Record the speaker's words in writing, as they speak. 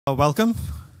Welcome.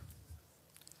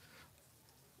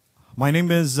 My name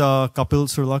is Kapil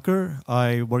Surlakar.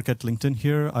 I work at LinkedIn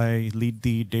here. I lead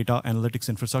the data analytics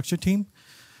infrastructure team.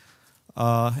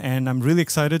 And I'm really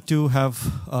excited to have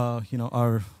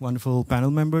our wonderful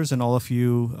panel members and all of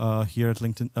you here at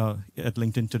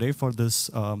LinkedIn today for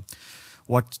this,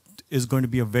 what is going to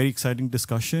be a very exciting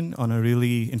discussion on a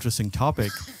really interesting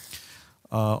topic.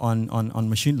 On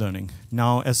machine learning.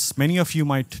 Now, as many of you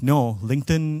might know,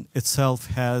 LinkedIn itself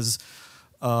has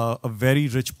a very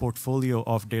rich portfolio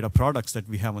of data products that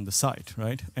we have on the site,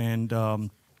 right? And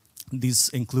these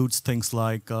includes things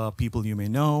like people you may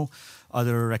know,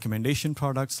 other recommendation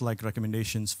products like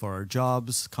recommendations for our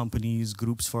jobs, companies,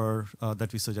 groups for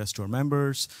that we suggest to our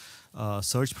members,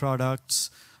 search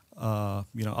products,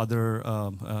 other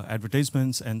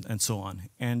advertisements, and so on.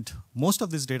 And most of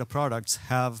these data products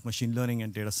have machine learning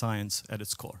and data science at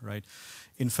its core, right?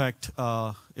 In fact,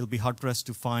 it'll be hard-pressed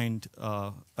to find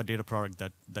a data product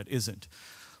that isn't.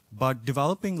 But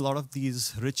developing a lot of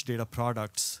these rich data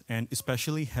products, and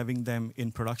especially having them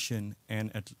in production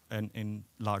and in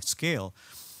large scale,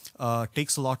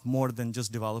 takes a lot more than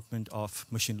just development of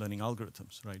machine learning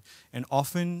algorithms, right? And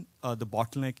often the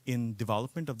bottleneck in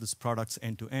development of these products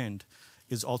end to end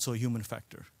is also a human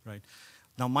factor, right?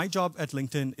 Now, my job at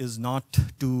LinkedIn is not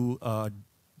to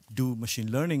do machine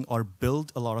learning or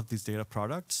build a lot of these data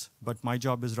products, but my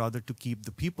job is rather to keep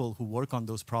the people who work on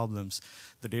those problems,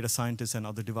 the data scientists and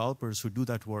other developers who do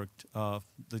that work,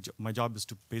 my job is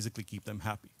to basically keep them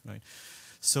happy, right?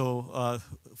 So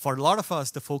for a lot of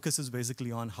us, the focus is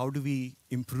basically on how do we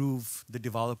improve the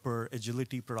developer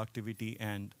agility, productivity,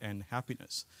 and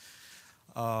happiness.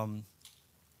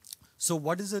 So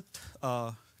what does it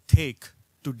take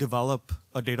to develop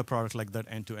a data product like that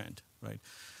end to end, right?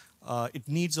 It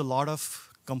needs a lot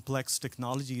of complex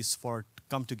technologies to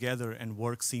come together and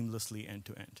work seamlessly end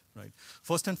to end, right?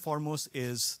 First and foremost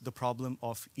is the problem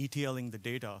of ETLing the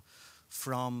data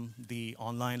from the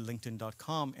online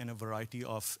LinkedIn.com and a variety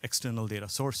of external data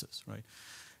sources, right?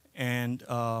 And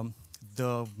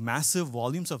the massive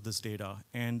volumes of this data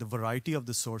and the variety of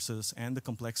the sources and the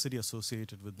complexity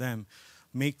associated with them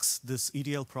makes this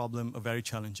ETL problem a very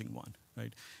challenging one,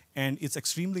 right? And it's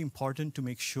extremely important to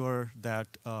make sure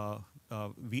that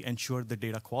we ensure the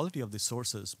data quality of these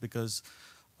sources, because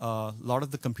a lot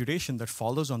of the computation that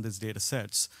follows on these data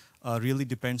sets really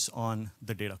depends on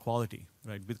the data quality,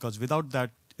 right? Because without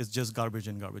that, it's just garbage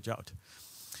in, garbage out.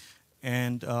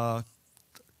 And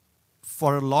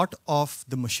for a lot of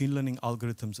the machine learning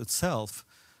algorithms itself,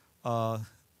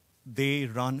 they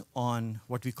run on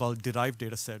what we call derived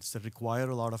data sets that require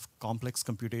a lot of complex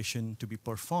computation to be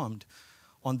performed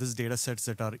on these data sets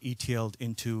that are ETL'd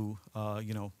into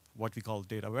what we call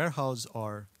data warehouse,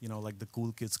 or like the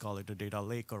cool kids call it a data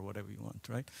lake or whatever you want,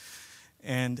 right?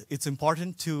 And it's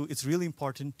really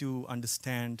important to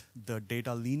understand the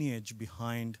data lineage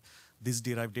behind these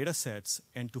derived data sets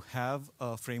and to have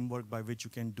a framework by which you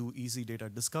can do easy data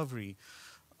discovery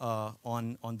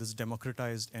on this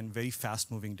democratized and very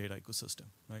fast-moving data ecosystem,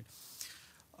 right?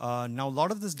 Now, a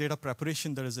lot of this data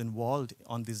preparation that is involved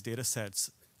on these data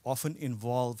sets often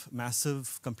involve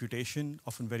massive computation,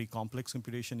 often very complex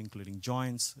computation, including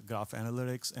joins, graph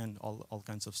analytics, and all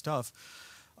kinds of stuff,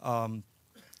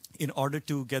 in order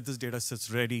to get these data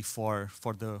sets ready for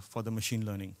the machine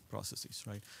learning processes,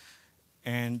 right?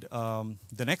 And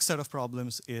the next set of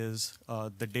problems is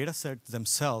the data sets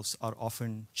themselves are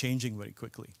often changing very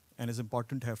quickly. And it's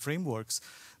important to have frameworks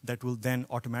that will then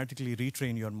automatically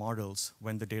retrain your models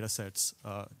when the data sets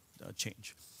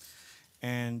change.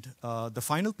 And the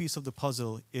final piece of the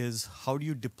puzzle is how do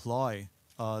you deploy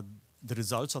the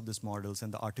results of these models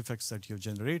and the artifacts that you've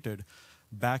generated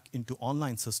back into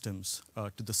online systems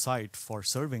to the site for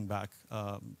serving back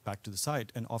to the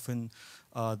site. And often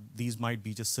these might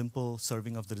be just simple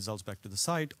serving of the results back to the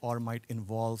site, or might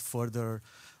involve further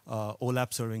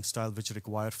OLAP serving style, which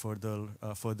require further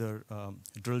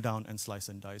drill down and slice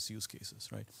and dice use cases,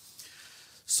 right?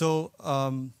 So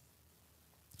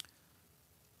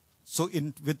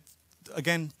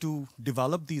again, to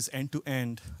develop these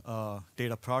end-to-end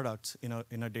data products in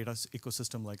a data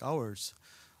ecosystem like ours,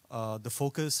 the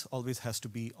focus always has to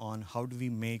be on how do we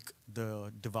make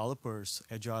the developers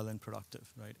agile and productive,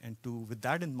 right? And with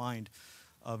that in mind,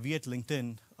 we at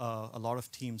LinkedIn, a lot of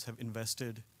teams have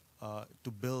invested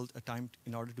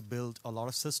in order to build a lot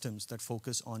of systems that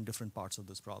focus on different parts of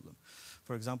this problem.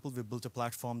 For example, we built a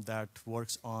platform that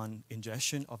works on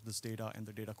ingestion of this data and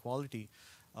the data quality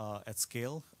at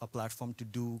scale, a platform to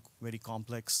do very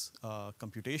complex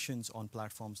computations on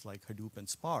platforms like Hadoop and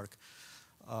Spark,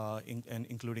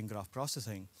 including graph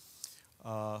processing.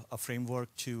 a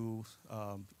framework to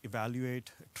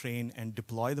evaluate, train, and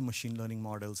deploy the machine learning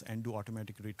models and do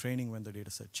automatic retraining when the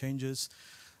data set changes,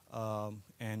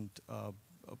 and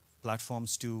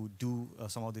platforms to do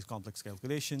some of these complex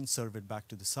calculations, serve it back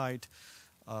to the site,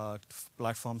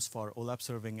 platforms for OLAP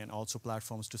serving, and also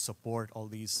platforms to support all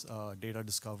these data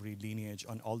discovery, lineage,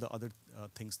 and all the other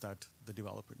things that the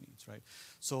developer needs, right?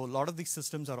 So a lot of these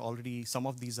systems are already, some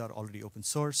of these are already open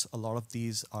source. A lot of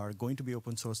these are going to be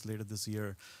open source later this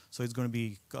year. So it's going to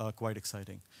be quite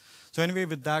exciting. So anyway,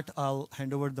 with that, I'll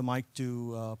hand over the mic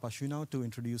to Pashu now to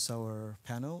introduce our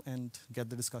panel and get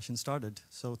the discussion started.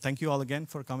 So thank you all again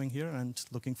for coming here, and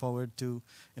looking forward to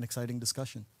an exciting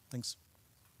discussion. Thanks.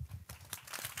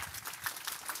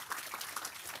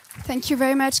 Thank you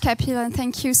very much, Kapil, and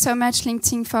thank you so much,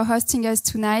 LinkedIn, for hosting us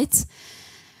tonight.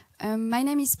 My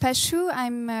name is Pashu.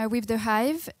 I'm with The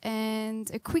Hive, and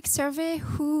a quick survey: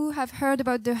 who have heard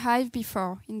about The Hive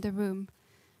before in the room?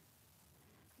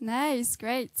 Nice,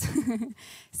 great.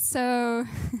 So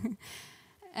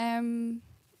I'm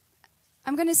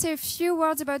going to say a few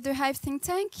words about the Hive think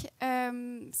tank.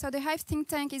 So the Hive think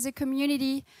tank is a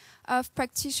community of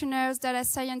practitioners, data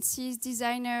scientists,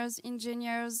 designers,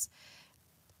 engineers,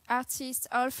 artists,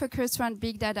 all focused around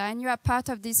big data. And you are part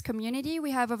of this community. We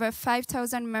have over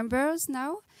 5,000 members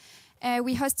now.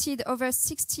 We hosted over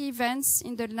 60 events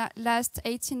in the last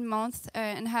 18 months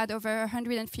and had over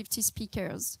 150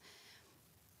 speakers.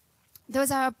 Those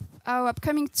are our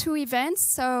upcoming 2 events.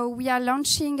 So we are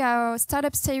launching our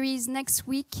startup series next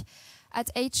week at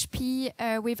HP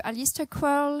with Alistair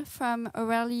Kroll from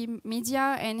O'Reilly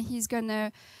Media, and he's going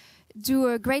to do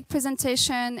a great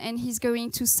presentation, and he's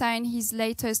going to sign his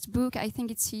latest book. I think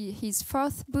it's his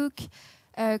 4th book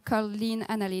called Lean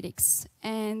Analytics.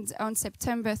 And on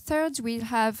September 3rd, we'll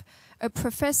have a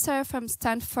professor from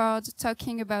Stanford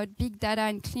talking about big data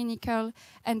in clinical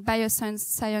and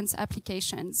bioscience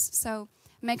applications. So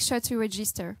make sure to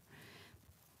register.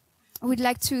 We'd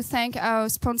like to thank our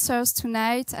sponsors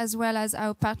tonight, as well as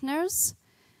our partners.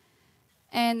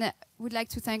 And we'd like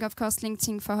to thank, of course,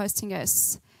 LinkedIn for hosting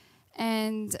us.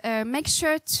 And make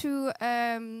sure to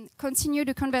continue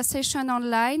the conversation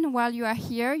online while you are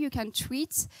here. You can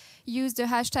tweet, use the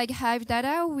hashtag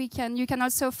HiveData. You can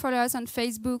also follow us on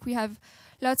Facebook. We have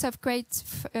lots of great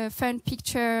fun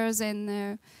pictures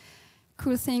and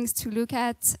cool things to look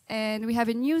at. And we have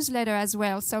a newsletter as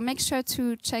well. So make sure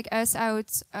to check us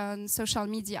out on social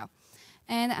media.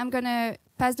 And I'm going to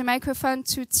pass the microphone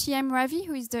to TM Ravi,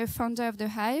 who is the founder of The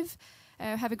Hive.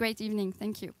 Have a great evening.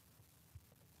 Thank you.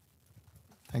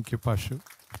 Thank you, Pashu.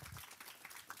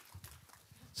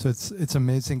 So it's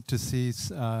amazing to see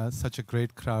such a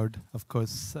great crowd, of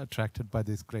course, attracted by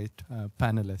these great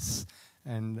panelists.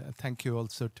 And thank you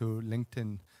also to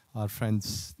LinkedIn, our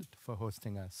friends, for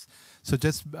hosting us. So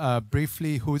just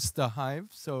briefly, who's The Hive?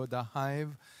 So The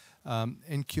Hive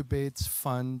incubates,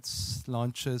 funds,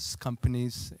 launches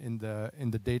companies in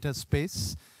the data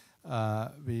space.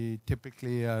 We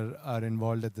typically are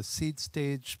involved at the seed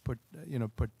stage, put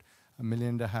 $1.5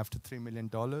 million to $3 million.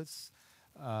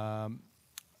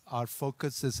 Our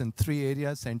focus is in 3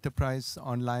 areas: enterprise,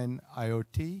 online,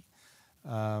 IoT.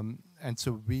 And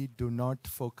so we do not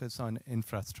focus on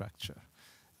infrastructure.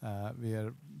 We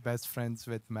are best friends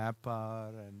with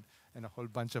MapR and a whole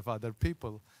bunch of other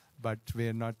people, but we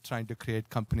are not trying to create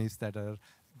companies that are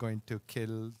going to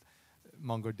kill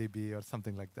MongoDB or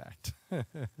something like that.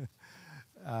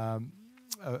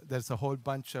 There's a whole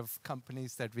bunch of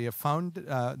companies that we have found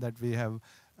that we have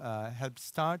helped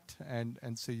start, and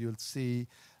so you'll see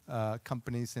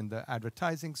companies in the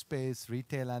advertising space,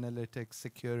 retail analytics,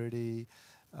 security,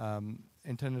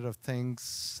 Internet of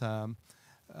Things,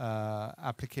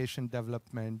 application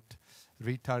development,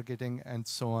 retargeting, and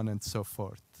so on and so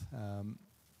forth.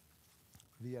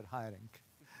 We are hiring.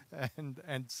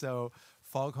 And so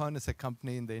Foghorn is a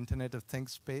company in the Internet of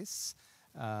Things space.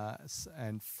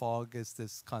 And Fog is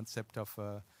this concept of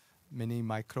a mini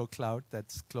micro cloud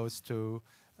that's close to,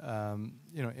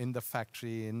 in the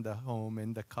factory, in the home,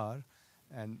 in the car.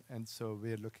 And so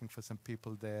we're looking for some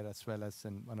people there, as well as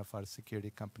in one of our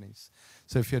security companies.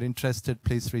 So if you're interested,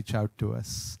 please reach out to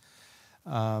us.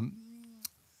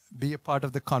 Be a part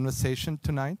of the conversation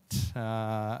tonight.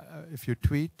 If you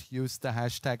tweet, use the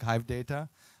hashtag HiveData.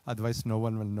 Otherwise, no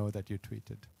one will know that you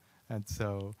tweeted. And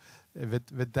so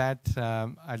with that,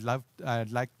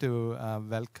 I'd like to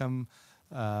welcome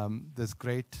this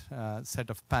great set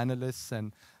of panelists,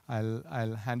 and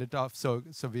I'll hand it off. So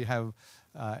we have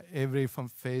Avery from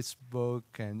Facebook,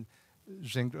 and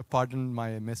pardon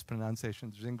my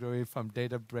mispronunciation, Jingri from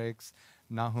Databricks,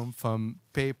 Nahum from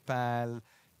PayPal,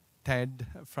 Ted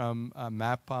from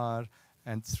MapR,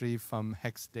 and 3 from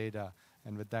Hex Data.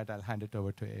 And with that, I'll hand it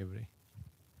over to Avery.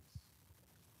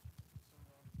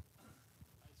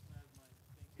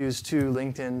 Thanks to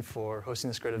LinkedIn for hosting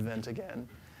this great event again,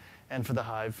 and for the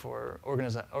Hive for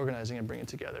organizing and bringing it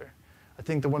together. I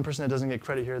think the one person that doesn't get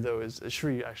credit here, though, is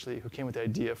Shri, actually, who came with the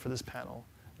idea for this panel.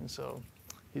 And so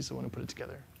he's the one who put it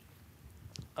together.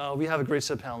 We have a great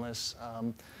set of panelists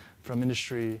from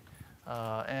industry.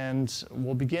 And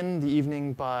we'll begin the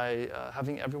evening by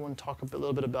having everyone talk a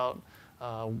little bit about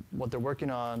what they're working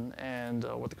on and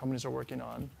what the companies are working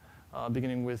on,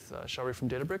 beginning with Shari from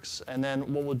Databricks. And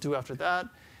then what we'll do after that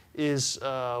is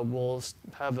we'll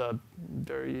have a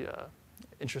very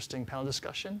interesting panel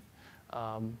discussion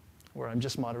where I'm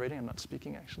just moderating. I'm not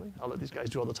speaking, actually. I'll let these guys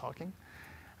do all the talking.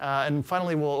 And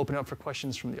finally, we'll open it up for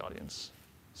questions from the audience.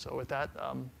 So with that,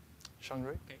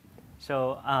 Xiangrui. Okay.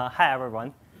 So hi,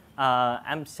 everyone.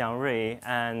 I'm Xiangrui,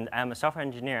 and I'm a software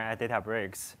engineer at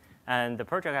Databricks. And the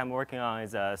project I'm working on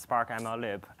is a Spark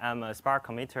MLlib. I'm a Spark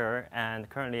committer, and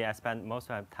currently I spend most of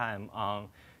my time on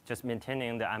just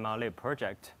maintaining the MLlib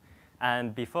project.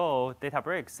 And before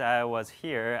Databricks, I was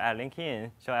here at LinkedIn.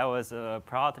 So I was a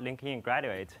proud LinkedIn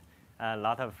graduate, a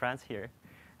lot of friends here.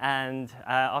 And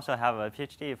I also have a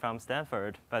PhD from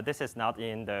Stanford, but this is not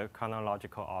in the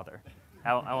chronological order.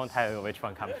 I won't tell you which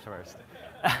one comes first.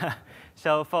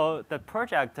 So for the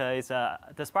project,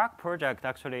 the Spark project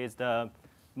actually is the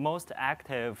most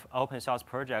active open source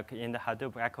project in the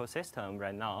Hadoop ecosystem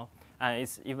right now. And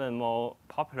it's even more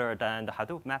popular than the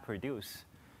Hadoop MapReduce.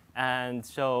 And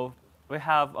so we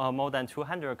have more than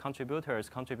 200 contributors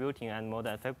contributing and more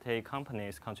than 50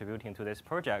 companies contributing to this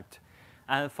project.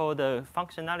 And for the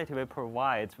functionality we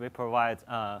provide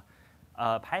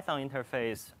Python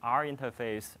interface, R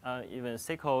interface, even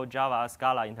SQL, Java,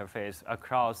 Scala interface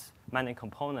across many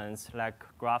components like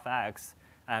GraphX,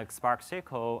 Spark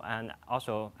SQL, and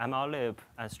also MLlib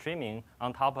and streaming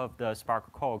on top of the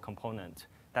Spark core component.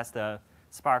 That's the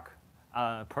Spark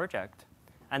project.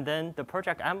 And then the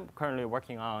project I'm currently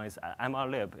working on is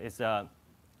MLlib. It's a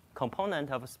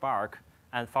component of Spark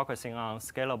and focusing on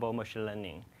scalable machine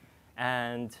learning.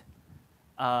 And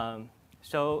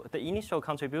so the initial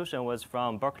contribution was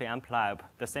from Berkeley AmpLab,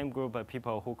 the same group of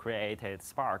people who created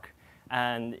Spark.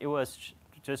 And it was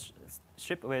just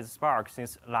shipped with Spark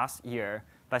since last year.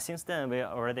 But since then, we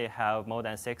already have more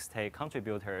than 60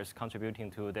 contributors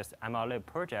contributing to this MLlib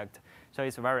project. So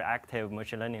it's a very active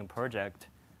machine learning project.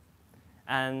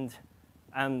 And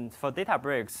for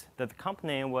Databricks, the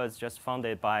company was just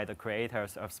founded by the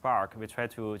creators of Spark. We try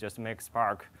to just make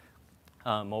Spark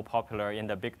more popular in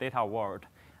the big data world.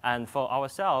 And for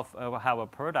ourselves, we have a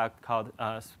product called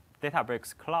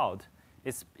Databricks Cloud.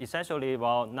 It's essentially,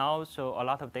 well, now so a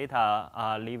lot of data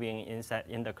are living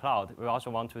in the cloud. We also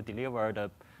want to deliver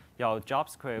your job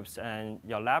scripts and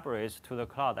your libraries to the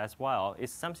cloud as well.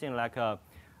 It's something like a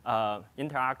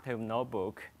interactive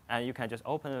notebook, and you can just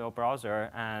open your browser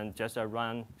and just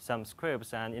run some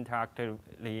scripts and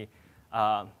interactively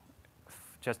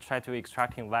just try to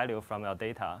extracting value from your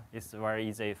data. It's very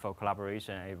easy for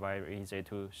collaboration. It's very easy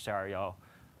to share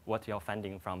what you're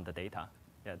finding from the data.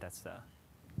 Yeah, that's the,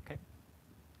 okay.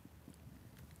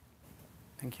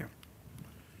 Thank you.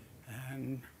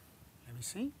 And let me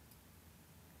see.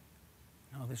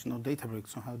 No, there's no Databricks,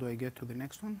 so how do I get to the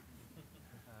next one?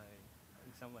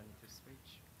 Someone to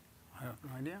switch. I have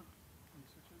no idea.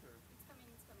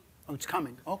 Oh, it's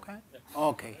coming. Okay.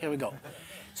 Okay, here we go.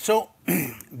 So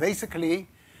basically,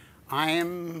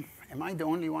 am I the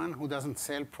only one who doesn't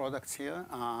sell products here?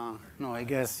 No, I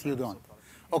guess you don't.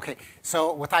 Okay,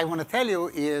 so what I want to tell you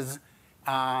is,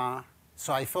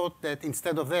 so I thought that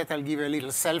instead of that, I'll give you a little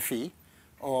selfie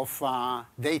of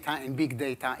data and big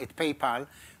data at PayPal,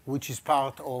 which is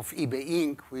part of eBay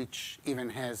Inc., which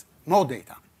even has more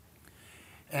data.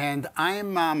 And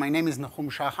my name is Nahum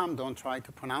Shaham, don't try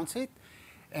to pronounce it.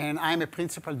 And I'm a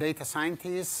principal data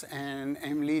scientist, and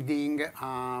I'm leading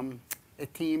a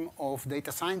team of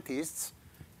data scientists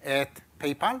at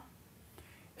PayPal.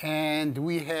 And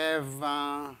we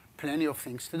have plenty of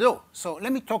things to do. So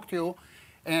let me talk to you.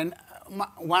 And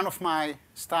one of my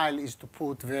style is to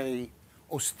put very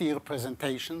austere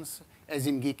presentations, as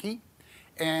in geeky.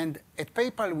 And at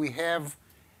PayPal, we have,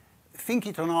 think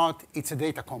it or not, it's a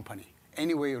data company,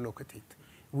 any way you look at it.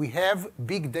 We have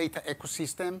big data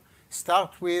ecosystem,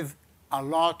 start with a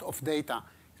lot of data,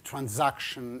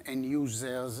 transaction and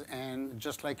users, and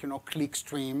just like,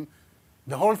 clickstream.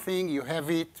 The whole thing, you have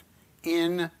it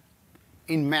in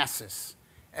masses.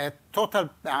 At total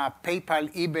PayPal,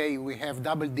 eBay, we have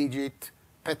double-digit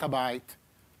petabyte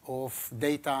of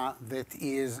data that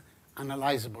is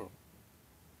analyzable.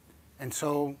 And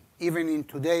so even in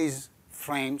today's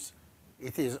frames,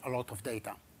 it is a lot of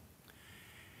data.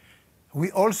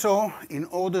 We also, in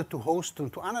order to host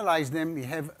and to analyze them, we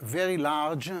have very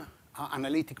large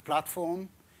analytic platform,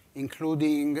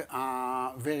 including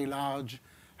very large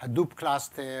Hadoop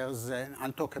clusters, and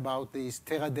I'll talk about this,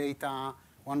 Teradata,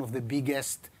 one of the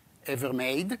biggest ever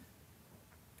made.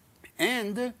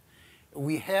 And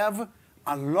we have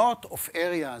a lot of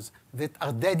areas that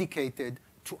are dedicated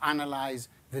to analyze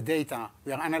the data.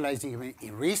 We are analyzing them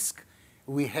in risk.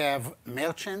 We have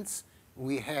merchants.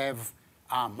 We have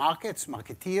markets,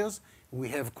 marketeers. We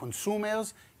have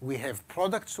consumers. We have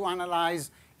products to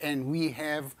analyze. And we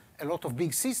have a lot of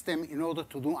big systems in order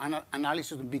to do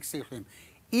analysis of big systems.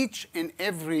 Each and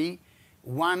every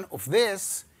one of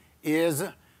this is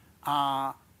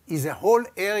a whole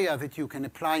area that you can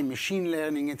apply machine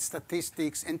learning and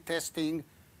statistics and testing,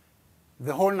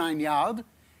 the whole 9 yards.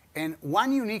 And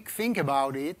one unique thing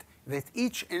about it, that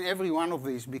each and every one of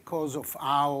these, because of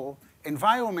our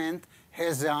environment,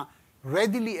 has a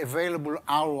readily available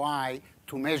ROI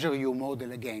to measure your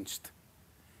model against.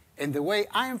 And the way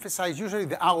I emphasize, usually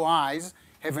the ROIs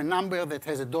have a number that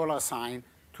has a dollar sign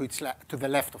to the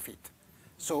left of it.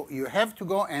 So you have to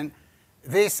go and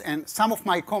this, and some of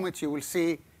my comments you will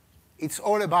see, it's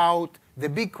all about, the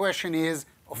big question is,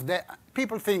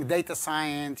 people think data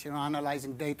science,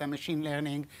 analyzing data, machine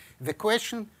learning. The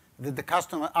question that the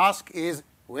customer asks is,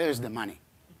 where is the money?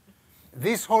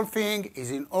 This whole thing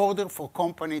is in order for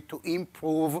company to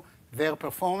improve their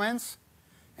performance,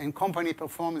 and company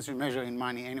performance is measured in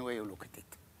money any way you look at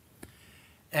it.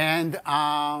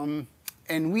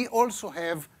 And we also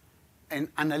have an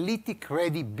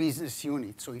analytic-ready business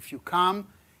unit. So if you come,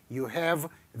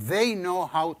 they know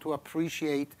how to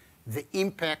appreciate the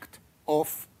impact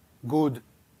of good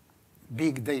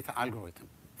big data algorithm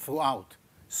throughout.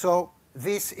 So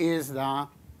this is the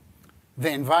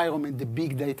environment, the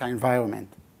big data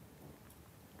environment.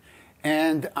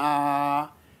 And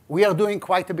we are doing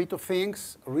quite a bit of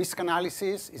things. Risk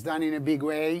analysis is done in a big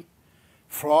way.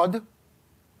 Fraud.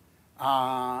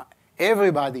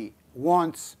 Everybody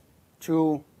wants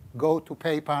to go to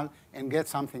PayPal and get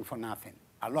something for nothing.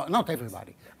 A lot, not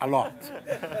everybody, a lot.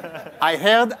 I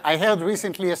heard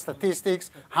recently a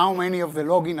statistics how many of the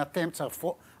login attempts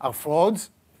are frauds,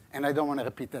 and I don't want to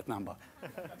repeat that number.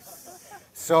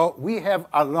 So we have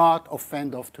a lot of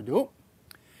fend-off to do.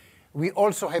 We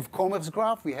also have commerce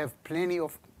graph. We have plenty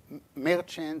of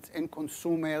merchants and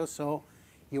consumers. So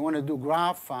you want to do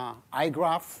graph,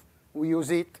 iGraph, we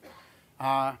use it.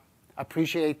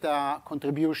 Appreciate the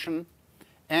contribution.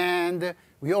 And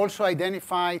we also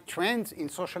identify trends in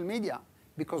social media.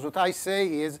 Because what I say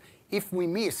is, if we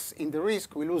miss in the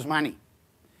risk, we lose money.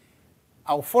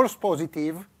 Our false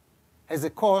positive has a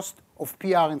cost of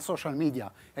PR in social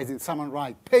media, as in someone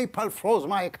write, PayPal froze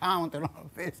my account and all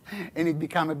of this, and it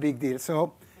become a big deal.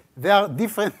 So there are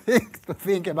different things to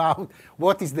think about.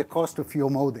 What is the cost of your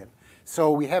model?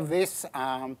 So we have this.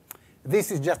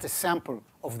 This is just a sample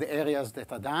of the areas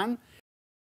that are done.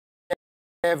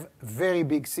 We have very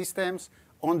big systems.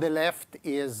 On the left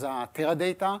is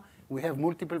Teradata. We have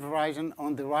multiple versions.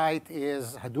 On the right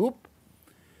is Hadoop.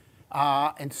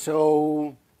 And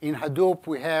so in Hadoop,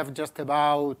 we have just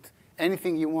about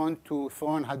anything you want to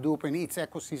throw in Hadoop, and its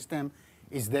ecosystem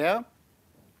is there.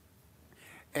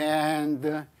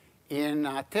 And in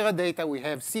Teradata, we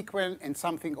have SQL and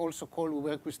something also called, we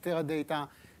work with Teradata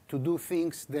to do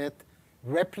things that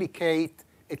replicate,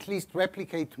 at least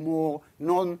replicate more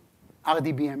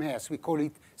non-RDBMS. We call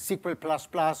it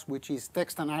SQL++, which is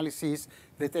text analysis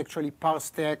that actually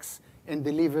parse text and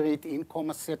deliver it in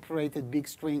comma-separated big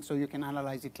strings so you can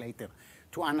analyze it later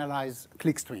to analyze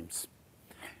click streams.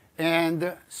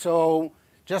 And so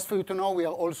just for you to know, we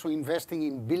are also investing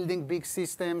in building big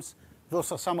systems.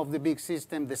 Those are some of the big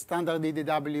systems, the standard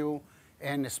DDW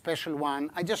and a special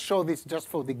one. I just show this just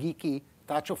for the geeky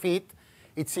touch of it.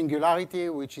 It's Singularity,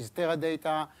 which is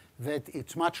Teradata, that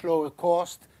it's much lower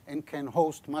cost and can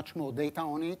host much more data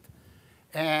on it.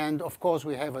 And of course,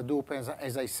 we have Hadoop,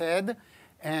 as I said.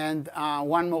 And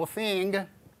one more thing.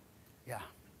 Yeah.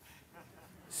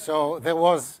 So there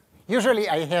was, usually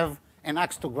I have an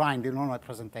axe to grind in all my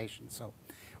presentations. So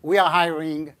we are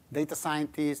hiring data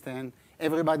scientists and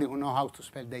everybody who knows how to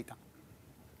spell data.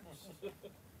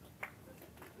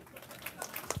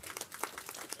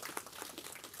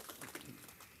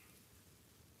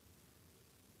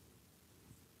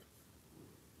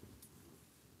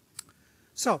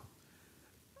 So,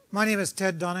 my name is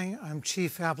Ted Dunning. I'm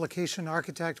Chief Application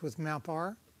Architect with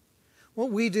MapR.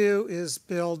 What we do is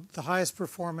build the highest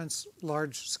performance,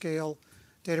 large-scale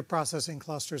data processing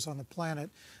clusters on the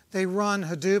planet. They run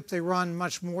Hadoop. They run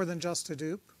much more than just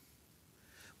Hadoop.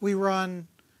 We run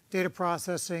data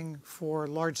processing for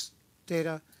large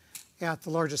data at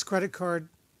the largest credit card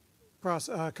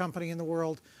company in the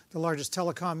world, the largest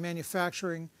telecom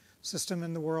manufacturing system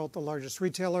in the world, the largest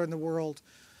retailer in the world.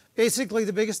 Basically,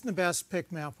 the biggest and the best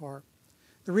pick MapR.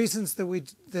 The reasons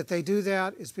that they do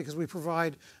that is because we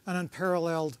provide an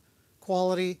unparalleled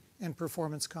quality and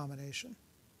performance combination.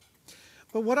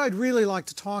 But what I'd really like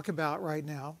to talk about right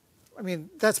now, I mean,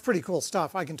 that's pretty cool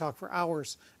stuff. I can talk for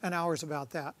hours and hours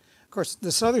about that. Of course,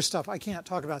 this other stuff I can't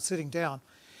talk about sitting down.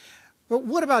 But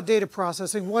what about data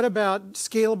processing? What about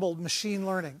scalable machine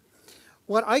learning?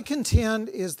 What I contend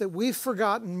is that we've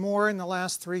forgotten more in the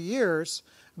last 3 years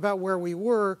about where we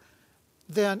were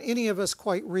than any of us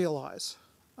quite realize.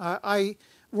 I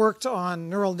worked on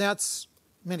neural nets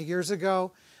many years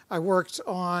ago. I worked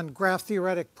on graph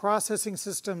theoretic processing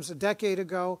systems a decade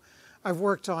ago. I've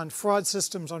worked on fraud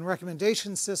systems, on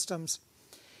recommendation systems.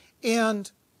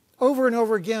 And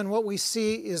over again, what we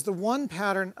see is the one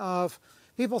pattern of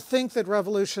people think that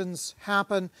revolutions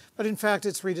happen, but in fact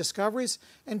it's rediscoveries.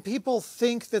 And people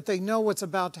think that they know what's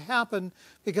about to happen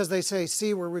because they say,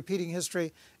 see, we're repeating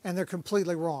history, and they're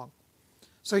completely wrong.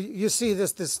 So you see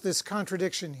this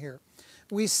contradiction here.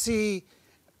 We see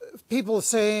people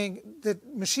saying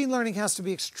that machine learning has to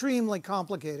be extremely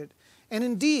complicated. And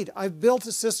indeed, I've built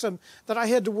a system that I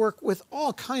had to work with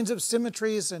all kinds of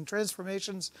symmetries and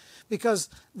transformations because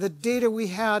the data we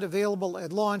had available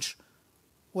at launch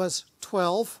was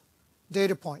 12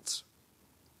 data points,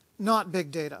 not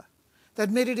big data. That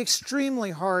made it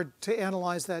extremely hard to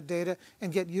analyze that data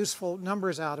and get useful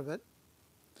numbers out of it.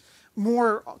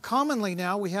 More commonly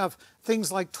now, we have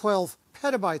things like 12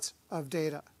 petabytes of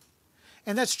data.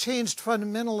 And that's changed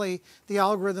fundamentally the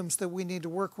algorithms that we need to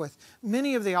work with.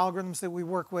 Many of the algorithms that we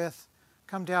work with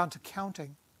come down to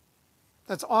counting.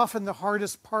 That's often the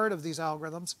hardest part of these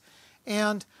algorithms.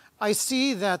 And I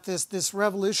see that this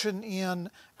revolution in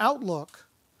outlook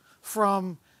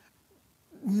from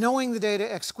knowing the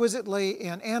data exquisitely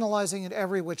and analyzing it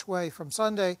every which way from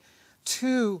Sunday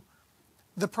to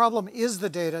the problem is the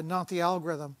data, not the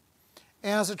algorithm,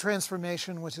 as a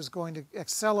transformation which is going to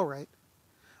accelerate.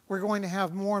 We're going to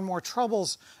have more and more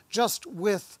troubles just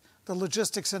with the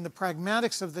logistics and the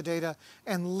pragmatics of the data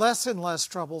and less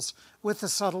troubles with the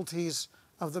subtleties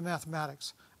of the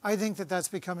mathematics. I think that that's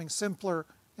becoming simpler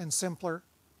and simpler,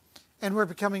 and we're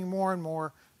becoming more and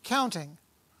more counting.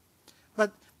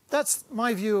 But that's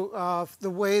my view of the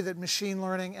way that machine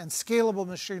learning and scalable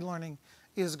machine learning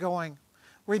is going.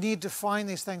 We need to find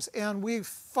these things, and we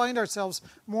find ourselves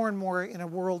more and more in a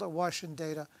world awash in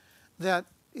data that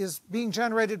is being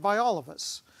generated by all of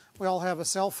us. We all have a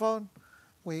cell phone.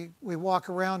 We walk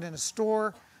around in a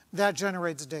store. That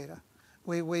generates data.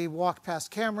 We walk past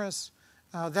cameras.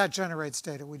 That generates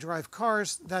data. We drive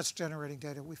cars. That's generating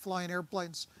data. We fly in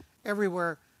airplanes.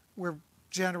 Everywhere, we're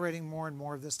generating more and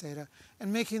more of this data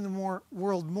and making the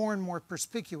world more and more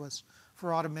perspicuous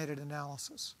for automated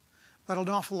analysis. But an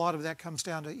awful lot of that comes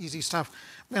down to easy stuff.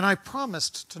 And I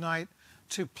promised tonight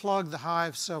to plug the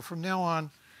Hive, so from now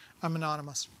on, I'm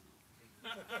anonymous.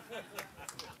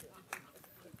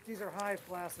 These are Hive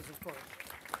glasses, of course.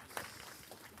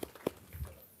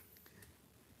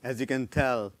 As you can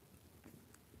tell,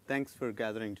 thanks for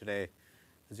gathering today.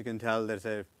 As you can tell, there's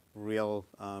a real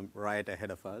ride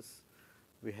ahead of us.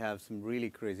 We have some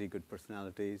really crazy good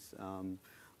personalities.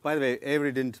 By the way,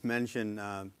 Avery didn't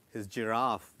mention his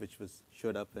giraffe, which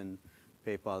showed up in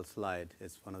PayPal slide.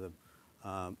 It's one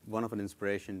of an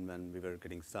inspiration when we were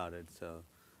getting started. So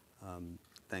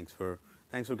thanks for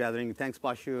gathering. Thanks,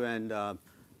 Pashu and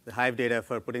the Hive Data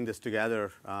for putting this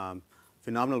together.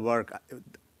 Phenomenal work.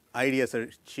 Ideas are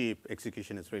cheap.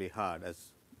 Execution is really hard,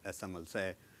 as some will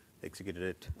say. Executed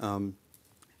it.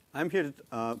 I'm here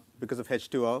because of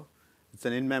H2O. It's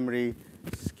an in-memory,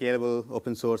 scalable,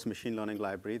 open-source machine learning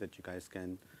library that you guys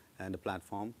can, and a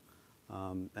platform,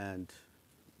 and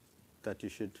that you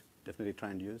should definitely try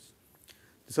and use.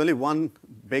 There's only one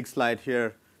big slide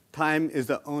here. Time is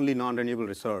the only non-renewable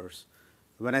resource.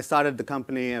 When I started the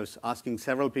company, I was asking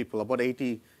several people, about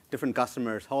 80 different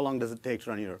customers, how long does it take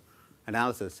to run your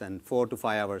analysis? And 4 to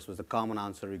 5 hours was the common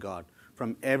answer we got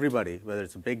from everybody, whether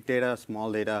it's big data,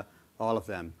 small data, all of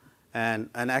them. And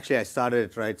actually, I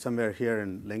started it right somewhere here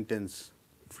in LinkedIn's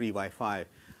free Wi-Fi.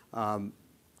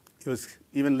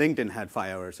 Even LinkedIn had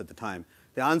 5 hours at the time.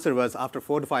 The answer was, after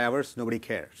 4 to 5 hours, nobody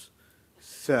cares.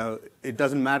 So it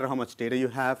doesn't matter how much data you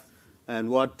have. And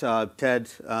what Ted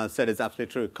said is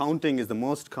absolutely true. Counting is the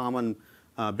most common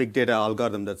big data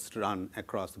algorithm that's run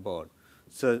across the board.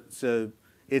 So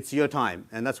it's your time,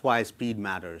 and that's why speed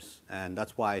matters, and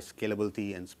that's why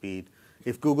scalability and speed.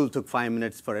 If Google took 5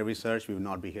 minutes for every search, we would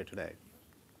not be here today.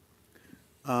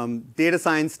 Data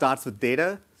science starts with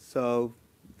data. So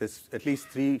there's at least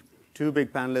two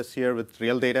big panelists here with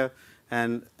real data,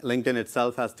 and LinkedIn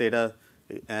itself has data,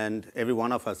 and every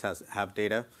one of us have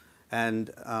data.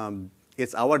 And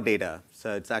it's our data.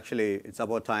 So it's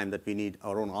about time that we need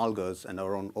our own algos and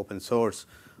our own open source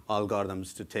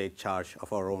algorithms to take charge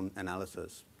of our own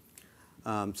analysis.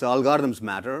 So algorithms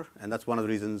matter, and that's one of the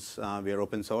reasons we are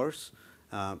open source.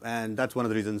 And that's one of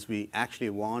the reasons we actually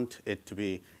want it to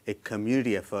be a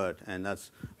community effort. And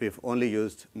we've only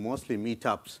used mostly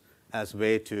meetups as a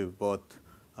way to both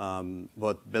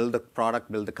build the product,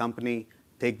 build the company,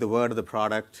 take the word of the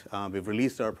product. We've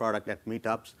released our product at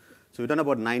meetups. So we've done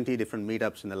about 90 different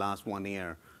meetups in the last 1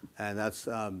 year. And that's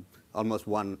almost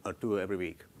 1 or 2 every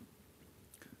week.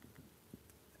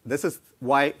 This is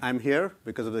why I'm here,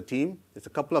 because of the team. There's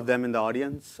a couple of them in the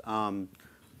audience.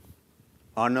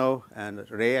 Arno and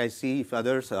Ray, I see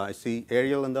others. I see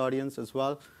Ariel in the audience as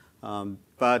well.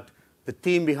 But the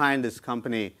team behind this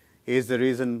company is the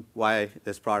reason why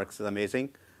this product is amazing.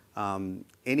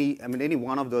 Any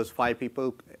one of those 5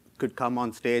 people could come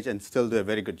on stage and still do a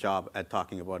very good job at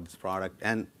talking about this product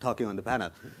and talking on the panel.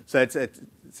 So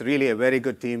it's really a very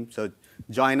good team. So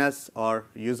join us or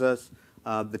use us.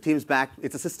 The team's back.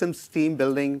 It's a systems team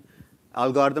building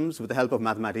algorithms with the help of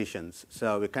mathematicians.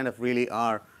 So we kind of really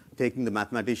are taking the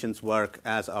mathematicians' work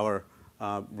as our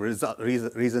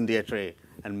reason data tray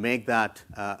and make that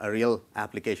a real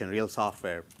application, real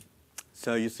software.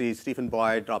 So you see Stephen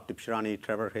Boyd, Rob Tipshirani,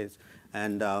 Trevor Hayes,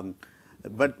 and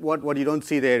but what you don't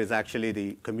see there is actually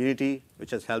the community,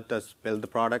 which has helped us build the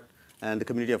product, and the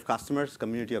community of customers,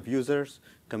 community of users,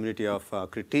 community of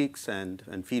critiques and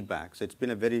feedback. So it's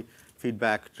been a very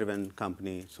feedback-driven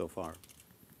company so far.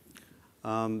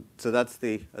 So that's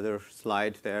the other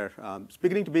slide there. It's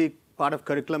beginning to be part of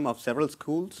curriculum of several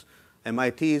schools.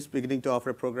 MIT is beginning to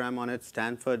offer a program on it.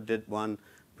 Stanford did one.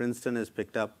 Princeton has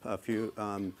picked up a few.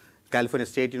 California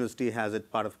State University has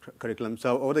it part of curriculum.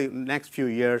 So over the next few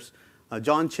years,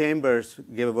 John Chambers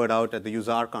gave a word out at the Use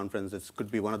R conference. This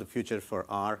could be one of the future for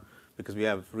R, because we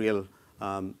have real,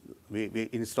 we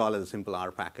install as a simple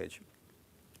R package.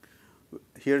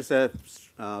 Here's a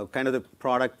kind of the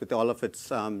product with all of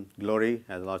its glory.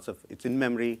 Has lots of, it's in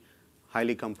memory,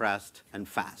 highly compressed, and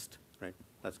fast. Right?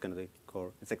 That's kind of the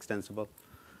core. It's extensible.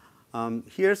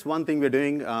 Here's one thing we're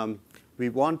doing. We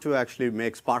want to actually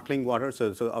make sparkling water.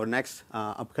 So our next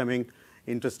upcoming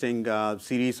interesting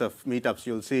series of meetups,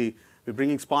 you'll see we're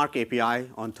bringing Spark API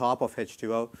on top of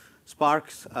H2O.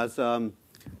 Sparks, as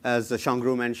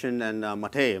Shangru mentioned, and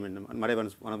Mate. I mean, Mate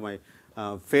was one of my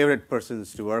favorite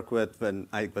persons to work with when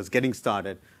I was getting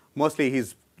started. Mostly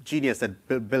he's genius at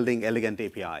building elegant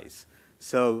APIs.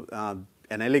 So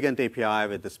an elegant API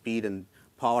with the speed and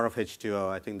power of H2O,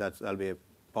 I think that'll be a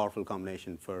powerful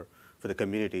combination for the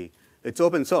community. It's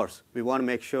open source. We want to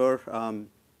make sure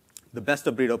the best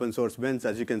of breed open source wins.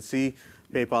 As you can see,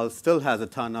 PayPal still has a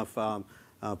ton of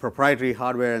proprietary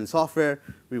hardware and software.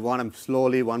 We want to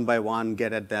slowly, one by one,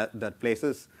 get at that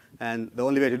places. And the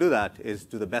only way to do that is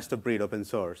do the best of breed open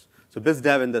source. So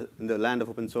BizDev in the land of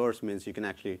open source means you can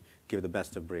actually give the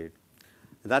best of breed.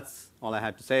 That's all I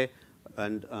had to say.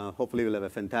 And hopefully we'll have a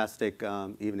fantastic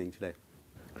evening today.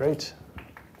 Great.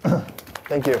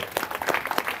 Thank you.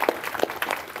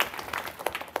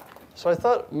 So I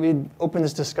thought we'd open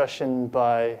this discussion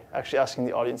by actually asking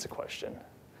the audience a question.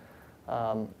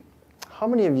 How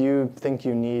many of you think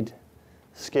you need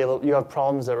you have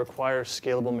problems that require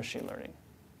scalable machine learning?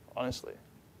 Honestly.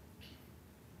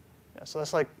 Yeah, so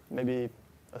that's like maybe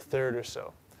a third or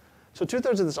so. So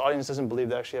 2/3 of this audience doesn't believe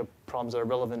they actually have problems that are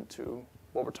relevant to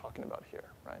what we're talking about here,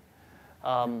 right?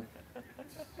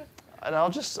 And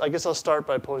I guess I'll start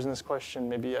by posing this question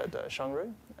maybe at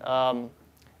Shangru.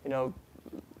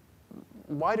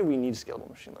 Why do we need scalable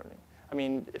machine learning? I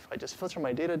mean, if I just filter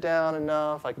my data down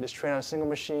enough, I can just train on a single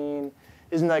machine.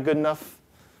 Isn't that good enough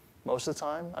most of the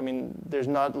time? I mean, there's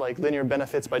not like linear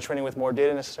benefits by training with more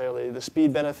data necessarily. The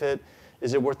speed benefit,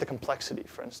 is it worth the complexity,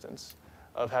 for instance,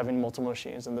 of having multiple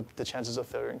machines and the chances of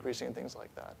failure increasing and things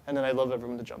like that? And then I'd love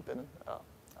everyone to jump in.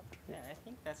 Yeah, I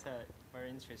think that's very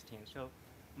interesting. So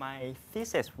my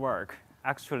thesis work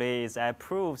actually is I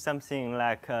prove something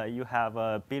like you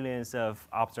have billions of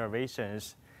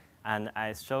observations, and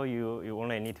I show you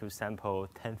only need to sample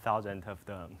 10,000 of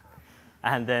them.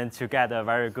 And then to get a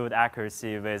very good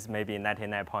accuracy with maybe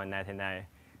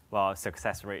 99.99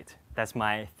 success rate. That's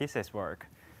my thesis work.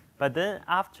 But then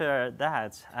after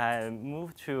that, I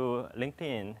moved to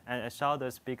LinkedIn and I saw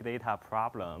this big data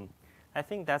problem. I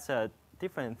think that's a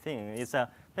different thing. It's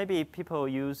maybe people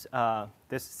use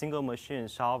this single machine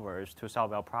solvers to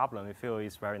solve a problem. We feel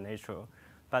it's very natural.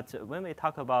 But when we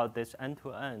talk about this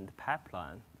end-to-end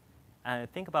pipeline,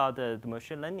 think about the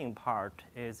machine learning part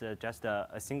is just a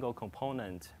single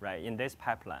component, right, in this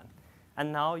pipeline.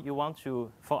 And now you want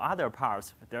to, for other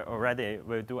parts, they already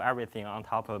will do everything on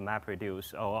top of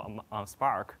MapReduce or on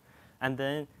Spark. And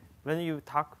then when you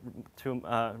talk to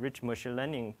rich machine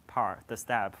learning part, the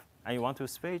step, and you want to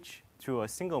switch to a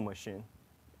single machine,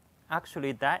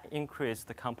 actually that increases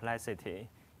the complexity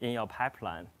in your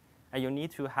pipeline. And you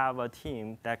need to have a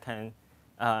team that can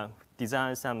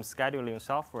design some scheduling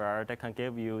software that can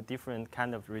give you different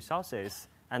kind of resources,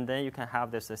 and then you can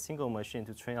have this a single machine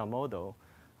to train a model.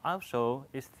 Also,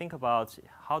 is think about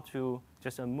how to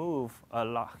just move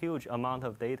a huge amount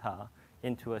of data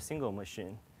into a single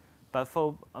machine. But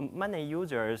for many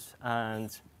users, and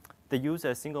they use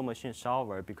a single machine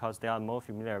solver because they are more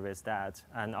familiar with that,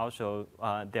 and also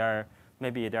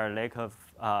maybe their lack of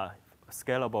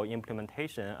scalable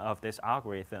implementation of this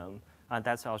algorithm, and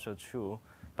that's also true.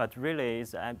 But really,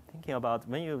 I'm thinking about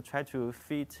when you try to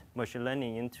feed machine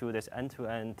learning into this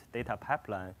end-to-end data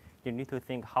pipeline, you need to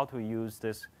think how to use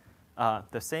this,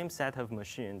 the same set of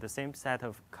machine, the same set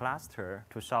of cluster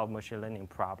to solve machine learning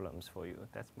problems for you.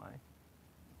 That's my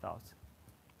thoughts.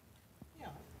 Yeah,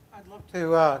 I'd love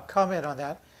to comment on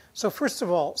that. So first of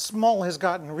all, small has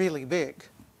gotten really big.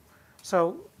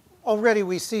 So already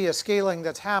we see a scaling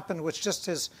that's happened which just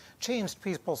has changed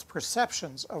people's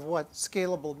perceptions of what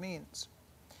scalable means.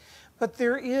 But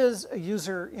there is a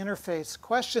user interface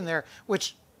question there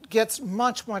which gets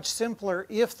much, much simpler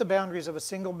if the boundaries of a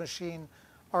single machine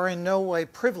are in no way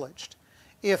privileged.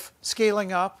 If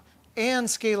scaling up and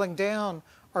scaling down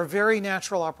are very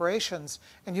natural operations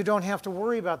and you don't have to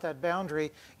worry about that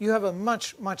boundary, you have a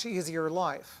much, much easier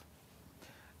life.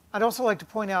 I'd also like to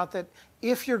point out that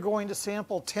if you're going to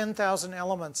sample 10,000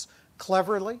 elements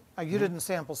cleverly, you didn't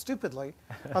sample stupidly,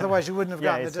 otherwise you wouldn't have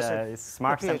gotten it's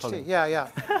smart PhD. sampling. Yeah, yeah.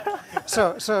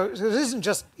 So it isn't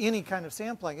just any kind of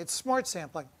sampling, it's smart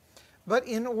sampling. But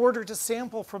in order to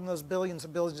sample from those billions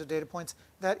and billions of data points,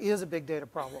 that is a big data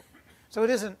problem. So it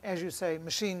isn't, as you say,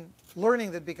 machine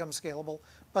learning that becomes scalable,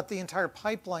 but the entire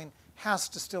pipeline has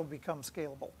to still become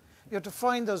scalable. You have to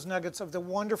find those nuggets of the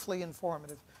wonderfully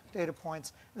informative data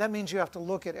points. That means you have to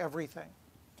look at everything.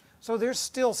 So there's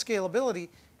still scalability,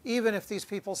 even if these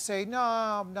people say,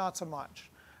 no, not so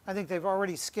much. I think they've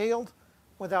already scaled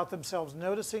without themselves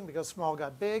noticing because small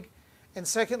got big. And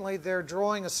secondly, they're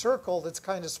drawing a circle that's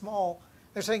kind of small.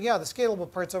 They're saying, yeah, the scalable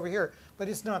part's over here, but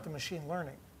it's not the machine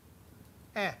learning.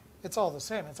 It's all the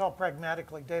same. It's all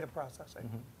pragmatically data processing.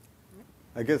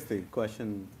 Mm-hmm. I guess the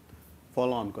question,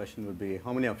 follow-on question would be,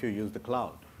 how many of you use the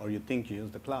cloud, or you think you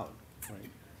use the cloud, right?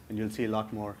 And you'll see a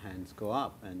lot more hands go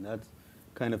up, and that's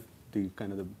kind of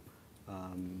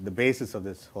the basis of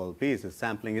this whole piece. Is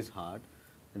sampling is hard,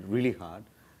 and really hard,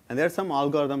 and there are some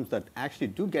algorithms that actually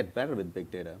do get better with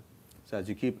big data. So as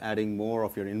you keep adding more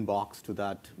of your inbox to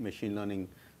that machine learning,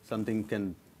 something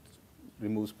can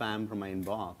remove spam from my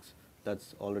inbox.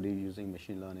 That's already using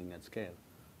machine learning at scale.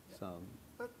 So,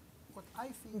 but what I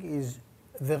think is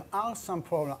there are some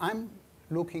problems. I'm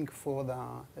looking for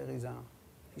there is a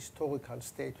historical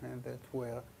statement that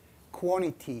where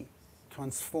quantity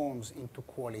transforms into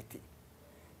quality.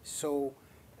 So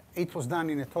it was done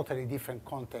in a totally different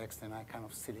context, and I kind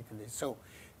of still it this. So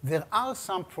there are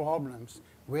some problems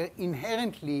where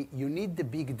inherently you need the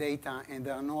big data and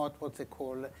they are not what they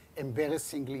call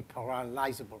embarrassingly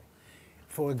parallelizable.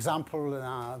 For example,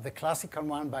 the classical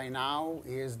one by now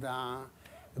is the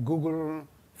Google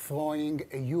throwing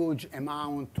a huge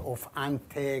amount of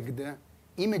untagged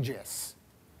images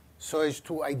so as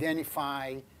to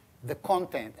identify the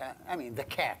content, I mean the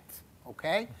cat,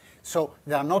 okay? So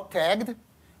they are not tagged,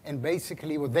 and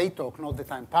basically what they talk, not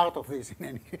that I'm part of this in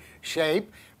any shape,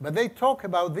 but they talk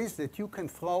about this, that you can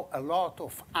throw a lot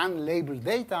of unlabeled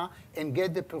data and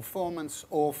get the performance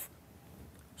of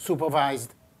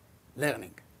supervised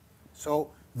learning. So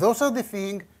those are the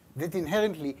things that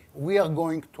inherently we are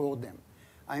going toward them.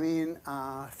 I mean,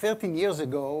 13 years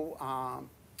ago,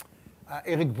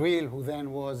 Eric Brill, who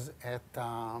then was at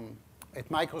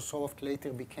Microsoft,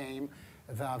 later became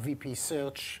the VP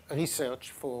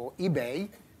research for eBay.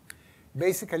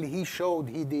 Basically,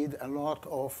 he did a lot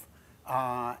of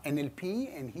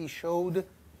NLP, and he showed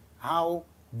how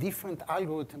different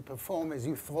algorithms perform as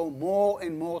you throw more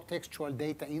and more textual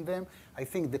data in them. I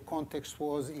think the context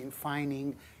was in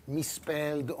finding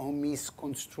misspelled or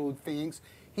misconstrued things.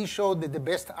 He showed that the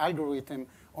best algorithm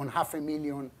on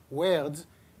 500,000 words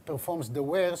performs the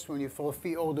worst when you throw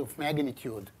 3 orders of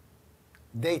magnitude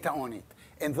data on it.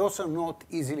 And those are not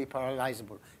easily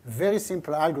parallelizable. Very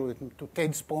simple algorithm, to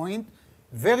Ted's point,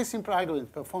 very simple algorithm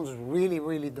performs really,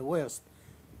 really the worst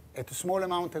at a small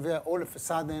amount of air, all of a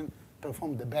sudden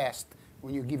perform the best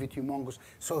when you give it humongous.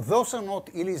 So those are not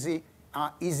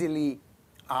easily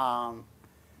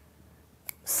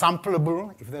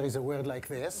sampleable, if there is a word like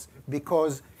this,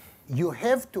 because you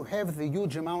have to have the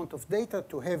huge amount of data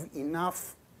to have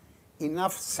enough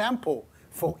sample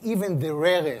for even the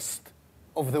rarest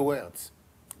of the words.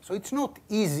 So it's not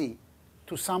easy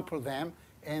to sample them,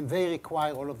 and they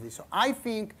require all of this. So I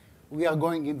think we are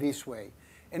going in this way.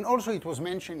 And also it was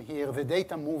mentioned here, the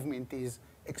data movement is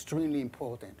extremely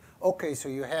important. Okay, so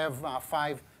you have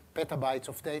 5 petabytes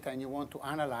of data and you want to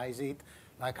analyze it,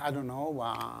 like, I don't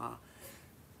know,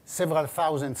 several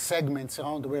thousand segments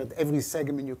around the world. Every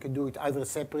segment you can do it either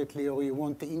separately, or you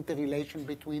want the interrelation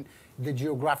between the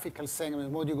geographical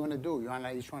segments. What are you going to do? You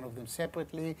analyze each one of them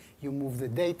separately, you move the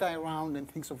data around and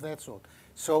things of that sort.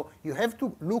 So you have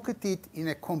to look at it in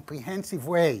a comprehensive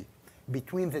way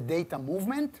between the data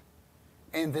movement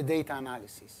and the data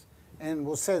analysis. And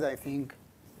was said, I think,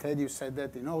 Ted, you said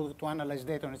that in order to analyze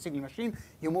data on a single machine,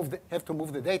 you have to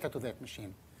move the data to that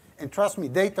machine. And trust me,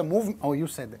 data movement, oh, you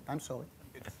said that, I'm sorry.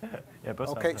 Yeah, both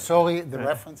okay, sides. sorry, the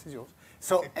reference is yours.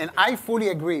 So, and I fully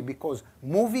agree, because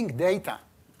moving data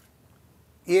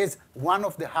is one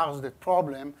of the hardest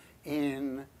problems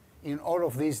in all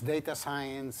of this data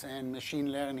science and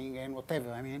machine learning and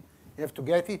whatever. I mean, you have to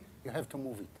get it, you have to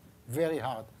move it. Very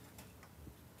hard.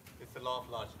 It's the law of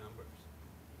large numbers.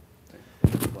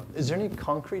 Is there any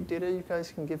concrete data you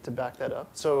guys can give to back that up?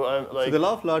 So, like, So the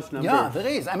law of large numbers. Yeah, there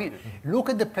is. I mean, look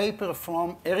at the paper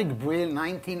from Eric Brill,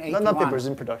 1981. not papers,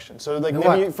 in production. So, like,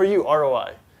 What? maybe for you,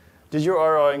 ROI. Did your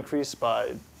ROI increase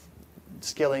by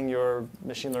scaling your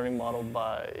machine learning model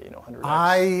by 100x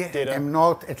I data? am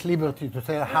not at liberty to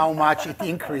tell how much it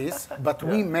increased, but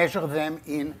we measure them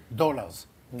in dollars.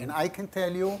 And I can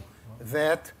tell you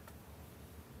that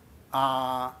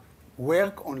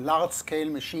work on large-scale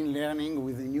machine learning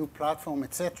with a new platform,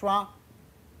 etc.,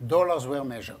 dollars were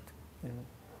measured.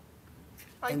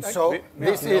 And so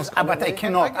this is, but I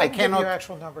cannot give you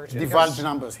actual numbers. divulge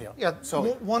numbers here. Yeah,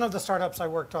 So one of the startups I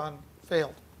worked on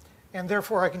failed. And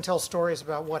therefore, I can tell stories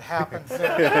about what happened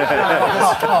there.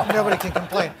 Nobody can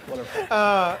complain.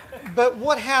 But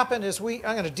what happened is I'm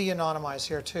going to de-anonymize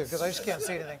here, too, because I just can't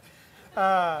see anything.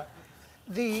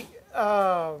 The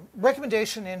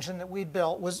recommendation engine that we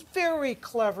built was very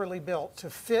cleverly built to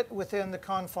fit within the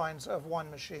confines of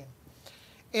one machine.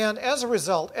 And as a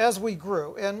result, as we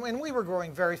grew, and we were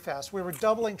growing very fast, we were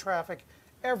doubling traffic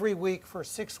every week for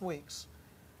 6 weeks,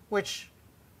 which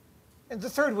and the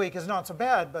 3rd week is not so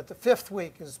bad, but the 5th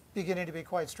week is beginning to be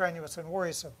quite strenuous and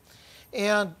worrisome.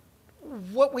 And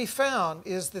what we found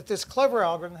is that this clever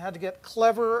algorithm had to get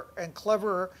cleverer and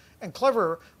cleverer and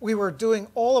cleverer. We were doing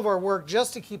all of our work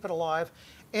just to keep it alive,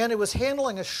 and it was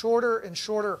handling a shorter and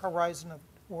shorter horizon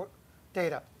of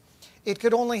data. It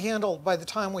could only handle, by the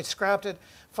time we scrapped it,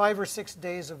 5 or 6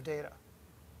 days of data.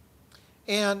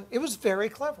 And it was very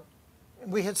clever.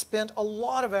 We had spent a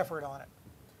lot of effort on it.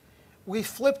 We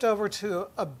flipped over to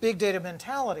a big data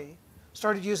mentality,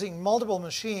 started using multiple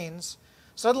machines.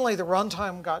 Suddenly the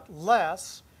runtime got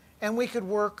less, and we could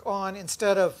work on,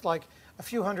 instead of like a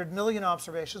few 100 million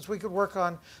observations, we could work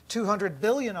on 200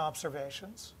 billion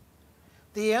observations.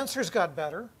 The answers got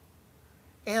better,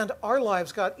 and our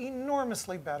lives got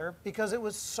enormously better because it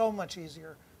was so much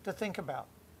easier to think about.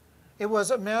 It was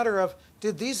a matter of,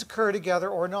 did these occur together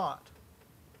or not?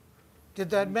 Did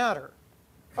that matter?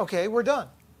 Okay, we're done.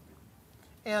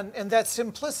 And that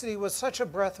simplicity was such a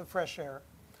breath of fresh air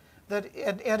that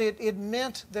it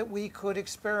meant that we could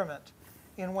experiment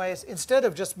in ways, instead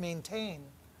of just maintain,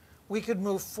 we could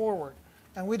move forward.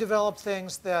 And we developed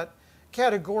things that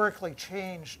categorically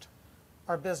changed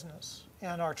our business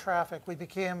and our traffic. We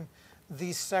became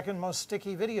the 2nd most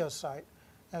sticky video site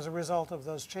as a result of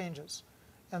those changes.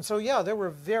 And so, yeah, there were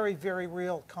very, very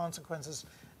real consequences,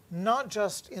 not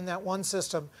just in that one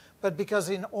system, but because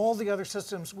in all the other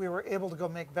systems we were able to go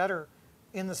make better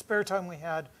in the spare time we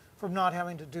had from not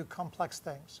having to do complex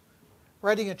things.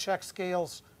 Writing a check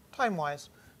scales time-wise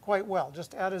quite well.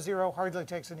 Just add a 0, hardly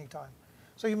takes any time.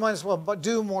 So you might as well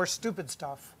do more stupid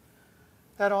stuff.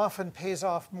 That often pays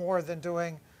off more than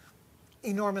doing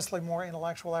enormously more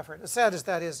intellectual effort. As sad as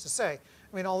that is to say.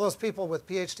 I mean, all those people with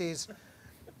PhDs,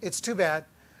 it's too bad.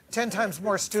 10 times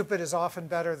more stupid is often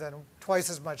better than twice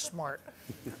as much smart.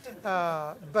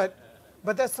 But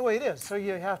that's the way it is. So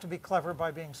you have to be clever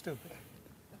by being stupid.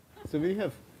 So we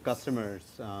have customers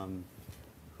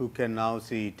who can now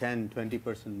see 10,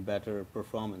 20% better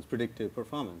performance, predictive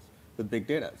performance with big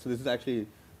data. So this is actually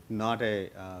not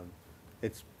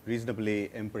it's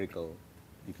reasonably empirical.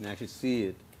 You can actually see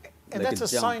it. And like that's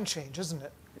a sign change, isn't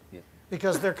it? Yeah.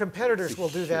 because their competitors will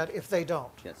do that if they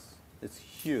don't. Yes, it's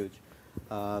huge.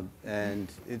 And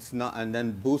it's not, and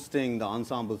then boosting the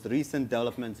ensembles, the recent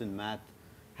developments in math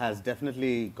has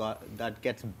definitely got, that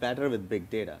gets better with big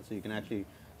data. So you can actually,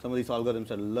 some of these algorithms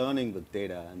are learning with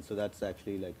data, and so that's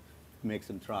actually like makes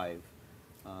them thrive.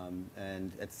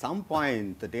 And at some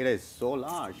point, the data is so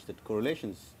large that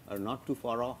correlations are not too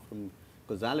far off from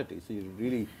causality. So you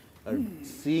really are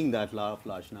seeing that lot of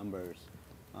large numbers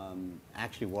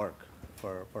actually work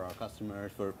for our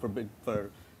customers, for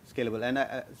scalable.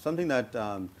 And something that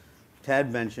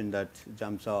Ted mentioned that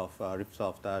jumps off, rips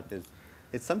off that is,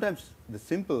 it's sometimes the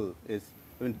simple is,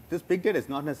 I mean, this big data is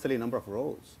not necessarily a number of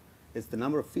rows. It's the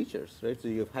number of features, right? So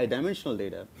you have high dimensional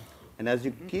data. And as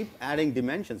you keep adding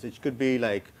dimensions, which could be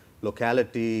like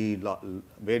locality,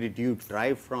 where did you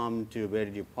drive from, to where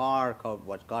did you park,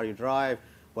 what car you drive,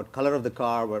 what color of the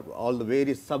car, all the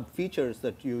various sub-features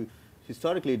that you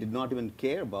historically did not even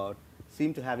care about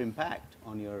seem to have impact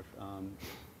on your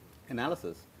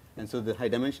analysis. And so the high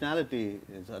dimensionality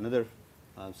is another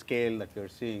scale that we're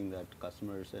seeing that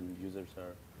customers and users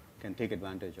can take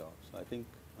advantage of. So I think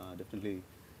definitely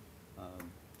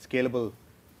scalable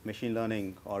machine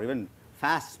learning, or even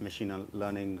fast machine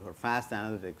learning or fast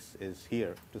analytics, is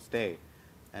here to stay.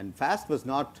 And fast was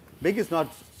not, big is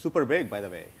not super big, by the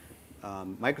way.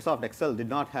 Microsoft Excel did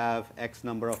not have X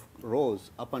number of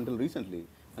rows up until recently.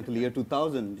 Until the year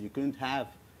 2000, you couldn't have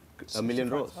a million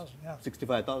rows. Yeah.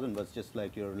 65,000 was just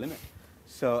like your limit.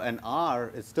 So, and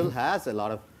R, it still has a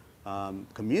lot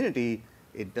of community.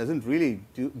 It doesn't really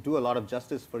do a lot of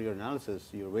justice for your analysis.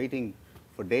 You're waiting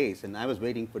for days, and I was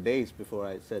waiting for days before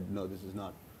I said, no, this is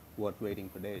not worth waiting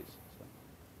for days. So.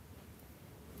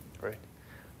 Great.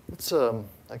 Let's,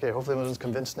 okay, hopefully everyone's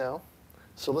convinced now.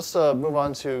 So let's move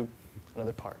on to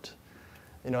another part.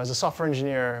 You know, as a software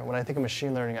engineer, when I think of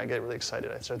machine learning, I get really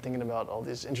excited. I start thinking about all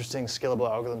these interesting scalable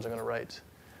algorithms I'm going to write.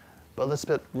 But let's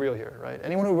get real here, right?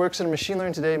 Anyone who works in machine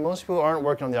learning today, most people aren't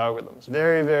working on the algorithms.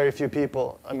 Very, very few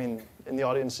people. I mean, in the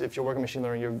audience, if you're working machine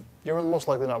learning, you're most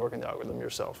likely not working the algorithm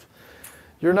yourself.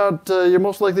 You're not. You're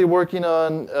most likely working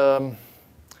on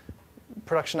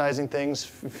productionizing things,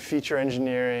 feature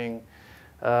engineering.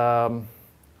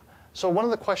 So one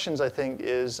of the questions I think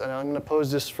is, and I'm going to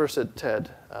pose this first at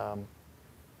Ted.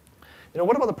 You know,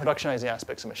 what about the productionizing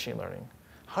aspects of machine learning?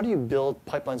 How do you build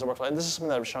pipelines and workflows? And this is something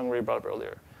that Shangri brought up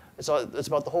earlier. It's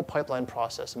about the whole pipeline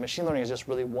process. And machine learning is just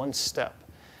really one step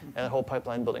in the whole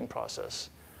pipeline building process.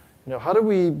 You know, how do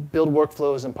we build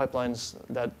workflows and pipelines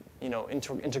that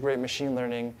integrate machine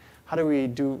learning? How do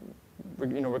we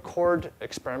record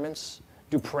experiments,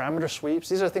 do parameter sweeps?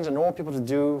 These are things that normal people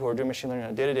do who are doing machine learning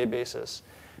on a day-to-day basis.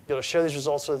 Be able to share these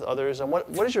results with others. And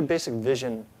what is your basic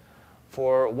vision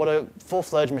for what a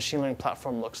full-fledged machine learning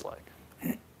platform looks like?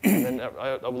 And then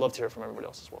I would love to hear from everybody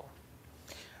else as well.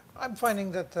 I'm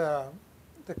finding that the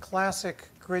classic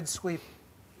grid sweep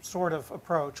sort of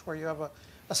approach, where you have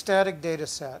a static data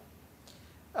set,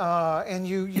 and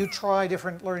you try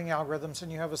different learning algorithms,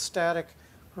 and you have a static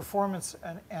performance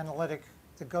analytic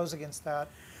that goes against that,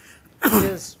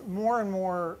 is more and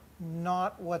more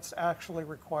not what's actually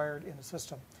required in a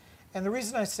system. And the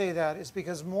reason I say that is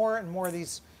because more and more of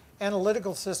these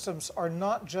analytical systems are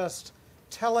not just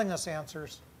telling us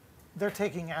answers, they're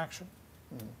taking action.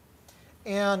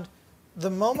 And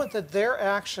the moment that their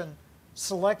action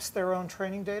selects their own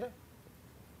training data,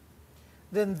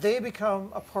 then they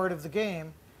become a part of the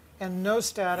game, and no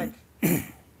static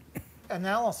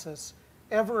analysis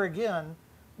ever again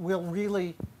will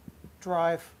really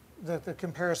drive the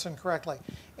comparison correctly.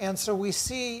 And so we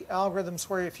see algorithms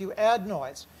where if you add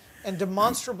noise and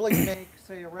demonstrably make,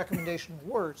 say, a recommendation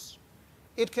worse,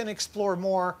 it can explore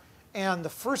more, and the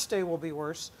first day will be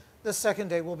worse, the second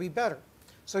day will be better.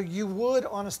 So you would,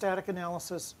 on a static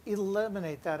analysis,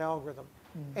 eliminate that algorithm,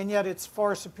 and yet it's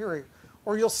far superior.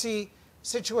 Or you'll see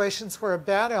situations where a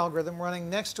bad algorithm running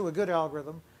next to a good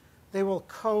algorithm, they will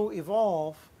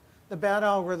co-evolve. The bad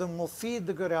algorithm will feed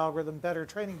the good algorithm better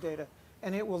training data,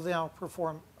 and it will now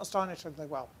perform astonishingly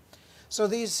well. So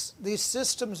these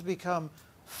systems become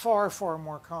far, far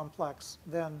more complex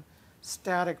than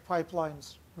static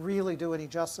pipelines really do any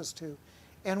justice to.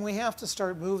 And we have to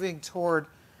start moving toward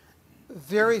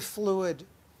very fluid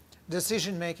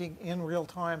decision-making in real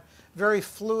time, very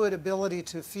fluid ability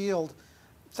to field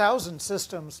 1,000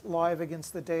 systems live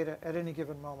against the data at any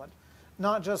given moment.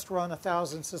 Not just run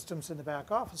 1,000 systems in the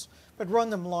back office, but run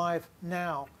them live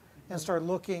now and start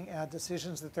looking at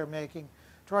decisions that they're making,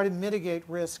 try to mitigate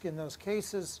risk in those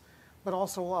cases, but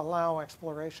also allow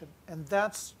exploration. And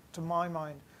that's, to my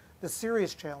mind, the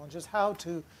serious challenge, is how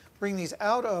to bring these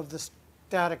out of the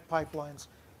static pipelines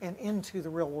and into the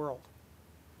real world.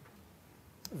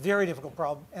 very difficult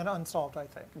problem and unsolved, I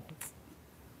think.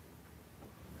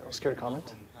 Scared to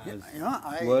comment?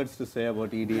 Words to say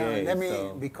about EDA. Let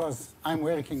me, because I'm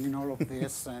working in all of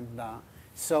this, and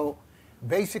so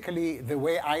basically the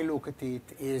way I look at it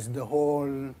is the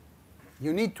whole,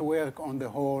 you need to work on the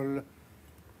whole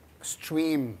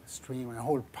stream, a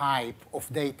whole pipe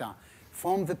of data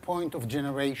from the point of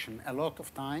generation. A lot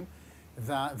of time,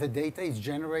 the data is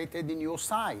generated in your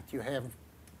site. You have,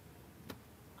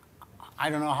 I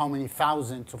don't know how many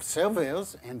thousands of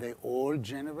servers, and they all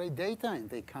generate data, and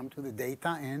they come to the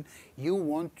data, and you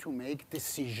want to make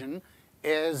decision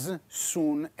as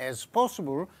soon as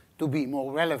possible to be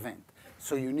more relevant.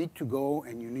 So you need to go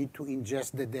and you need to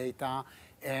ingest the data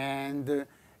and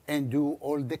do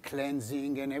all the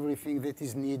cleansing and everything that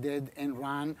is needed and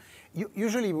run.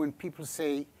 Usually when people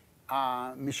say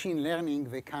machine learning,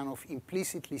 they kind of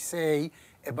implicitly say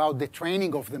about the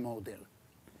training of the model.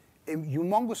 A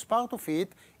humongous part of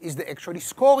it is the actually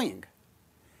scoring.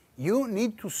 You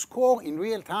need to score in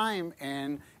real time,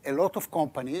 and a lot of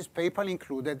companies, PayPal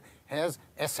included, has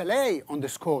SLA on the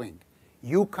scoring.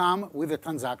 You come with a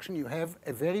transaction, you have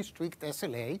a very strict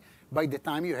SLA. By the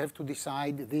time you have to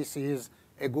decide this is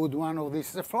a good one or this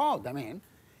is a fraud, I mean,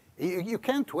 you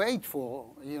can't wait for,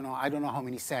 I don't know how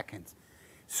many seconds.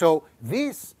 So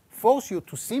this forces you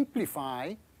to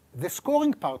simplify the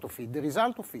scoring part of it, the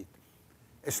result of it.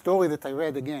 A story that I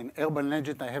read, again, urban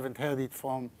legend, I haven't heard it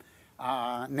from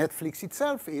Netflix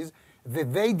itself, is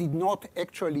that they did not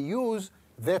actually use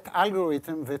that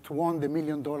algorithm that won the $1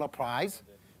 million prize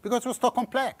because it was so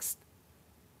complex.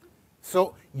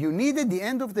 So you need, at the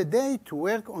end of the day, to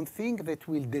work on things that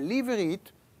will deliver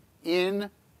it in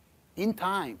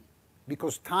time,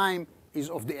 because time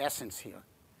is of the essence here.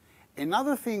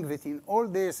 Another thing that in all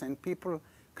this, and people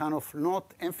kind of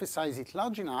not emphasize it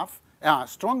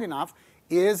strong enough,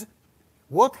 is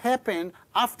what happened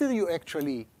after you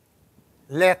actually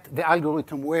let the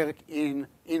algorithm work in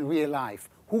real life.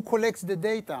 Who collects the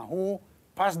data? Who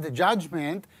passed the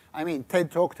judgment? I mean, Ted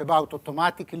talked about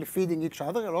automatically feeding each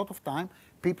other. A lot of time,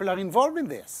 people are involved in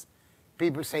this.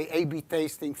 People say A/B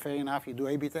testing, fair enough, you do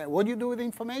A/B testing. What do you do with the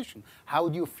information? How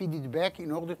do you feed it back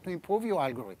in order to improve your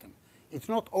algorithm? It's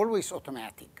not always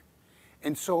automatic.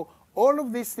 And so all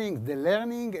of these things, the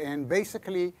learning and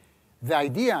basically the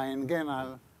idea, and again,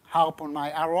 I'll harp on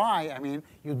my ROI, I mean,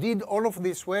 you did all of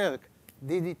this work.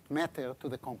 Did it matter to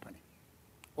the company?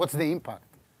 What's the impact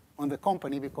on the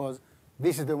company? Because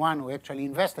this is the one who actually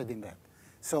invested in that.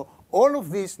 So all of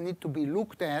this need to be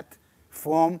looked at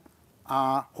from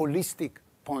a holistic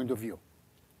point of view.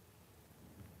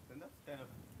 And that's kind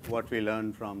of what we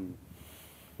learned from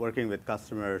working with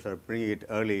customers or bringing it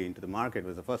early into the market.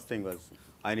 Was the first thing was,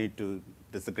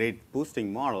 this is a great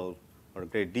boosting model or a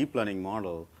great deep learning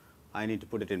model. I need to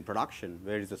put it in production.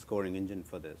 Where is the scoring engine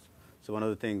for this? So one of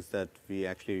the things that we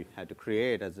actually had to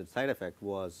create as a side effect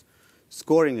was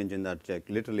scoring engine that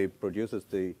literally produces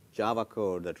the Java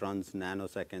code that runs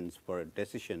nanoseconds for a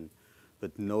decision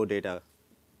with no data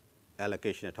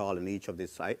allocation at all in each of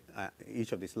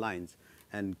these lines,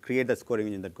 and create the scoring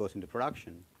engine that goes into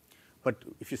production. But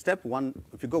if you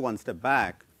go one step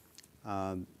back,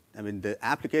 I mean, the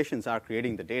applications are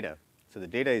creating the data. So the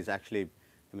data is actually,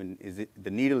 I mean,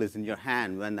 the needle is in your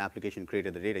hand when the application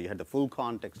created the data. You had the full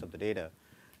context of the data.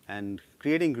 And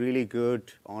creating really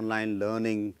good online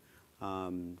learning,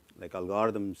 like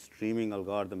algorithms, streaming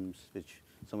algorithms, which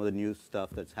some of the new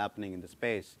stuff that's happening in the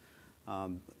space,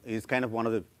 is kind of one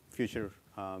of the future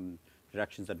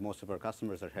directions that most of our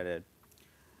customers are headed.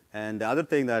 And the other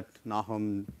thing that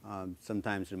Nahum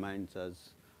sometimes reminds us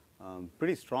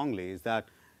pretty strongly is that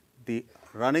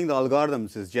running the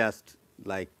algorithms is just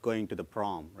like going to the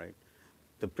prom, right?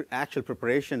 The actual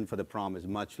preparation for the prom is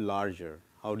much larger.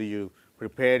 How do you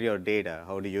prepare your data?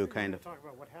 How do you kind of talk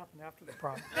about what happened after the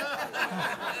prom?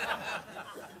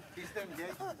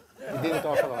 We didn't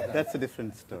talk about that. That's a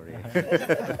different story.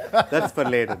 That's for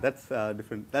later. That's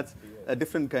different. That's a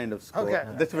different kind of score. Okay.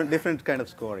 That's a different kind of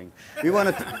scoring. We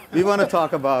want to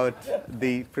talk about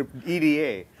the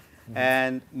EDA,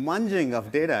 and munging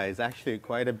of data is actually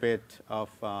quite a bit of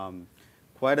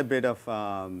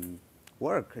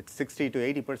work. It's 60 to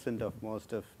 80% of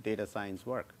most of data science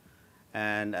work,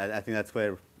 and I think that's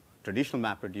where traditional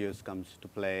MapReduce comes to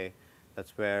play.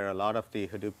 That's where a lot of the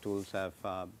Hadoop tools have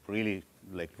really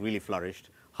flourished.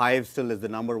 Hive still is the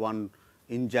 #1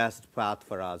 ingest path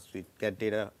for us. We get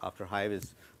data after Hive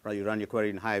is, you run your query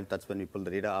in Hive, that's when we pull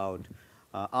the data out.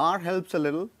 R helps a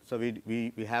little, so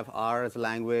we have R as a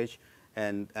language,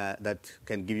 and that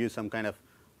can give you some kind of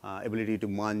ability to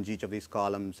munge each of these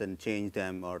columns and change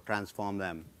them or transform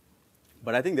them.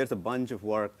 But I think there's a bunch of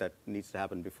work that needs to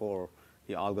happen before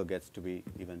the algo gets to be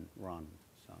even run.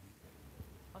 So.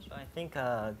 Also, I think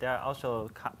there are also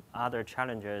other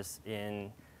challenges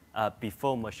in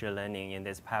before machine learning in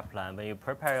this pipeline. When you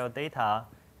prepare your data,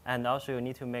 and also you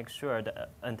need to make sure the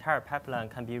entire pipeline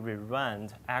can be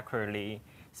rerun accurately,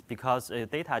 because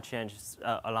data changes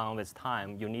along with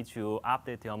time. You need to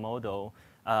update your model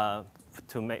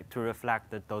to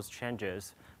reflect those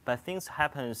changes. But things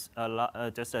happens a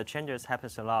lot. Changes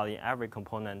happens a lot in every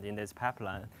component in this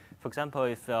pipeline. For example,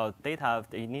 if data of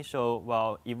the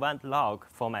initial event log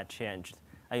format changed,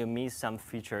 and you miss some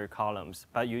feature columns,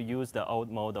 but you use the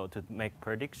old model to make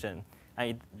prediction,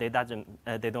 and they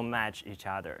don't match each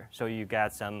other. So you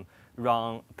get some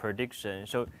wrong prediction.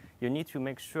 So you need to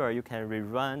make sure you can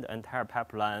rerun the entire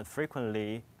pipeline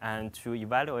frequently, and to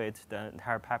evaluate the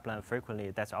entire pipeline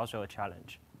frequently, that's also a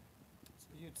challenge. So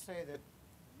you'd say that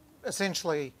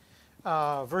essentially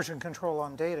version control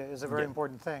on data is a very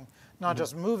important thing. Not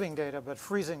just moving data, but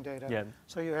freezing data.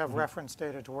 So you have reference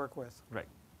data to work with. Right.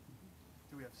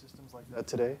 Do we have systems like that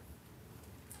today?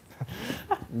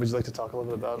 Would you like to talk a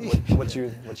little bit about what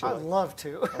you I'd like? love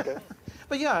to. Okay.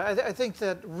 But yeah, I think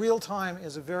that real time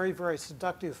is a very, very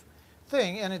seductive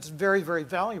thing, and it's very, very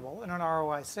valuable in an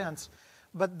ROI sense.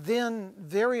 But then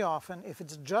very often, if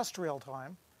it's just real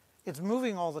time, it's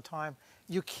moving all the time,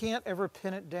 you can't ever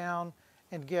pin it down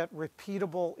and get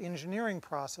repeatable engineering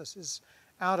processes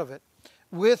out of it.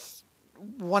 With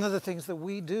one of the things that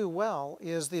we do well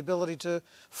is the ability to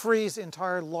freeze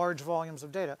entire large volumes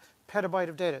of data, petabyte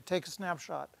of data, take a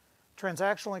snapshot,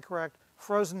 transactionally correct,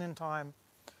 frozen in time.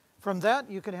 From that,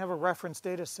 you can have a reference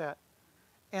data set,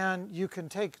 and you can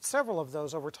take several of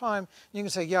those over time. You can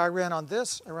say, yeah, I ran on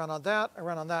this, I ran on that, I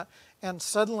ran on that, and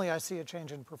suddenly I see a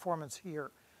change in performance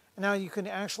here. And now you can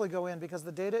actually go in, because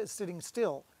the data is sitting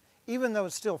still, even though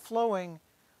it's still flowing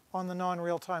on the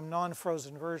non-real-time,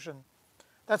 non-frozen version.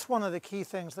 That's one of the key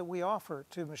things that we offer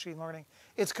to machine learning.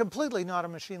 It's completely not a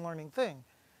machine learning thing.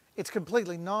 It's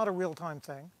completely not a real-time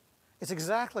thing. It's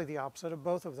exactly the opposite of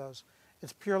both of those.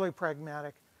 It's purely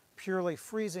pragmatic, purely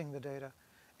freezing the data,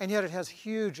 and yet it has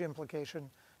huge implication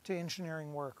to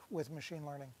engineering work with machine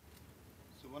learning.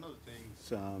 So one of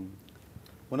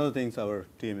the things our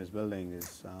team is building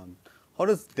is how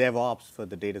does DevOps for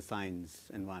the data science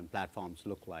environment platforms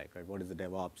look like? Right? What is the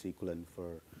DevOps equivalent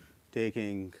for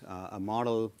taking a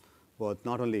model, but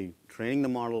not only training the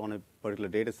model on a particular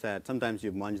data set, sometimes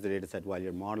you munge the data set while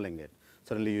you're modeling it.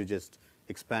 Suddenly you just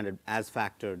expanded as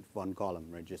factored one column,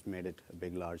 right? Just made it a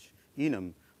big, large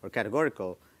enum or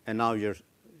categorical, and now your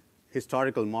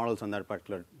historical models on that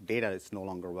particular data is no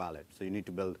longer valid. So you need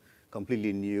to build a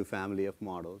completely new family of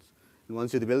models. And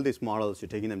once you build these models, you're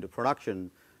taking them to production,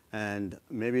 and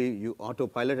maybe you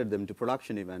auto-piloted them to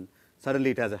production even.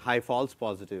 Suddenly it has a high false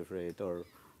positive rate,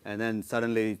 and then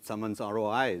suddenly someone's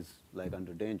ROI is like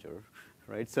under danger,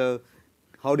 right? So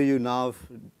how do you now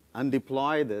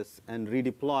undeploy this and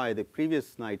redeploy the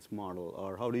previous night's model,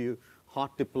 or how do you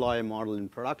hot deploy a model in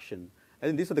production? I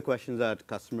think these are the questions that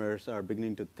customers are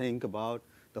beginning to think about.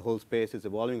 The whole space is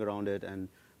evolving around it, and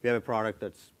we have a product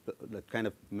that's the kind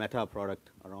of meta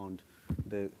product around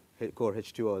the core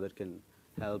H2O that can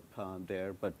help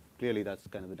there, but clearly that's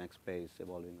kind of the next space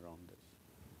evolving around this.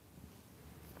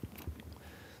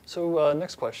 So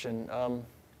next question,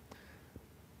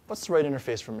 what's the right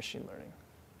interface for machine learning?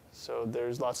 So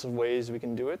there's lots of ways we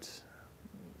can do it.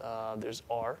 There's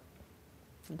R.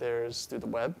 There's through the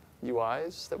web,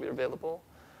 UIs that are available.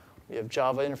 We have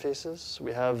Java interfaces.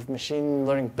 We have machine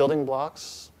learning building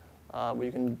blocks,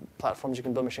 platforms you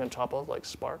can build machine on top of, like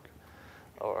Spark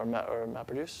or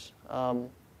MapReduce. I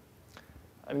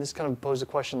mean, this kind of poses a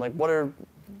question, like, where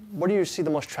do you see the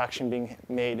most traction being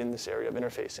made in this area of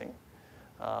interfacing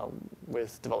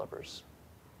with developers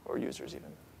or users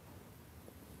even?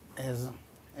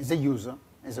 As a user,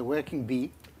 as a working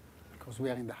bee, because we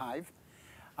are in the hive,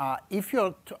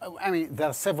 there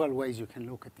are several ways you can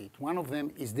look at it. One of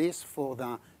them is this for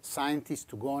the scientists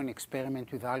to go and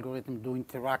experiment with algorithms, do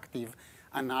interactive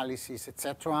analysis,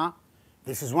 etc.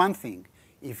 This is one thing.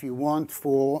 If you want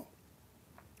for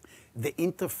the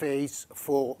interface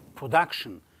for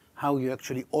production, how you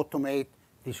actually automate,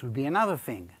 this will be another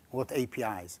thing, what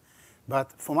APIs.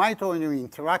 But for my point of view,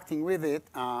 interacting with it,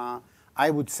 I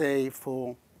would say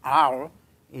for R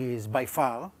is by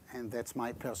far, and that's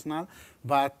my personal,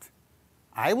 but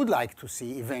I would like to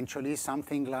see eventually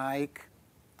something like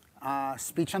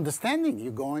speech understanding.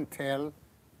 You go and tell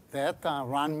that,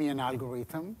 run me an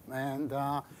algorithm, and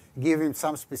give him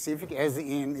some specific, as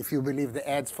in, if you believe the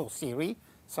ads for Siri,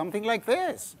 something like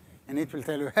this. And it will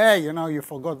tell you, hey, you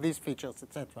forgot these features,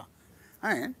 etc.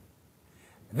 I mean,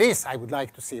 this I would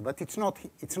like to see, but it's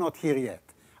not here yet.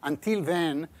 Until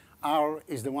then, R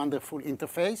is the wonderful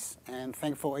interface, and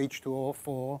thanks for H2O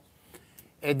for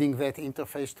adding that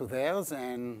interface to theirs.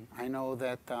 And I know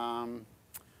that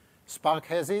Spark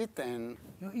has it, and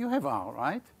you have R,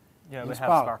 right? Yeah, In we have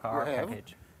Spark R you have.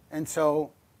 package. And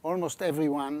so almost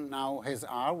everyone now has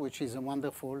R, which is a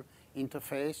wonderful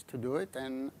interface to do it.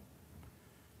 And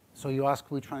so you ask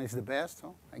which one is the best,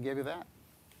 so I gave you that.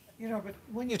 You know, but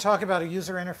when you talk about a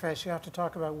user interface, you have to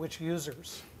talk about which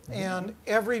users. And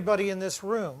everybody in this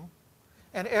room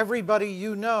and everybody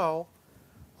you know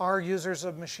are users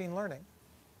of machine learning.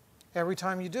 Every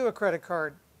time you do a credit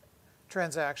card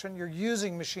transaction, you're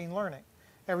using machine learning.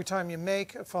 Every time you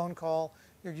make a phone call,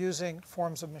 you're using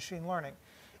forms of machine learning.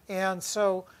 And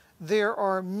so there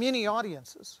are many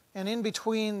audiences. And in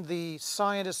between the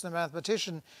scientist and the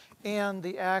mathematician and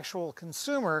the actual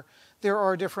consumer, there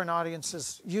are different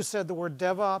audiences. You said the word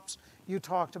DevOps. You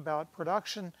talked about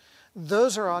production.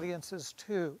 Those are audiences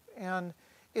too. And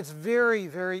it's very,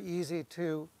 very easy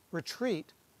to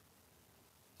retreat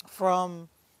from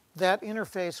that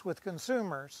interface with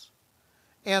consumers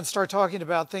and start talking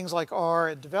about things like R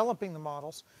and developing the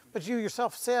models. But you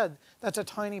yourself said that's a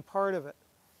tiny part of it.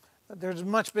 There's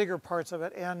much bigger parts of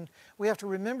it. And we have to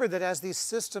remember that as these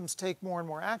systems take more and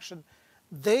more action,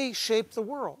 they shape the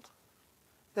world.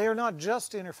 They are not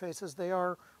just interfaces, they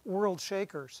are world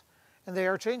shakers. And they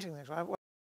are changing things.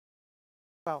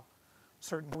 Well,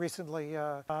 certainly recently,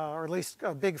 or at least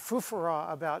a big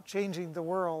foofara about changing the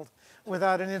world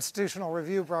without an institutional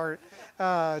review part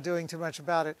doing too much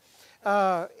about it.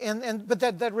 But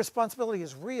that responsibility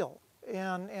is real.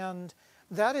 And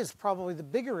that is probably the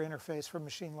bigger interface for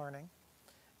machine learning.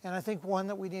 And I think one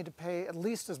that we need to pay at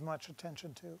least as much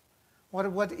attention to.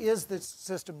 What is this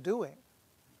system doing?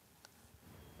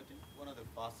 I think one of the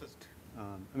fastest,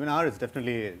 I mean, R is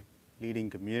definitely a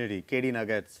leading community. KD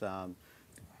Nuggets,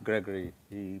 Gregory,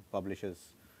 he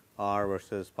publishes R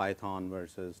versus Python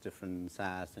versus different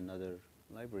SAS and other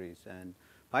libraries. And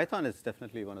Python is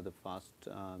definitely one of the fast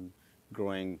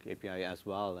growing API as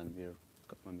well. And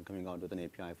we're coming out with an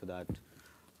API for that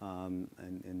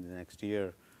in the next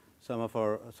year.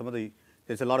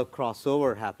 There's a lot of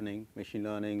crossover happening. Machine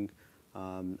learning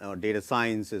or data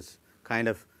science is kind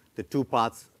of the two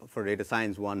paths for data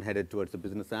science. One headed towards the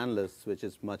business analysts, which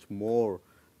is much more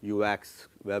UX,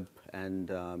 web, and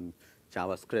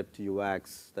JavaScript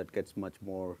UX that gets much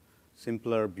more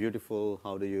simpler, beautiful.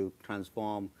 How do you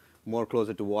transform more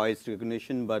closer to voice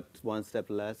recognition, but one step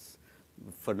less?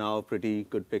 For now, pretty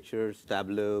good pictures,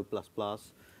 Tableau, ++.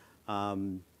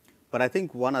 But I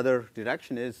think one other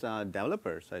direction is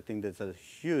developers. I think there's a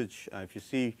huge, if you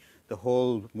see the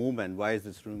whole movement, why is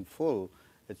this room full?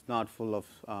 It's not full of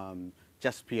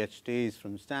just PhDs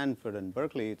from Stanford and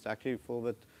Berkeley. It's actually full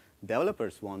with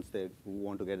developers who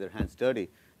want to get their hands dirty.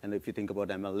 And if you think about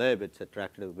MLlib, it's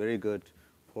attracted a very good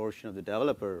portion of the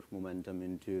developer momentum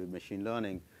into machine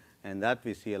learning. And that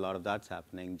we see a lot of that's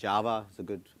happening. Java is a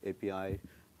good API.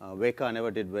 Weka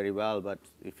never did very well, but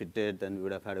if it did, then we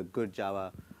would have had a good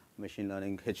Java machine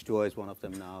learning. H2O is one of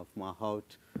them now,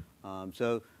 Mahout.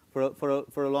 So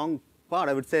for a long part,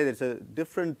 I would say there's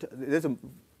an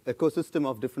ecosystem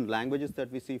of different languages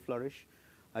that we see flourish.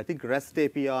 I think REST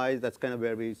APIs, that's kind of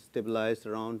where we stabilized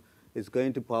around, is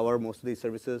going to power most of these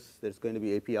services. There's going to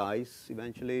be APIs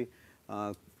eventually.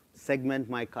 Segment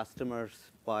my customers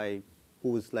by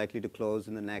who's likely to close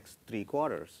in the next 3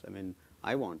 quarters. I mean,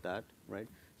 I want that, right?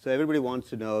 So everybody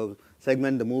wants to know,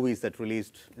 segment the movies that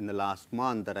released in the last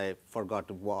month that I forgot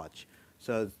to watch.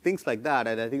 So things like that,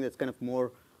 and I think that's kind of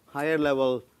more higher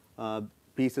level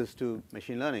pieces to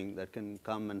machine learning that can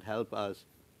come and help us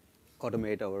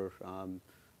automate our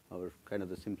kind of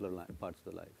the simpler parts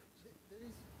of the life.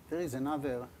 There is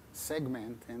another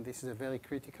segment, and this is a very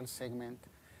critical segment.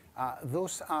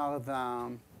 Those are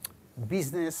the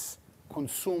business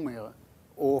consumer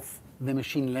of the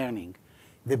machine learning.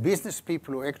 The business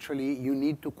people who actually, you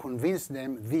need to convince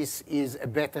them this is a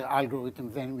better algorithm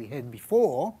than we had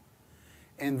before,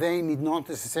 and they need not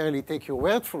necessarily take your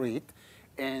word for it.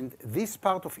 And this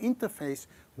part of interface,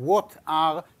 what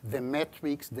are the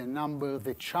metrics, the number,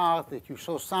 the chart that you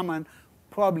saw? Someone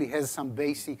probably has some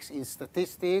basics in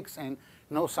statistics and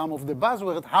know some of the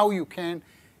buzzwords, how you can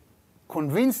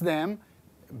convince them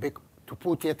to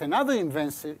put yet another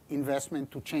investment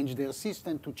to change their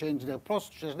system, to change their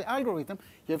process, the algorithm.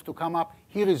 You have to come up,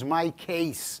 here is my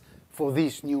case for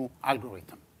this new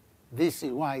algorithm. This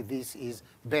is why this is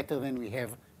better than we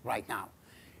have right now.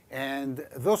 And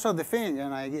those are the things,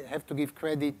 and I have to give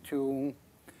credit to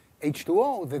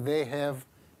H2O that they have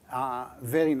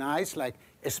very nice, like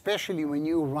especially when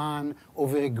you run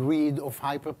over a grid of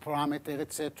hyperparameter,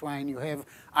 etc., and you have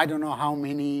I don't know how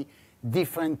many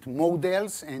different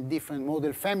models and different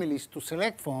model families to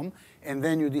select from, and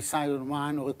then you decide on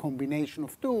one or a combination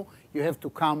of two, you have to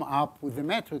come up with a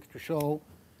metric to show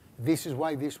this is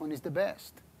why this one is the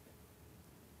best.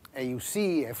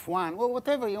 AUC, F1, well,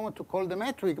 whatever you want to call the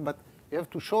metric, but you have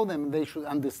to show them they should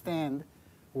understand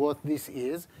what this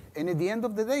is. And at the end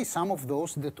of the day, some of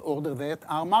those that order that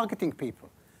are marketing people.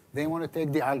 They want to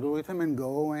take the algorithm and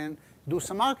go and do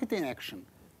some marketing action.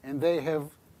 And they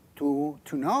have to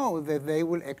know that they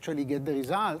will actually get the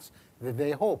results that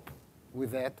they hope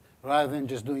with that, rather than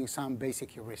just doing some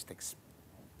basic heuristics.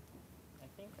 I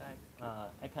think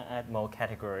I can add more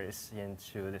categories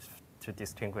into this to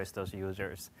distinguish those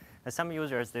users. And some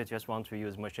users, they just want to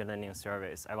use machine learning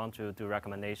service. I want to do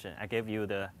recommendation. I give you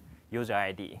the user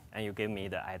ID, and you give me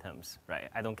the items, right?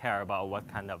 I don't care about what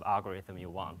kind of algorithm you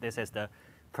want. This is the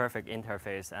perfect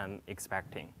interface I'm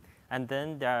expecting. And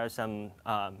then there are some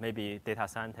maybe data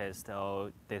scientists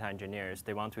or data engineers,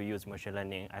 they want to use machine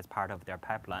learning as part of their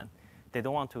pipeline. They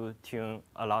don't want to tune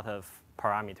a lot of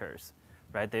parameters,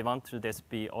 right? They want to just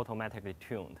be automatically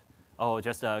tuned. Oh,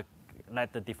 just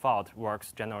let the default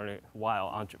works generally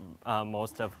well on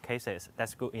most of cases.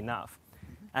 That's good enough.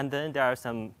 And then there are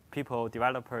some people,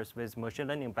 developers with machine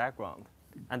learning background,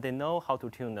 and they know how to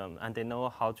tune them, and they know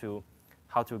how to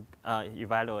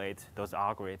evaluate those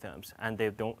algorithms, and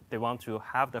they want to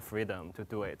have the freedom to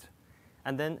do it.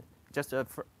 And then just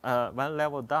one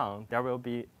level down, there will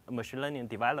be machine learning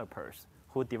developers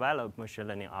who develop machine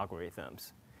learning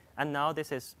algorithms. And now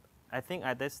this is, I think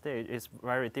at this stage, is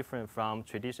very different from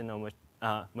traditional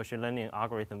machine learning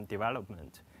algorithm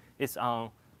development. It's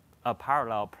on a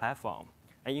parallel platform,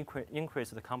 and increase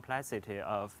the complexity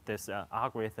of this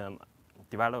algorithm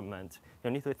development. You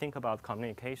need to think about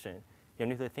communication. You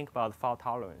need to think about fault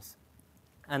tolerance.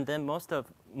 And then most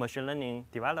of machine learning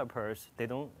developers, they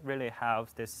don't really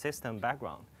have this system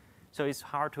background. So it's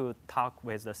hard to talk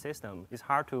with the system. It's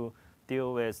hard to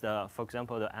deal with, for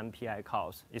example, the MPI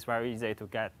calls. It's very easy to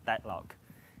get deadlock.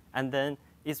 And then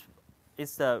it's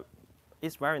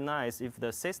very nice if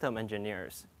the system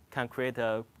engineers can create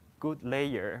a good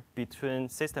layer between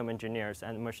system engineers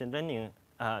and machine learning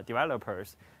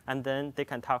developers, and then they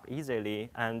can talk easily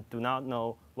and do not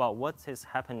know, well, what is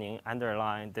happening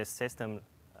underlying this system,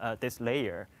 this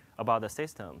layer about the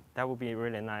system. That would be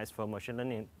really nice for machine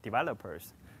learning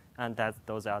developers, and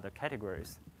those are the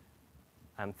categories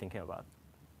I'm thinking about.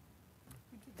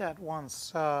 We did that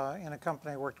once in a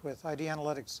company I worked with, ID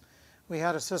Analytics. We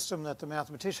had a system that the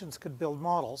mathematicians could build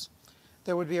models.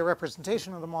 There would be a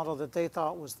representation of the model that they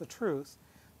thought was the truth.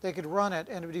 They could run it,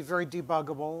 and it would be very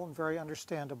debuggable and very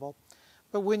understandable.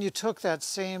 But when you took that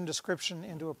same description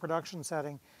into a production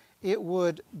setting, it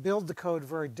would build the code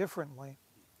very differently.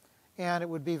 And it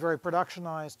would be very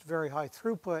productionized, very high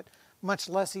throughput, much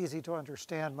less easy to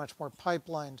understand, much more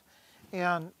pipelined.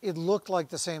 And it looked like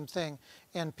the same thing,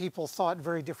 and people thought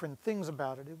very different things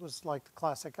about it. It was like the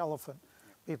classic elephant.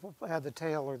 People had the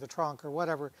tail or the trunk or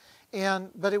whatever.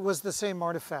 But it was the same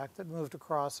artifact that moved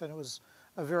across, and it was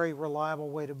a very reliable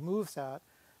way to move that.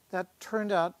 That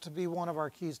turned out to be one of our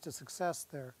keys to success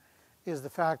there, is the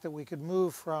fact that we could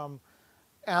move from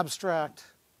abstract,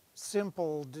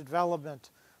 simple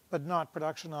development, but not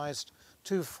productionized,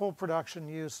 to full production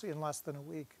use in less than a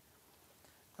week.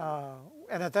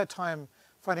 And at that time,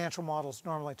 financial models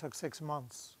normally took 6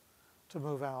 months to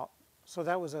move out. So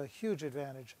that was a huge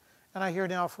advantage. And I hear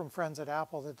now from friends at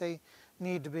Apple that they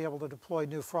need to be able to deploy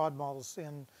new fraud models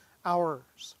in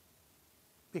hours,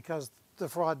 because the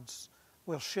frauds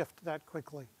will shift that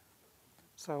quickly.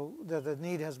 So the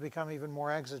need has become even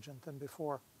more exigent than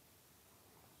before.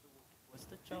 Was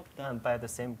the job done by the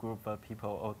same group of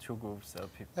people or two groups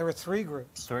of people? There were 3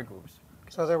 groups. 3 groups.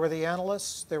 So there were the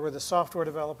analysts, there were the software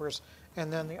developers,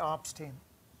 and then the ops team.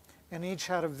 And each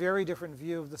had a very different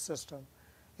view of the system,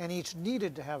 and each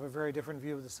needed to have a very different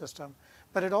view of the system.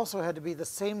 But it also had to be the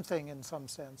same thing in some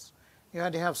sense. You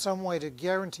had to have some way to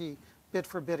guarantee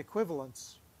bit-for-bit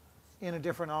equivalence in a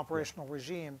different operational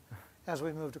regime as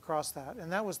we moved across that.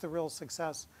 And that was the real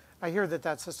success. I hear that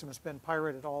that system has been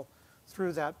pirated all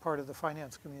through that part of the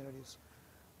finance communities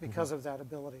because of that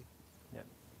ability. Yeah.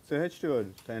 So H2O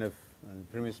kind of, the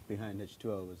premise behind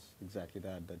H2O was exactly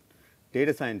that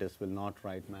data scientists will not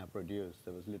write MapReduce.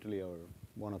 That was literally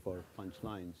one of our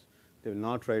punchlines. They will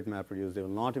not write MapReduce. They will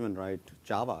not even write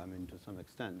Java, I mean, to some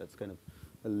extent. That's kind of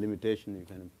a limitation we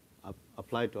kind of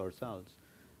applied to ourselves.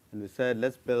 And we said,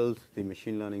 let's build the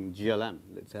machine learning GLM.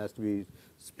 It has to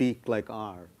speak like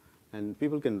R. And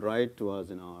people can write to us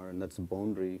in R, and that's a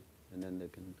boundary. And then they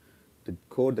can the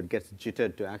code that gets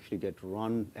jittered to actually get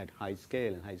run at high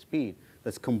scale and high speed,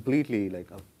 that's completely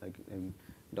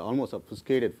almost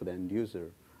obfuscated for the end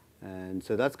user. And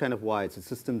so that's kind of why it's a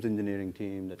systems engineering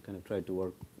team that kind of tried to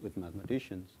work with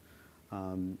mathematicians.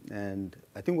 And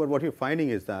I think what you're finding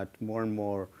is that more and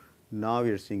more now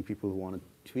you're seeing people who want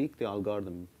to tweak the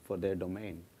algorithm for their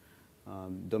domain.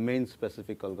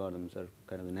 Domain-specific algorithms are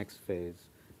kind of the next phase,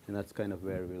 and that's kind of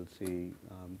where we'll see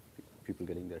people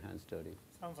getting their hands dirty.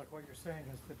 Sounds like what you're saying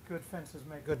is that good fences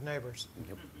make good neighbors.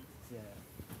 Yep. Yeah.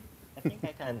 I think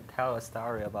I can tell a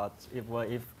story about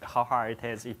how hard it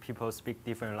is if people speak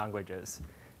different languages.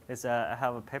 I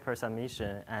have a paper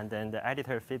submission, and then the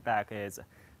editor feedback is,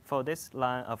 for this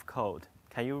line of code,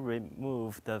 can you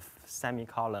remove the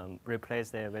semicolon,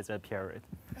 replace it with a period?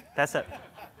 That's a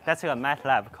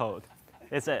MATLAB code.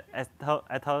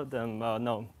 I told them,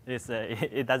 no,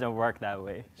 it doesn't work that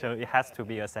way. So it has to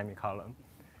be a semicolon.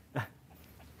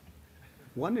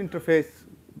 One interface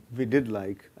I did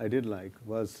like,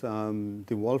 was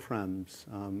the Wolfram's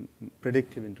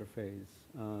predictive interface.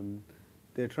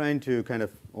 They're trying to kind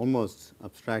of almost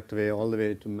abstract away all the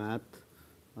way to math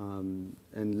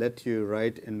and let you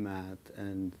write in math,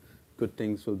 and good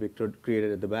things will be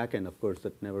created at the back end. Of course,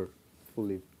 that never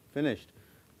fully finished.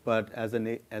 But as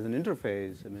an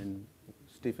interface, I mean,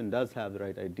 Stephen does have the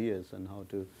right ideas on how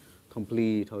to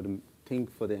complete, how to think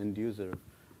for the end user.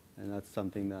 And that's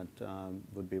something that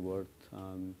would be worth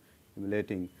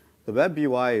emulating. The web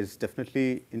UI is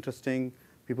definitely interesting.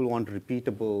 People want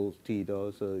repeatability,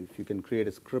 though. So if you can create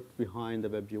a script behind the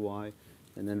web UI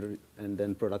and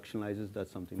then productionizes,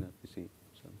 that's something that we see.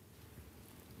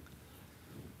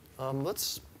 So.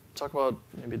 Let's talk about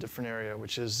maybe a different area,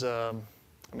 which is, I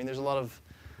mean, there's a lot of,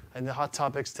 and the hot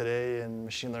topics today in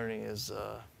machine learning is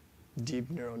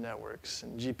deep neural networks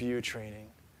and GPU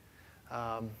training.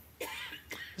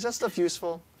 Is that stuff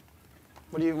useful?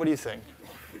 What do you think?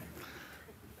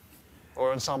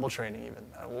 Or ensemble training even?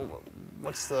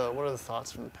 What are the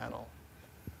thoughts from the panel?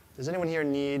 Does anyone here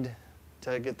need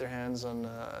to get their hands on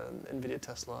NVIDIA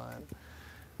Tesla and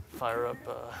fire up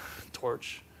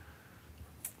Torch?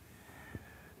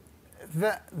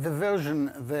 The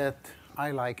version that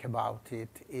I like about it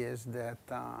is that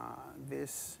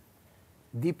this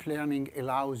deep learning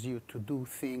allows you to do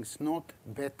things not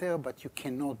better, but you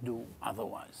cannot do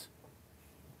otherwise.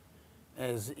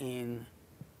 As in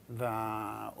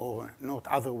or not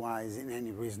otherwise in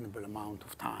any reasonable amount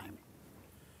of time.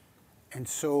 And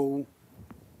so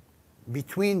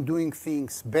between doing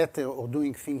things better or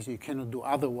doing things you cannot do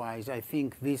otherwise, I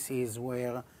think this is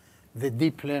where the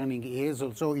deep learning is,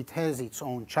 although it has its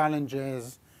own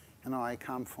challenges. You know, I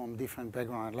come from different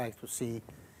background. I like to see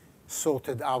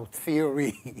sorted out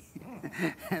theory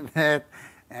and that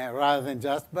rather than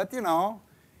just, but you know,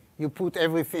 you put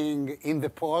everything in the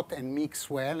pot and mix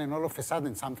well, and all of a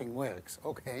sudden something works.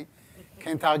 Okay,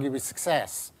 can't argue with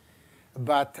success.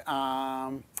 But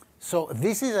so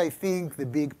this is, I think, the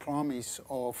big promise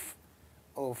of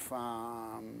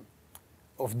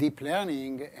deep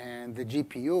learning, and the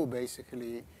GPU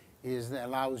basically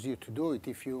allows you to do it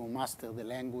if you master the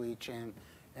language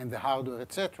and the hardware,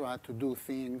 etc., to do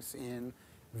things in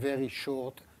very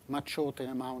short, much shorter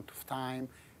amount of time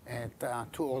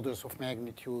at 2 orders of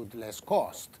magnitude less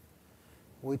cost,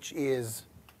 which is,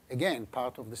 again,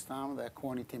 part of the standard that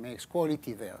quantity makes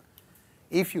quality there.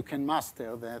 If you can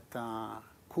master that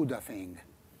CUDA thing.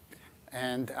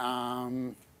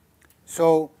 And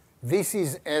so this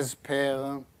is as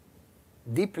per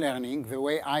deep learning. The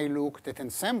way I looked at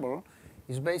ensemble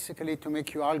is basically to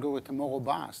make your algorithm more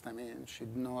robust. I mean, it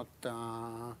should not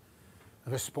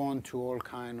respond to all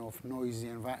kind of noisy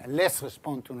environment, less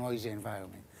respond to noisy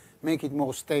environment. Make it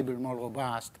more stable, more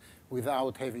robust,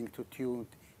 without having to tune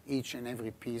each and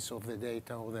every piece of the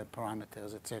data or the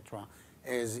parameters, etc.,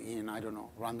 as in, I don't know,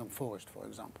 random forest, for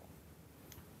example.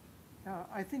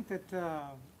 I think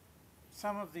that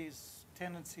some of these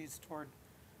tendencies toward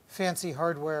fancy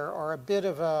hardware are a bit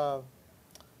of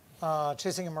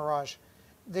chasing a mirage.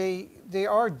 They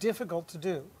are difficult to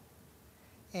do.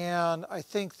 And I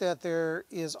think that there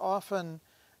is often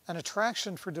an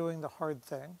attraction for doing the hard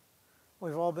thing.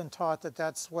 We've all been taught that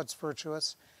that's what's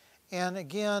virtuous. And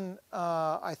again,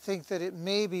 I think that it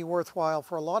may be worthwhile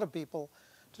for a lot of people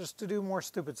just to do more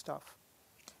stupid stuff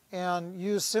and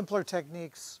use simpler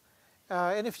techniques.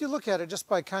 And if you look at it just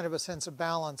by kind of a sense of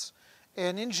balance,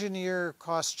 an engineer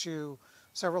costs you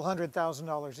several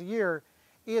 $100,000 a year.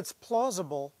 It's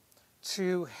plausible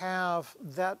to have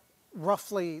that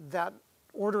roughly that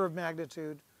order of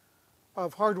magnitude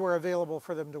of hardware available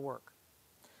for them to work.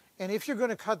 And if you're going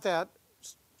to cut that,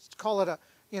 call it a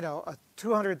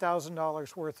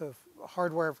 $200,000 worth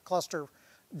hardware cluster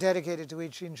dedicated to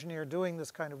each engineer doing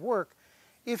this kind of work.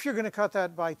 If you're going to cut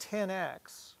that by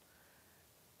 10x,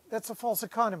 that's a false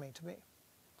economy to me.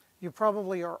 You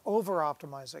probably are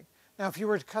over-optimizing. Now, if you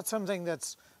were to cut something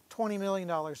that's $20 million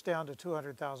down to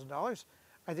 $200,000,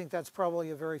 I think that's probably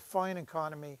a very fine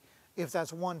economy if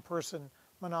that's one person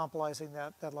monopolizing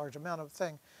that large amount of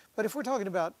thing. But if we're talking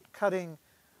about cutting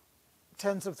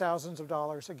tens of thousands of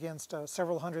dollars against a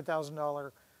several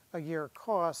 $100,000 a year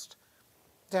cost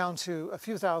down to a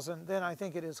few thousand, then I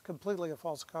think it is completely a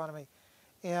false economy.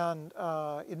 And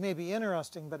it may be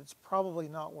interesting, but it's probably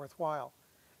not worthwhile.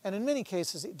 And in many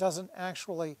cases, it doesn't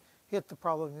actually hit the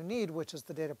problem you need, which is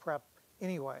the data prep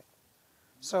anyway.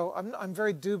 So I'm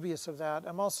very dubious of that.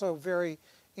 I'm also very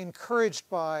encouraged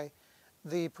by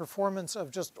the performance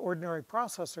of just ordinary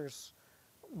processors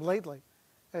lately.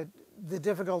 The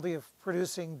difficulty of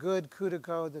producing good CUDA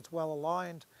code that's well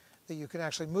aligned, that you can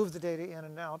actually move the data in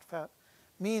and out,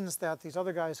 means that these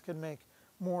other guys can make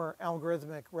more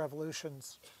algorithmic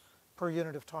revolutions per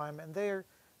unit of time, and they're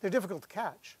difficult to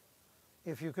catch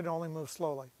if you can only move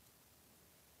slowly.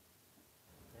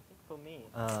 I think for me,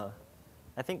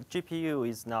 I think GPU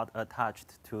is not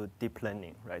attached to deep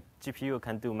learning, right? GPU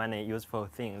can do many useful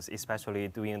things, especially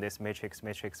doing this matrix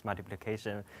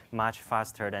multiplication much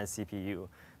faster than CPU.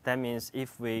 That means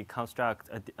if we construct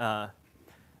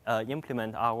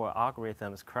implement our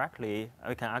algorithms correctly,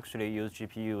 we can actually use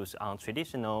GPUs on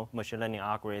traditional machine learning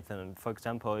algorithms. For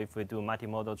example, if we do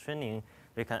multimodal training,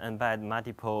 we can embed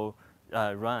multiple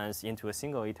runs into a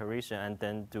single iteration and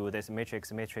then do this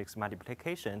matrix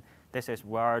multiplication. This is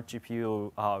where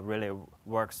GPU really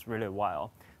works really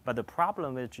well. But the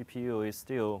problem with GPU is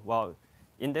still, well,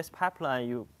 in this pipeline,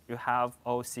 you have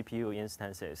all CPU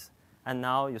instances. And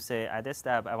now you say, at this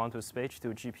step, I want to switch to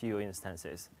GPU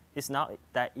instances. It's not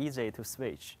that easy to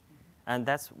switch. And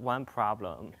that's one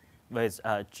problem with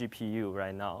GPU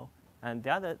right now. And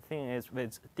the other thing is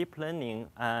with deep learning,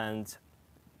 and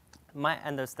my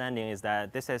understanding is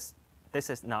that this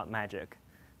is not magic.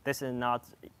 This is not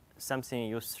something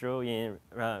you throw in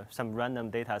some random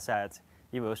data set,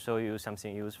 it will show you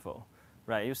something useful,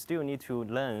 right? You still need to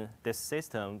learn this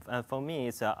system. And for me,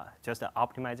 it's just an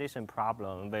optimization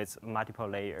problem with multiple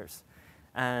layers.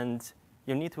 And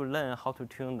you need to learn how to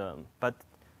tune them. But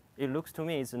it looks to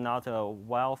me it's not a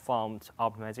well-formed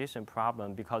optimization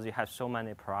problem because it has so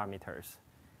many parameters.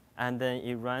 And then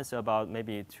it runs about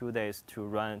maybe 2 days to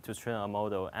train a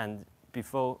model. And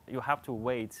before, you have to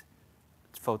wait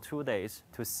for 2 days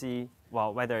to see,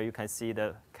 well, whether you can see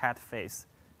the cat face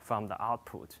from the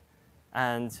output.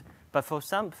 But for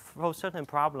certain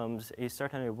problems, it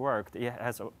certainly worked. It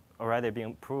has already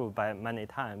been proved by many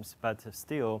times. But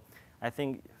still, I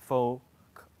think for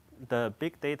the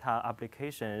big data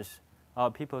applications,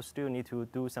 people still need to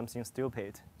do something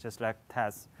stupid, just like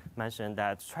Tess mentioned,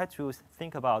 that try to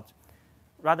think about,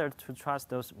 rather to trust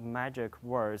those magic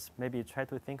words, maybe try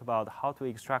to think about how to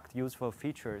extract useful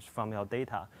features from your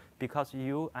data, because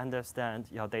you understand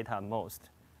your data most,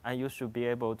 and you should be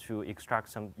able to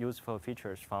extract some useful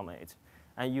features from it.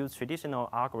 And use traditional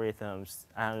algorithms,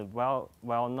 and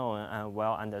well-known and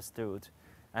well understood.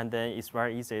 And then it's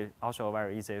very easy, also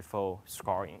very easy for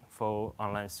scoring, for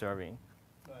online serving.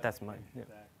 That's my, yeah.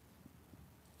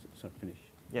 So finish.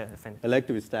 Yeah, finish. I like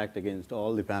to be stacked against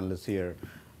all the panelists here.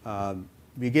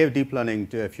 We gave deep learning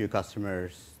to a few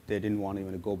customers. They didn't want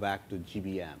even to go back to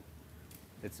GBM.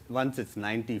 Once it's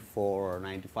 94 or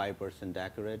 95%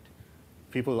 accurate,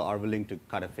 people are willing to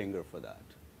cut a finger for that.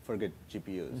 Forget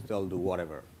GPUs, they'll do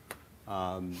whatever.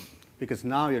 Because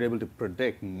now you're able to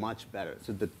predict much better.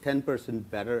 So the 10%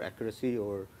 better accuracy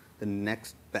or the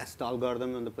next best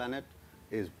algorithm on the planet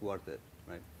is worth it,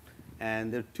 right?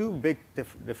 And there are two big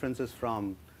differences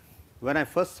from when I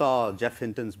first saw Jeff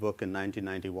Hinton's book in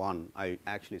 1991, I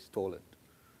actually stole it.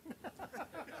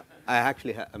 I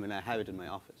actually I have it in my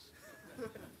office.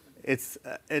 It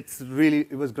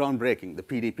was groundbreaking, the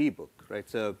PDP book, right?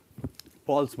 So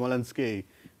Paul Smolensky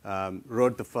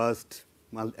wrote the first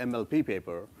MLP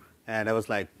paper, and I was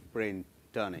like brain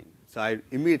turning. So I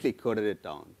immediately coded it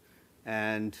down.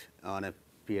 And on a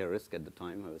PA RISC at the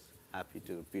time, I was happy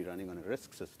to be running on a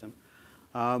RISC system.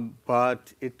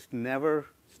 But it never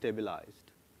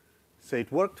stabilized. So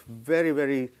it worked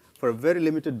for a very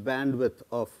limited bandwidth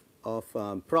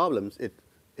of problems,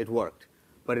 it worked.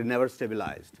 But it never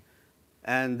stabilized.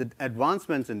 And the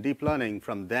advancements in deep learning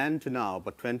from then to now,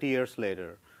 but 20 years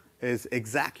later, is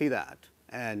exactly that.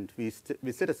 And we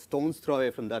sit a stone's throw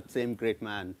away from that same great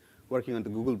man working on the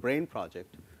Google Brain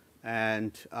project.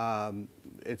 And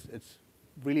it's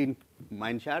really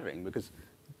mind-shattering because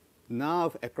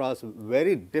now across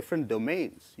very different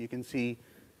domains, you can see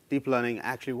deep learning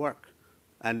actually work.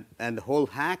 And the whole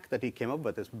hack that he came up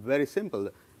with is very simple,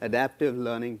 adaptive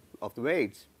learning of the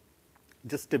weights.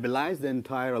 Just stabilize the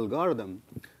entire algorithm.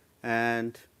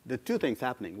 And there are two things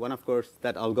happening. One, of course,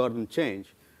 that algorithm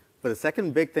change. But the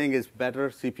second big thing is better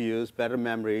CPUs, better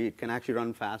memory. It can actually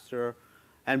run faster,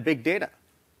 and big data.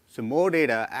 So more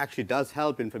data actually does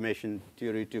help information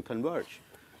theory to converge.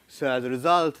 So as a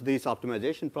result, these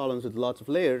optimization problems with lots of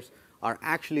layers are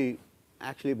actually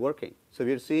working. So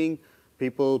we're seeing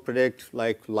people predict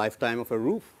like lifetime of a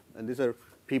roof. And these are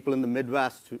people in the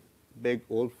Midwest, big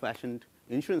old-fashioned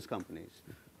insurance companies,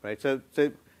 right? So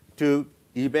to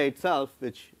eBay itself,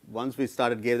 which once we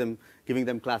started giving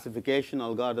them classification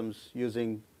algorithms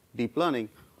using deep learning,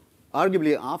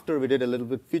 arguably after we did a little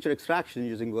bit feature extraction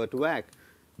using Veoh,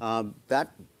 that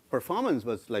performance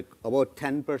was like about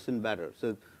 10% better.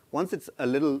 So once it's a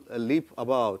leap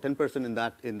above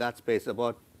 10% in that space,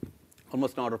 about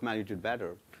almost an order of magnitude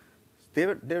better,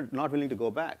 they're not willing to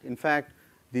go back. In fact,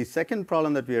 the second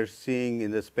problem that we are seeing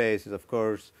in this space is, of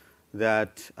course,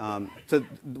 that so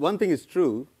one thing is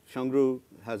true. Shangru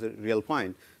has a real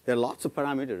point. There are lots of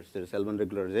parameters. There's L1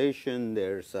 regularization.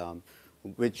 There's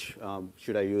which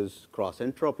should I use cross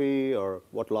entropy or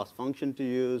what loss function to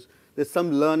use. There's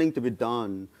some learning to be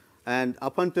done. And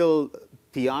up until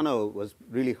Theano was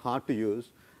really hard to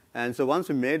use. And so once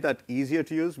we made that easier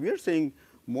to use, we are seeing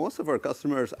most of our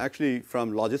customers actually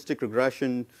from logistic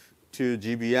regression to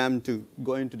GBM to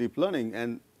go into deep learning.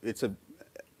 And it's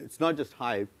not just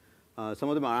hype. Some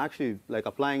of them are actually like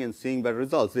applying and seeing better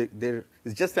results.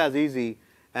 It's just as easy.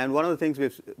 And one of the things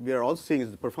we are also seeing is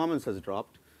the performance has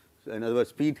dropped. So in other words,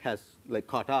 speed has like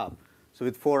caught up. So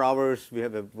with 4 hours, we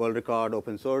have a world record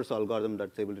open source algorithm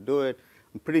that's able to do it.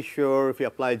 I'm pretty sure if you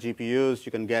apply GPUs,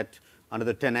 you can get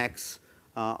another 10x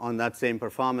on that same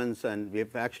performance. And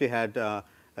we've actually had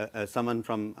someone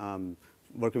from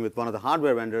working with one of the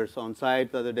hardware vendors on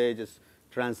site the other day, just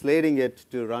translating it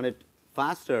to run it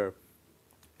faster.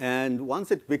 And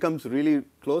once it becomes really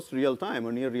close to real time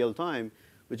or near real time,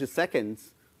 which is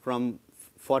seconds, from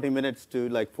 40 minutes to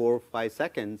like 4 or 5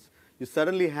 seconds, you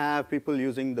suddenly have people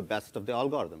using the best of the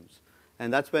algorithms.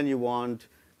 And that's when you want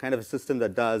kind of a system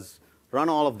that does run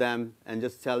all of them and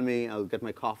just tell me I'll get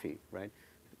my coffee, right?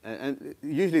 And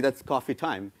usually that's coffee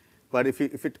time. But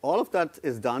if all of that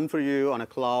is done for you on a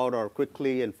cloud or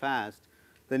quickly and fast,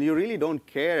 then you really don't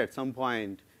care at some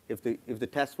point if the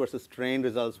test versus train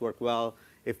results work well,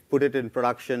 if put it in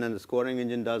production and the scoring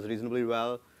engine does reasonably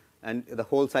well, and the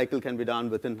whole cycle can be done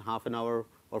within half an hour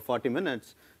or 40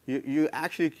 minutes, you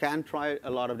actually can try a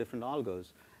lot of different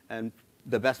algos. And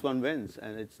the best one wins.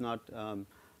 And it's not,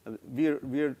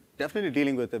 we're definitely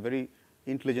dealing with a very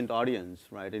intelligent audience,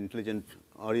 right? Intelligent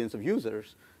audience of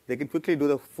users. They can quickly do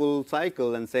the full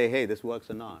cycle and say, hey, this works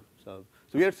or not. So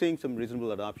we are seeing some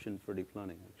reasonable adoption for deep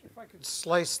learning, actually. If I could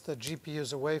slice the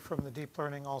GPUs away from the deep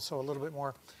learning also a little bit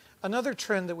more. Another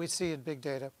trend that we see in big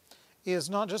data is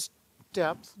not just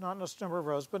depth, not just number of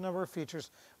rows, but number of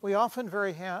features. We often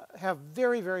have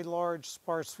very, very large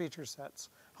sparse feature sets.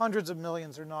 Hundreds of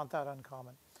millions are not that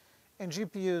uncommon. And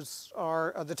GPUs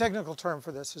are, the technical term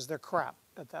for this is they're crap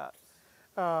at that.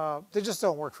 They just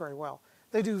don't work very well.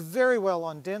 They do very well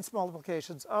on dense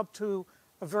multiplications up to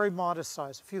a very modest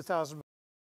size, a few thousand.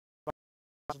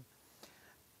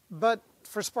 But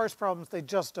for sparse problems, they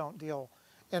just don't deal.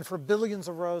 And for billions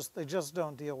of rows, they just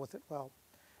don't deal with it well.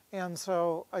 And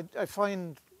so I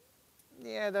find,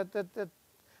 yeah,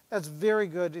 that's very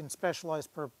good in specialized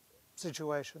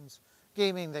situations.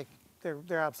 Gaming,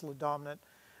 they're absolute dominant.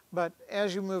 But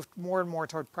as you move more and more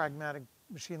toward pragmatic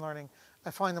machine learning,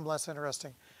 I find them less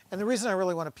interesting. And the reason I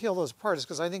really want to peel those apart is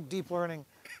because I think deep learning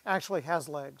actually has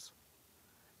legs.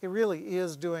 It really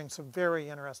is doing some very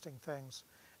interesting things.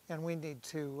 And we need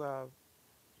to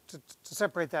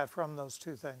separate that from those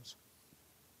two things.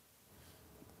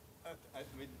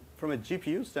 From a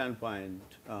GPU standpoint,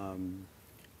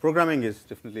 programming is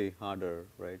definitely harder,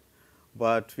 right?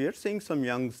 But we are seeing some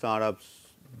young startups,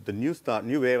 the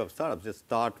new wave of startups just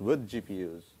start with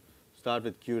GPUs, start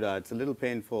with CUDA. It's a little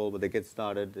painful, but they get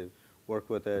started, they work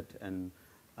with it, and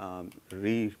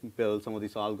rebuild some of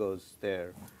these algos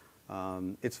there.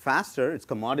 It's faster, it's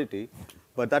commodity,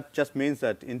 but that just means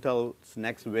that Intel's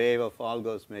next wave of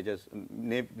algos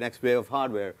next wave of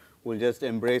hardware will just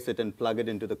embrace it and plug it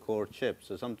into the core chip.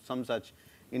 So some such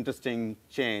interesting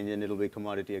change, and it'll be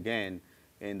commodity again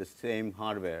in the same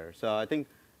hardware. So I think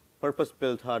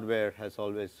purpose-built hardware has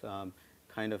always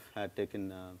kind of had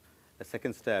taken a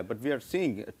second step. But we are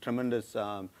seeing a tremendous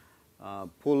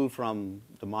pull from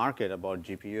the market about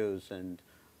GPUs, and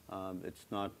it's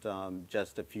not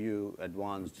just a few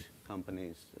advanced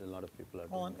companies, a lot of people are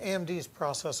Well, doing an AMD's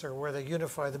processor, where they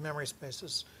unify the memory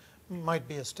spaces, might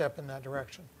be a step in that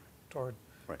direction toward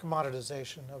Right.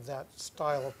 commoditization of that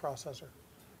style of processor.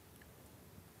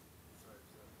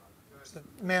 The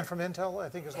man from Intel, I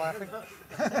think, is laughing. So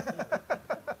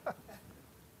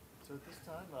at this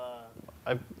time,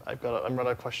 I'm running out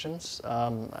of questions,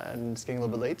 and it's getting a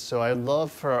little bit late. So I'd love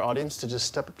for our audience to just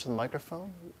step up to the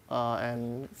microphone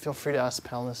and feel free to ask the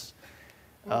panelists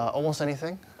almost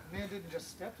anything. The man didn't just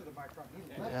step to the microphone. He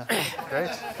Yeah,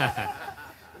 great.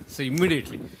 So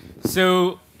immediately.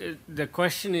 So the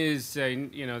question is,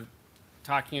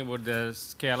 talking about the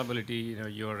scalability,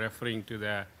 you're referring to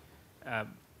the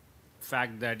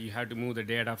fact that you have to move the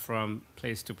data from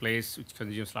place to place, which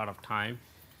consumes a lot of time.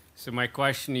 So my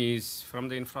question is, from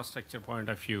the infrastructure point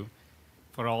of view,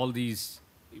 for all these,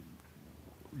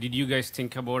 did you guys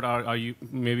think about, or are you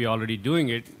maybe already doing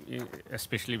it,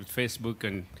 especially with Facebook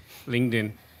and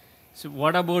LinkedIn? So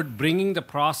what about bringing the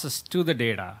process to the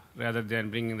data rather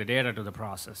than bringing the data to the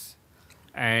process?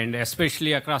 And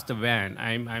especially across the WAN,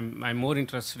 I'm more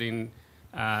interested in,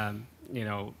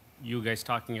 you guys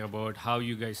talking about how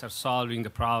you guys are solving the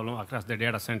problem across the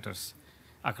data centers,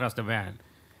 across the WAN,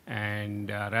 and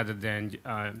rather than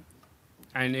and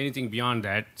anything beyond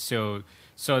that, so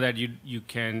that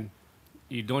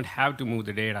you don't have to move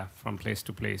the data from place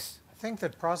to place. I think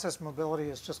that process mobility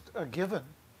is just a given.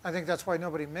 I think that's why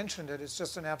nobody mentioned it. It's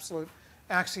just an absolute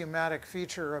axiomatic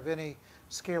feature of any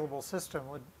scalable system.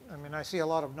 I mean, I see a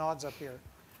lot of nods up here.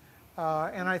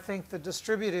 And I think the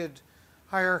distributed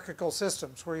hierarchical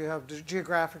systems where you have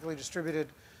geographically distributed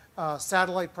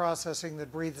satellite processing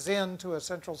that breathes into a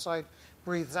central site,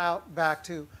 breathes out back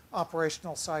to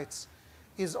operational sites,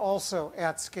 is also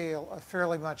at scale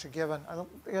fairly much a given. I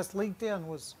guess LinkedIn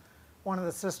was one of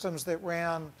the systems that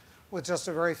ran with just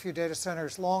a very few data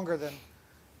centers longer than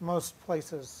most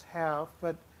places have,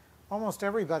 but almost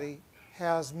everybody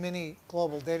has many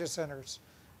global data centers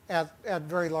at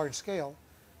very large scale.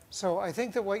 So I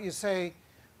think that what you say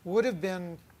would have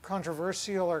been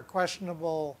controversial or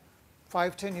questionable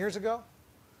 5, 10 years ago,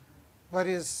 but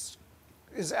is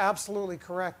absolutely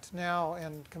correct now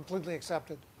and completely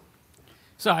accepted.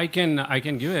 So I can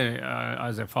give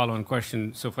as a follow-on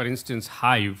question. So for instance,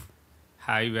 Hive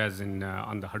as in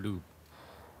on the Hadoop,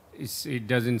 it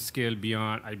doesn't scale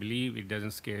beyond, I believe it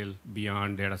doesn't scale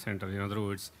beyond data center. In other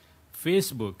words,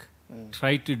 Facebook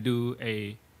tried to do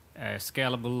a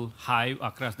scalable Hive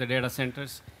across the data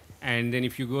centers. And then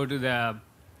if you go to the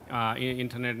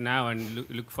internet now and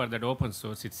look for that open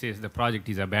source, it says the project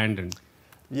is abandoned.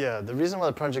 Yeah, the reason why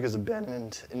the project is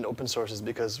abandoned in open source is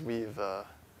because we've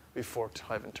forked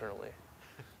Hive internally.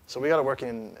 So we got it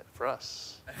working for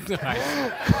us.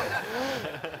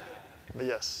 But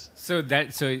yes. So in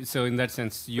that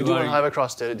sense, we do Hive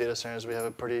across data centers. We have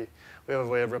a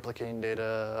way of replicating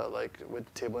data, like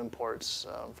with table imports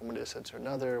from one data center to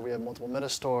another. We have multiple meta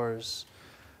stores,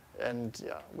 and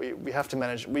yeah, we have to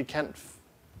manage.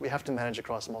 We have to manage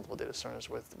across multiple data centers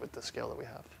with the scale that we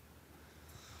have.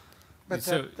 But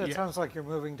that sounds like you're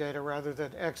moving data rather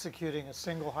than executing a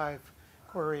single Hive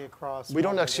query across. We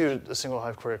don't execute a single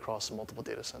Hive query across multiple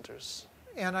data centers.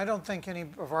 And I don't think any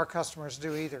of our customers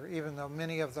do either, even though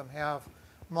many of them have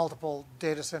multiple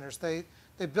data centers. They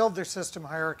build their system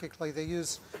hierarchically. They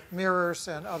use mirrors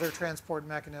and other transport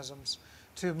mechanisms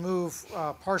to move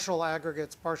partial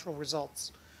aggregates, partial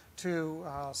results to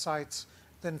sites,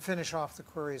 then finish off the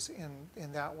queries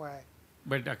in that way.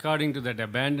 But according to that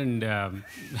abandoned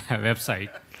website,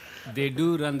 they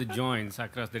do run the joins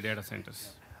across the data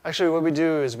centers. Actually, what we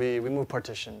do is we move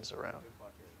partitions around.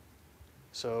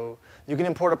 So you can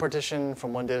import a partition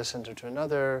from one data center to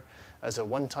another as a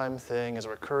one-time thing, as a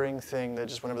recurring thing that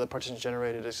just whenever the partition is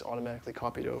generated, is automatically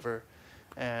copied over.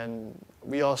 And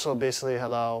we also basically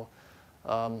allow,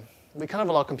 we kind of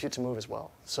allow compute to move as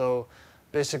well. So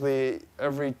basically,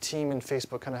 every team in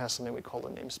Facebook kind of has something we call a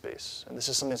namespace. And this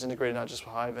is something that's integrated not just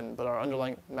with Hive, but our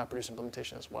underlying MapReduce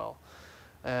implementation as well.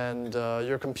 And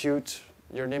your compute,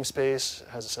 your namespace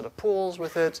has a set of pools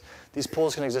with it. These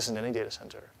pools can exist in any data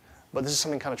center. But this is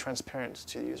something kind of transparent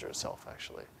to the user itself,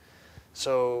 actually.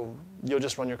 So you'll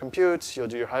just run your compute, you'll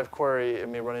do your Hive query, it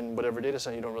may run in whatever data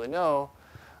center you don't really know.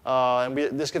 And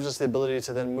this gives us the ability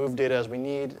to then move data as we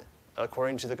need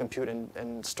according to the compute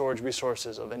and storage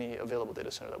resources of any available data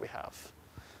center that we have,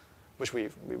 which we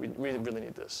really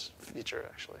need this feature,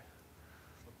 actually.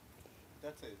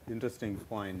 That's an interesting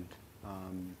point.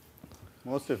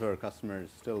 Most of our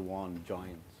customers still want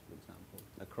joins, for example,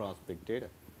 across big data.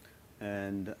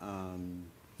 And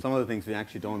some of the things we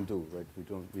actually don't do, right?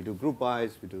 We do group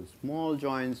buys, we do small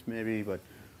joins maybe, but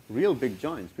real big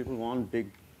joins. People want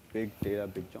big big data,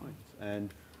 big joins,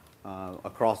 and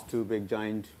across two big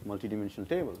giant multidimensional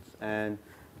tables. And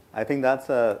I think that's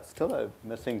still a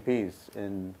missing piece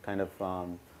in kind of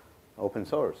open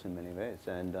source in many ways.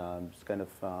 And it's kind of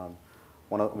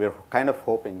we're kind of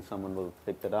hoping someone will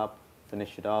pick that up,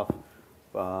 finish it off.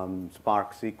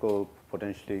 Spark SQL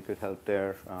potentially could help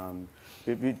there.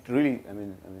 We really, I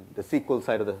mean, the SQL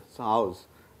side of the house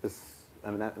is,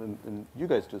 and you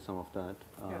guys do some of that.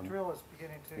 Yeah, Drill is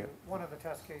beginning to, one of the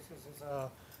test cases is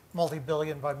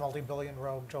multi-billion by multi-billion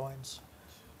row joins.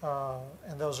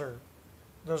 And those are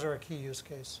a key use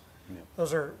case. Yeah.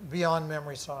 Those are beyond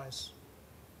memory size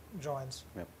joins.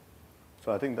 Yeah.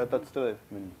 So I think that's still, it's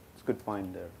a good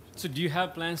point there. So do you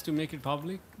have plans to make it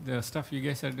public, the stuff you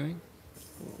guys are doing?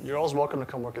 You're always welcome to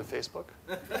come work at Facebook.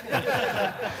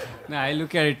 No, I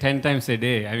look at it 10 times a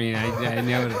day. I mean, I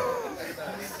never...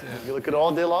 You look at it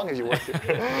all day long as you work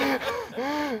here.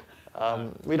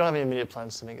 We don't have any immediate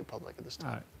plans to make it public at this time.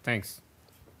 All right, thanks.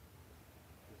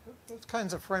 Those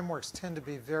kinds of frameworks tend to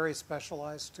be very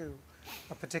specialized to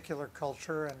a particular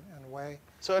culture and way.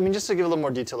 So, I mean, just to give a little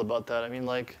more detail about that, I mean,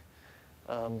 like,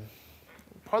 part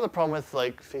of the problem with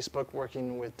like Facebook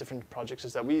working with different projects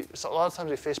is that a lot of times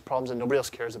we face problems that nobody else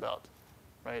cares about,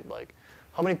 right? Like,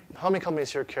 how many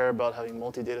companies here care about having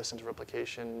multi-data center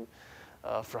replication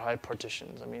for high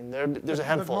partitions? I mean, there's a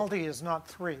handful. But multi is not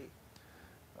 3.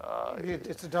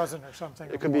 It's a dozen or something.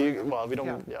 It could be, well, we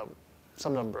don't,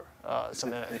 some number. I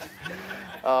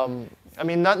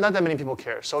mean, not that many people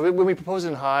care. So when we proposed it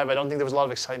in Hive, I don't think there was a lot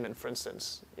of excitement, for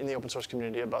instance, in the open source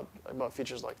community about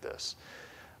features like this,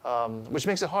 which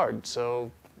makes it hard.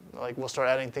 So like we'll start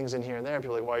adding things in here and there, and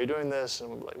people are like, why are you doing this? And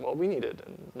we'll be like, well, we need it,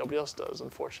 and nobody else does,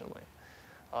 unfortunately.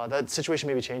 That situation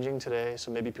may be changing today, so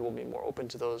maybe people will be more open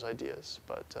to those ideas.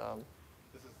 But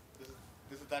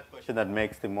this is that question that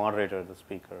makes the moderator the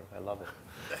speaker. I love it.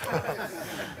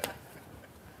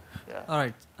 Yeah. All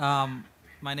right.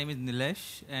 My name is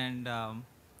Nilesh, and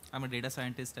I'm a data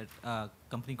scientist at a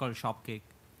company called Shopcake.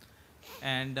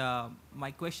 And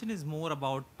my question is more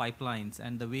about pipelines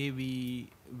and the way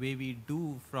we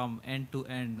do from end to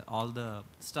end all the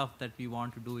stuff that we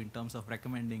want to do in terms of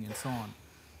recommending and so on.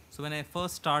 So when I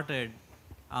first started,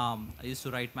 I used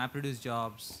to write MapReduce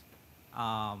jobs.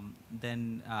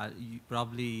 Then you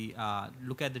probably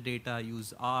look at the data,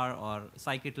 use R or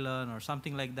scikit-learn or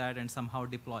something like that, and somehow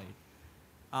deploy it.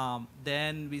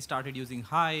 Then we started using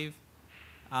Hive.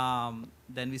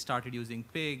 Then we started using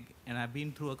Pig, and I've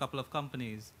been through a couple of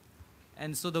companies.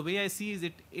 And so the way I see is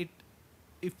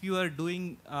if you are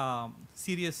doing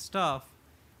serious stuff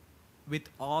with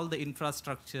all the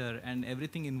infrastructure and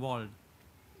everything involved,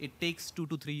 it takes 2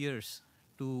 to 3 years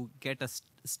to get a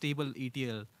stable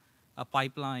ETL, a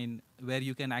pipeline where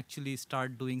you can actually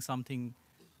start doing something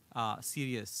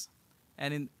serious.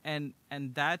 And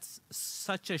that's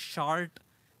such a short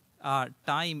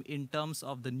time in terms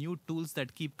of the new tools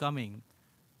that keep coming.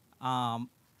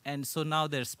 And so now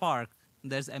there's Spark,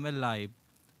 there's MLlib,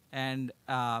 and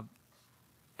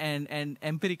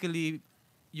empirically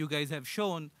you guys have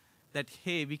shown that,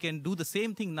 hey, we can do the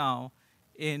same thing now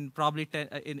in probably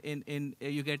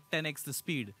you get 10x the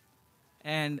speed.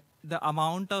 And the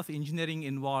amount of engineering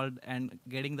involved and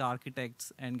getting the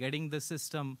architects and getting the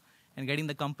system and getting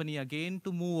the company again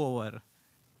to move over,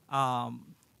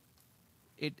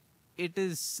 it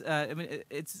is, I mean,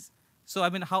 it's, so I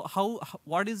mean,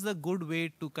 what is the good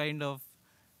way to kind of,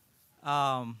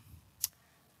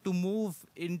 to move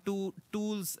into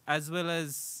tools as well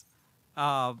as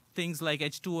things like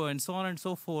H2O and so on and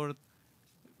so forth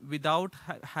without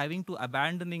having to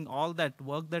abandoning all that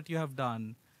work that you have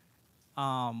done?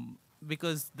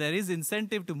 Because there is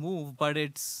incentive to move, but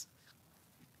it's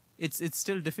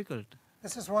still difficult.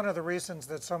 This is one of the reasons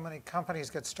that so many companies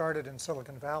get started in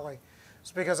Silicon Valley.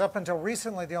 It's because up until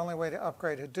recently, the only way to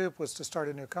upgrade Hadoop was to start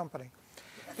a new company.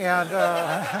 And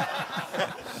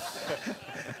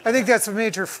I think that's a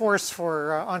major force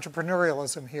for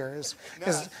entrepreneurialism here, is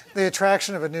the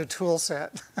attraction of a new tool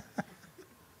set.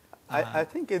 I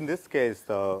think in this case,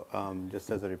 though,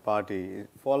 just as a repartee,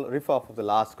 riff off of the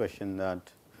last question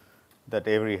that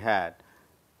Avery had,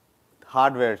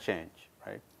 hardware change,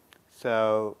 right?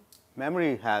 So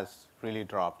memory has really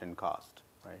dropped in cost,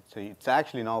 right? So it's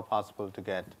actually now possible to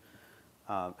get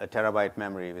a terabyte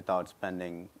memory without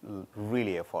spending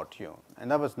really a fortune.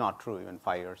 And that was not true even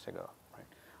 5 years ago, right?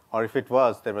 Or if it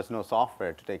was, there was no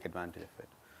software to take advantage of it.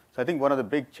 So I think one of the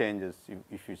big changes,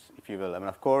 if you will, I mean,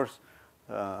 of course,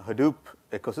 Hadoop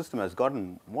ecosystem has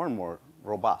gotten more and more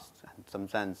robust. In some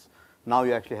sense, now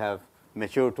you actually have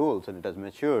mature tools, and it has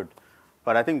matured.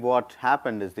 But I think what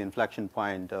happened is the inflection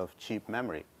point of cheap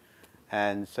memory.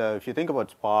 And so if you think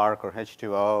about Spark or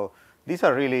H2O, these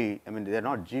are really, I mean, they're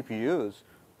not GPUs,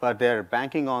 but they're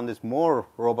banking on this more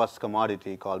robust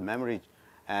commodity called memory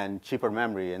and cheaper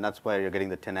memory, and that's why you're getting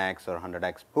the 10x or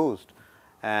 100x boost.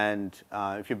 And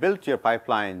if you build your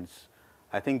pipelines,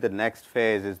 I think the next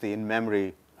phase is the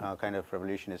in-memory kind of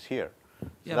revolution is here.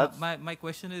 Yeah, my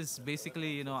question is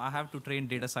basically, I have to train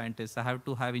data scientists. I have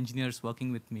to have engineers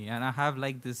working with me, and I have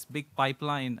like this big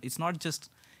pipeline. It's not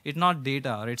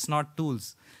data or it's not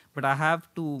tools, but I have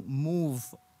to move.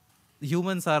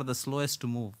 Humans are the slowest to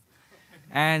move,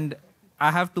 and I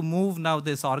have to move now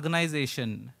this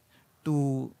organization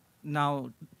to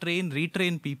now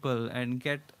retrain people and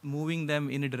get moving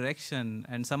them in a direction.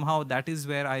 And somehow that is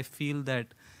where I feel that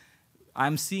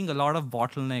I'm seeing a lot of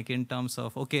bottleneck in terms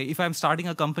of, okay, if I'm starting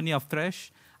a company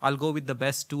afresh, I'll go with the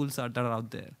best tools that are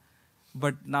out there.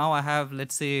 But now I have,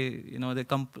 let's say,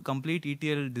 the complete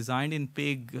ETL designed in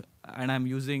Pig, and I'm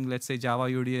using, let's say, Java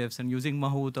UDFs and using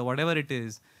Mahout or whatever it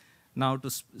is, now to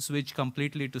switch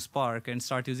completely to Spark and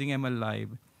start using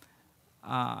MLlib.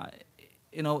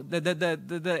 The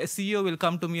CEO will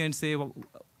come to me and say, well,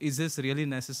 is this really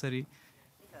necessary?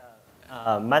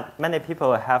 Many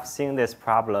people have seen this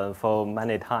problem for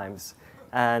many times.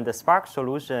 And the Spark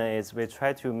solution is we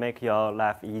try to make your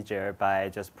life easier by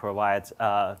just provide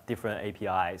different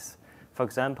APIs. For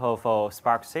example, for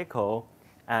Spark SQL,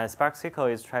 Spark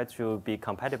SQL is try to be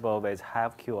compatible with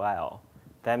HiveQL.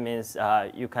 That means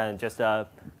you can just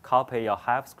copy your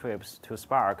Hive scripts to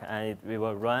Spark, and it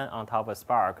will run on top of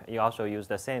Spark. You also use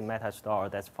the same meta store,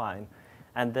 that's fine.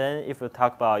 And then if you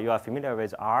talk about you are familiar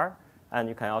with R, and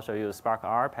you can also use Spark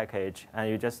R package, and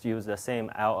you just use the same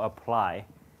lapply,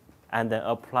 and then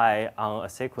apply on a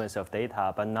sequence of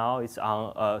data, but now it's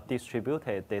on a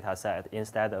distributed data set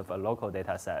instead of a local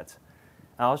data set.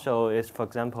 And also, for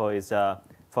example,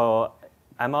 for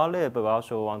MLlib, we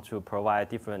also want to provide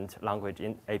different language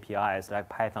APIs like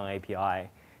Python API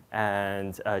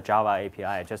and Java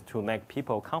API just to make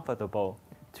people comfortable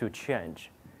to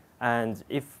change. And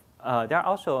if there are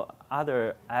also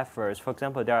other efforts. For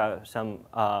example, there are some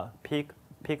Pig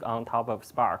on top of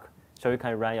Spark, so you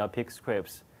can run your Pig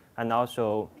scripts, and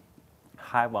also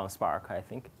Hive on Spark, I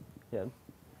think. Yeah.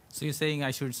 So you're saying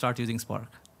I should start using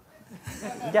Spark?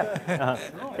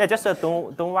 Yeah, just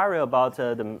don't worry about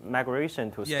the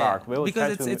migration to Spark. Yeah.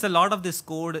 Because it's a lot of this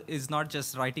code is not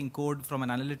just writing code from an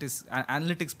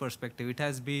analytics perspective. It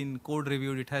has been code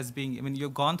reviewed. It has been,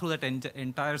 you've gone through that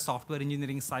entire software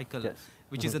engineering cycle, yes,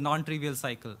 which is a non-trivial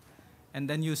cycle. And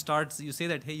then you say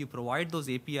that, hey, you provide those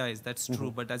APIs, that's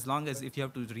true, but as long as if you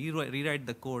have to rewrite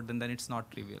the code, then it's not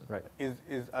trivial. Right.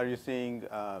 Are you seeing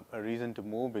a reason to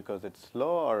move because it's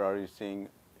slow, or are you seeing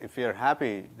if you're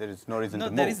happy, there is no reason to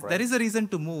move, right? There is a reason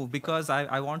to move because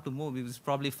I want to move. It's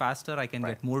probably faster, I can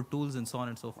get more tools and so on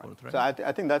and so forth, right? So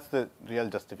I think that's the real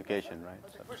justification, right?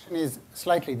 The question is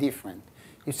slightly different.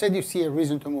 You said you see a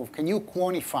reason to move. Can you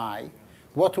quantify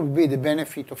what would be the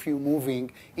benefit of you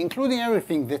moving, including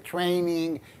everything, the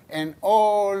training and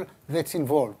all that's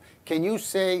involved? Can you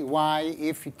say why,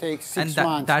 if it takes 6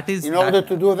 months in order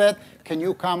to do that, can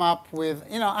you come up with,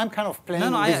 I'm kind of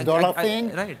playing this dollar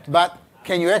thing, right. But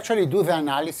can you actually do the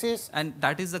analysis? And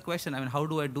that is the question. How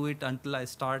do I do it until I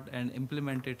start and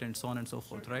implement it and so on and so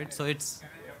forth, right? So it's...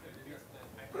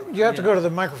 You have to go to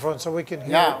the microphone so we can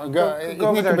hear. Yeah, go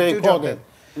over there. You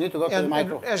need to go to the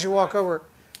microphone. As you walk over,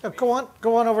 go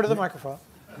on over to the microphone.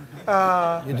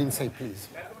 You didn't say please.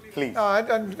 Please.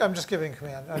 I'm just giving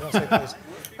command. I don't say please.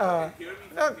 But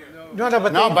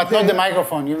not the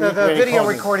microphone. The video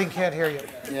recording can't hear you.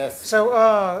 Yes.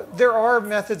 So there are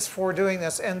methods for doing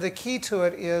this, and the key to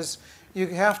it is you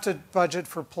have to budget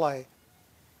for play.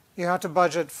 You have to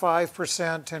budget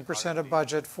 5%, 10% of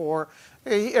budget for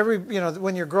every.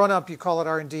 When you're grown up, you call it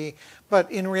R&D, but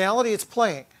in reality, it's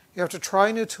playing. You have to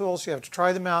try new tools. You have to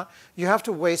try them out. You have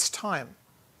to waste time.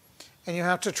 And you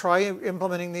have to try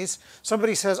implementing these.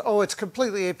 Somebody says, oh, it's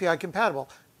completely API compatible.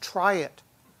 Try it.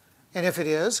 And if it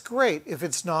is, great. If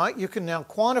it's not, you can now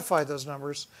quantify those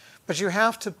numbers. But you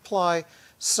have to apply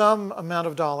some amount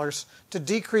of dollars to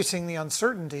decreasing the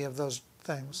uncertainty of those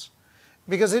things.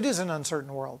 Because it is an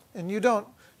uncertain world. And you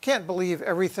can't believe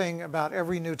everything about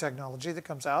every new technology that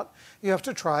comes out. You have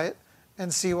to try it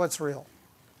and see what's real.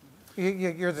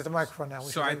 You're at the microphone now.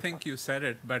 So I think you said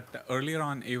it, but earlier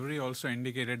on, Avery also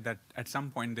indicated that at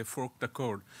some point they forked the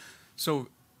code. So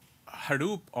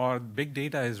Hadoop or big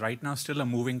data is right now still a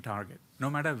moving target. No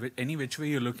matter any which way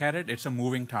you look at it, it's a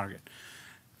moving target.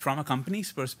 From a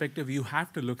company's perspective, you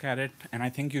have to look at it, and I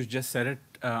think you just said it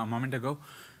a moment ago,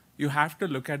 you have to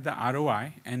look at the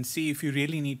ROI and see if you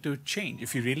really need to change.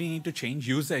 If you really need to change,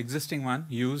 use the existing one,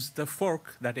 use the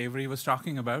fork that Avery was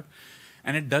talking about,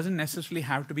 and it doesn't necessarily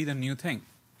have to be the new thing.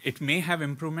 It may have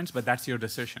improvements, but that's your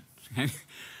decision.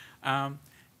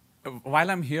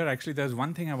 While I'm here, actually, there's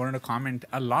one thing I wanted to comment.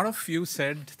 A lot of you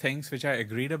said things which I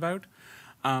agreed about,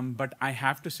 but I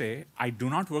have to say, I do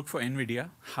not work for NVIDIA.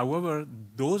 However,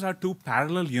 those are two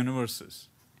parallel universes.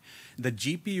 The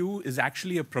GPU is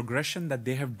actually a progression that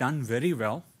they have done very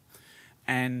well,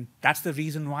 and that's the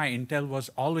reason why Intel was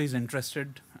always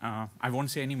interested. I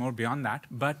won't say any more beyond that,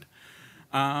 but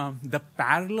the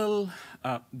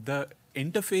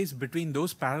interface between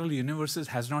those parallel universes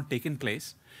has not taken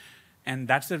place. And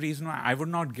that's the reason why I would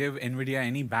not give NVIDIA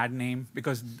any bad name,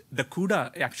 because the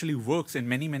CUDA actually works in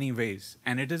many, many ways,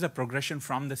 and it is a progression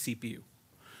from the CPU.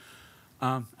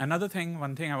 One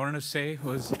thing I wanted to say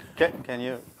was... Can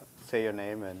you say your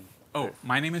name? And oh,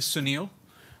 my name is Sunil.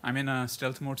 I'm in a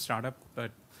stealth mode startup.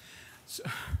 But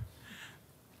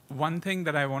one thing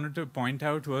that I wanted to point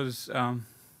out was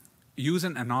use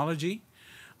an analogy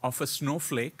of a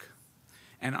snowflake.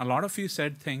 And a lot of you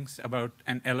said things about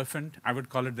an elephant. I would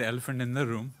call it the elephant in the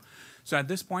room. So at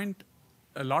this point,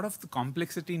 a lot of the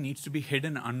complexity needs to be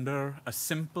hidden under a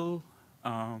simple,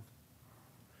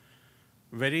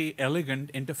 very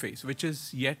elegant interface, which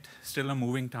is yet still a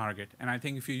moving target. And I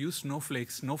think if you use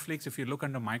snowflakes, if you look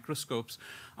under microscopes,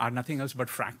 are nothing else but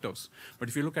fractals. But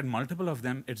if you look at multiple of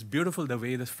them, it's beautiful the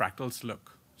way the fractals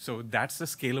look. So that's the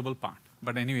scalable part.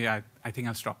 But anyway, I think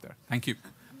I'll stop there. Thank you.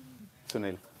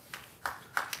 Sunil.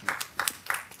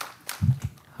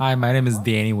 Hi, my name is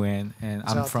Danny Wen, and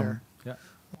I'm from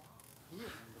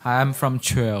Hi, I'm from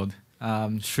Chilled.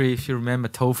 Shri, if you remember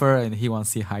Topher, and he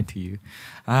wants to say hi to you.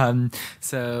 I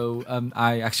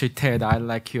actually, Ted, I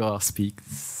like your speak.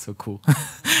 So cool.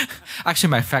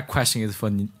 Actually, my fact question is for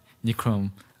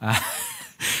Nikrom.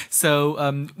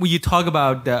 When you talk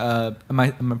about the, am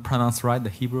I pronounced right? The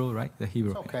Hebrew, right? The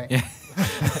Hebrew. It's okay. Yeah.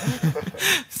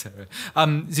 Sorry.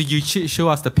 So you show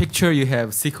us the picture. You have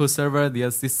SQL Server,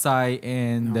 there's this side,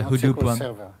 and the Hadoop SQL one.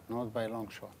 Server, not by a long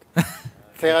shot.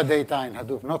 Teradata in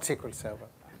Hadoop, not SQL Server.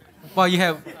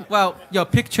 Well, your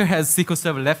picture has SQL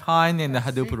Server left hand and the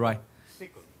Hadoop right.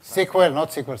 SQL, not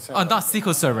SQL Server. Oh, not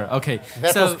SQL Server. Okay.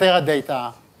 That was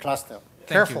Teradata cluster.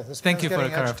 Careful. Thank you for the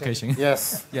clarification.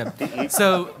 Yes. Yeah.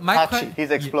 So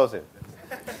he's explosive.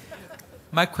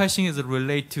 My question is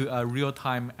related to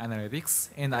real-time analytics,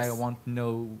 and I want to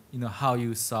know, how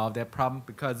you solve that problem,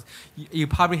 because you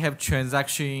probably have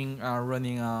transaction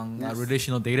running on a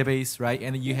relational database, right?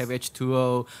 And you have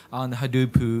H2O on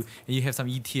Hadoop, and you have some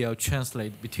ETL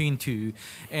translate between two,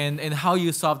 and how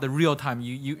you solve the real-time.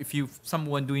 If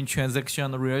someone doing transaction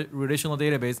on the relational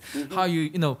database, how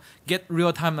you get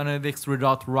real-time analytics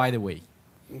result right away.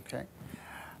 Okay.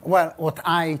 Well, what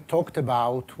I talked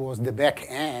about was the back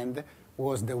end.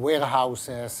 Was the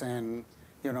warehouses and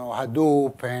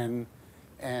Hadoop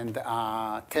and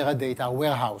Teradata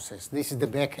warehouses. This is the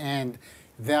back end.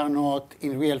 They are not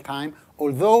in real time.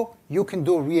 Although you can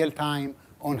do real time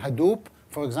on Hadoop.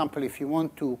 For example, if you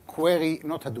want to query,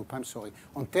 not Hadoop, I'm sorry.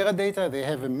 On Teradata, they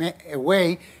have a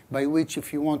way by which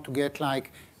if you want to get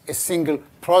like a single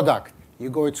product, you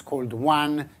go, it's called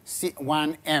one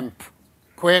AMP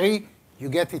query. You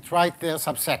get it right there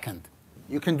sub-second.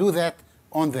 You can do that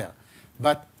on there.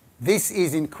 But this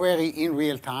is in query in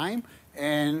real time,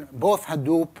 and both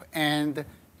Hadoop and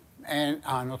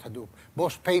not Hadoop,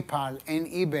 both PayPal and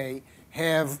eBay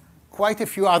have quite a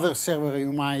few other servers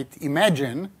you might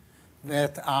imagine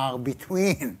that are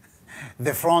between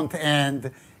the front end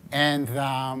and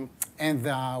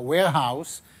the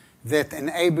warehouse that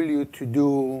enable you to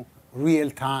do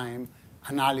real-time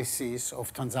analysis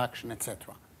of transaction,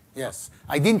 etc. Yes,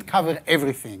 I didn't cover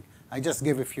everything. I just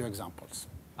gave a few examples.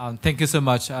 Thank you so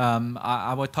much.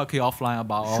 I will talk to you offline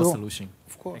about our solution.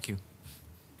 Of course. Thank you.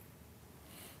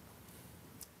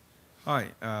 Hi.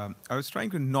 I was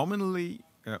trying to nominally,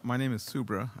 my name is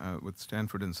Subra with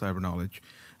Stanford in Cyber Knowledge.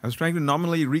 I was trying to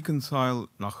nominally reconcile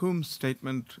Nahum's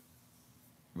statement,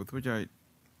 with which I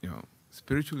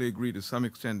spiritually agree to some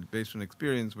extent based on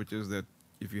experience, which is that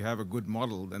if you have a good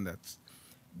model, then that's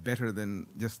better than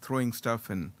just throwing stuff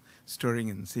and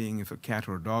stirring and seeing if a cat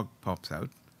or a dog pops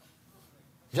out.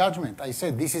 Judgment. I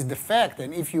said this is the fact,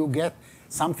 and if you get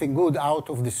something good out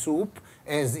of the soup,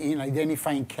 as in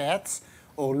identifying cats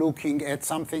or looking at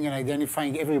something and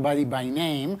identifying everybody by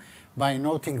name, by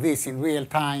noting this in real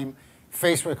time,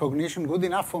 face recognition, good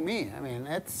enough for me. I mean,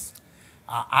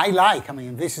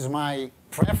 this is my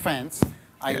preference.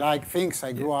 I like things.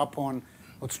 I grew up on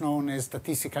what's known as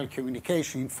statistical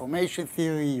communication, information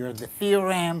theory, you're the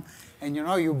theorem, and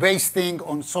you base things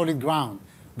on solid ground.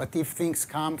 But if things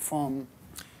come from,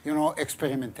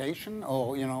 experimentation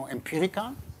or,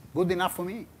 empirical, good enough for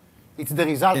me. It's the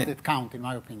result that count, in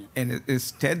my opinion. And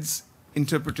is Ted's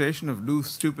interpretation of do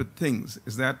stupid things,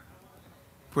 is that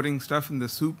putting stuff in the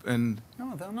soup and...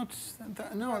 No, they're not.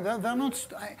 They're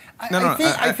not.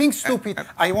 I think stupid.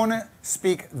 I want to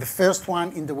speak the first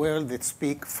one in the world that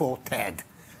speak for Ted.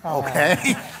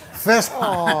 Okay? First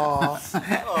one.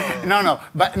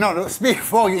 No, speak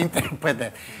before you interpret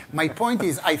that. My point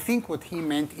is, I think what he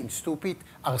meant in stupid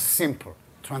are simple,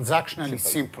 transactionally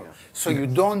simple. Yeah. So you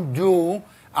don't do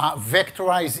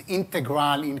vectorized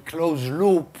integral in closed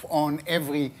loop on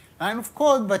every line of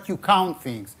code, but you count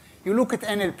things. You look at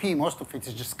NLP, most of it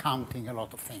is just counting a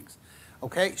lot of things.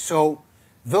 Okay? So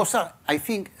those are, I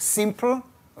think, simple.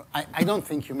 I don't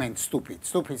think you meant stupid.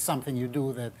 Stupid is something you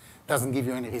do that doesn't give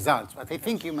you any results. But I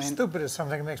think you meant... Stupid is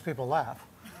something that makes people laugh.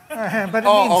 But it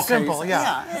means simple, so,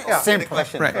 yeah. Simple.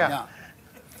 Right.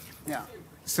 Yeah.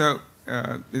 So,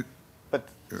 a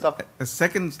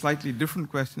second slightly different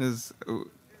question is...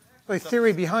 The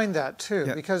theory behind that, too,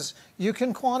 because you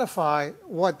can quantify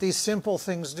what these simple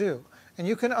things do, and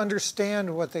you can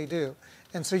understand what they do.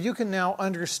 And so you can now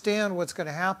understand what's going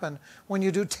to happen when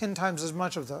you do 10 times as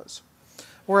much of those.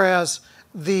 Whereas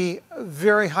the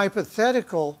very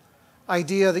hypothetical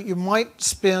idea that you might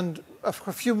spend a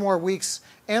few more weeks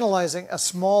analyzing a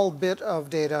small bit of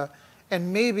data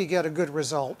and maybe get a good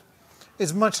result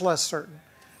is much less certain.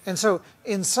 And so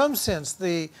in some sense,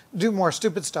 the do more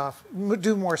stupid stuff,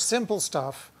 do more simple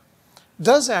stuff,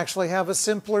 does actually have a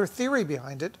simpler theory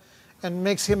behind it and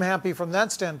makes him happy from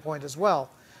that standpoint as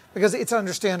well, because it's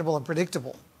understandable and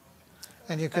predictable.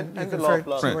 And you can, the law of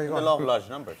large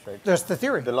numbers, right? There's the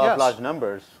theory. The law of large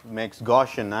numbers makes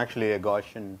Gaussian actually a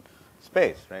Gaussian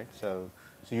space, right? So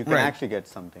you can actually get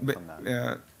something from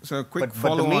that. So a quick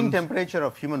follow-on. But the mean temperature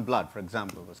of human blood, for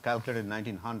example, was calculated in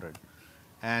 1900.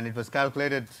 And it was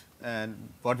calculated, and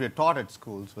what we are taught at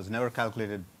schools was never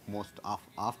calculated most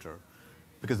after,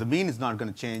 because the mean is not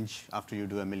going to change after you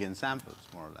do 1 million samples,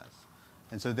 more or less.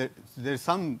 And so there's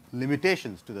some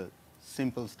limitations to the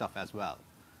simple stuff as well.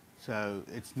 So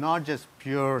it's not just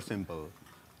pure simple.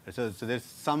 So there's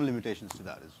some limitations to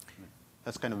that.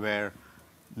 That's kind of where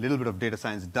a little bit of data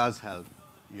science does help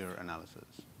your analysis.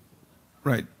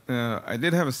 Right. I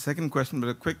did have a second question, but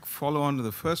a quick follow-on to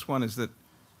the first one is that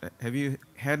have you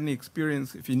had any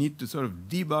experience, if you need to sort of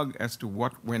debug as to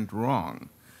what went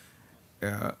wrong,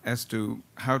 as to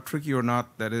how tricky or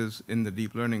not that is in the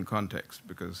deep learning context?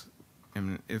 Because, I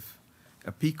mean, if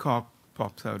a peacock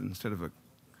pops out instead of a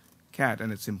cat,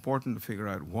 and it's important to figure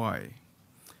out why,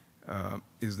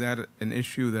 is that an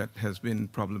issue that has been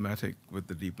problematic with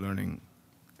the deep learning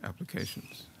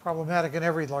applications? Problematic in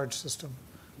every large system.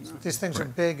 These things are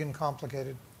big and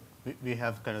complicated. We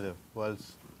have kind of the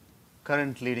world's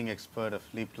current leading expert of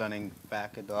deep learning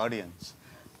back at the audience,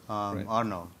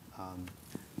 Arno.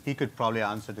 He could probably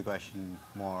answer the question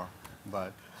more,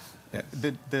 but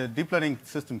the deep learning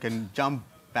system can jump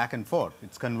back and forth.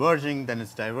 It's converging, then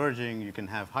it's diverging. You can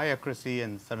have high accuracy,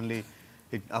 and suddenly,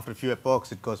 after a few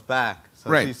epochs, it goes back.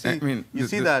 So right. You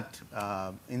see that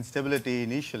instability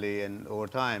initially and over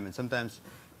time, and sometimes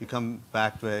you come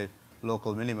back to a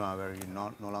local minima where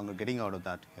you're no longer getting out of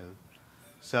that hill.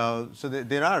 So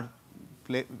there are,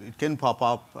 it can pop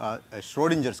up a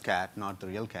Schrodinger's cat, not the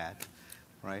real cat,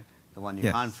 right? The one you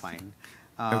can't find.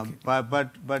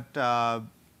 But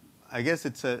I guess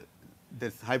it's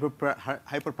this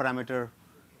hyperparameter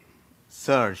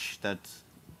search that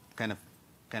kind of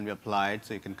can be applied,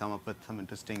 so you can come up with some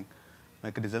interesting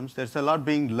mechanisms. There's a lot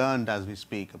being learned as we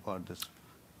speak about this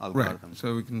algorithm. Right.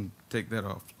 So we can take that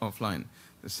offline.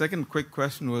 The second quick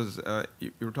question was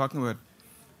you were talking about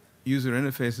user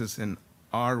interfaces, and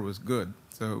R was good.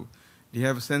 So do you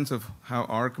have a sense of how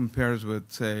R compares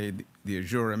with, say, the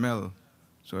Azure ML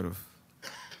sort of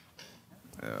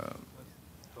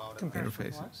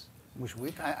interfaces? Which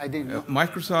week? I didn't know.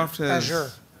 Microsoft has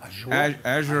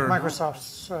Azure.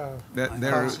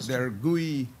 Microsoft's their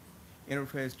GUI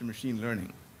interface to machine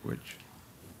learning, which.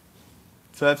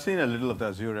 So I've seen a little of the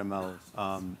Azure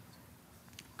ML.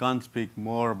 Can't speak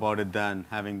more about it than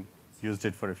having used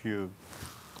it for a few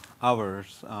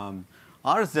hours.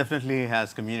 Ours definitely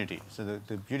has community. So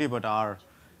the beauty about R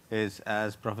is,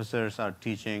 as professors are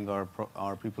teaching or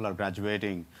people are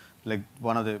graduating, like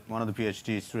one of the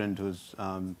PhD student who's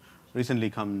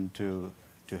recently come to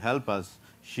help us,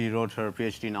 she wrote her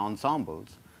PhD in ensembles,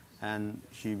 and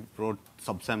she wrote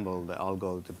Subsemble, the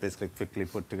algo to basically quickly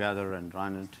put together and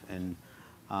run it in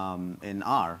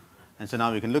R. And so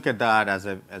now we can look at that as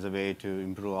a way to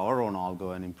improve our own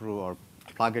algo and improve our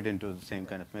plug it into the same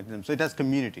kind of mechanism. So it has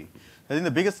community. I think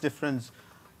the biggest difference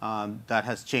that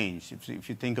has changed, if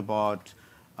you think about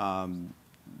the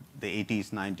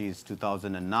 80s, 90s,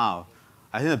 2000, and now,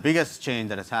 I think the biggest change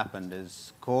that has happened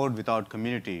is code without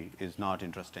community is not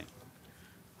interesting.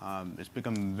 It's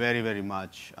become very, very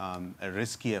much a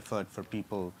risky effort for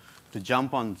people to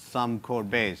jump on some code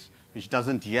base which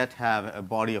doesn't yet have a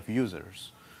body of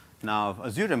users. Now,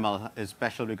 Azure ML is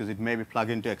special because it may be plugged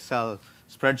into Excel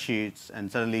spreadsheets and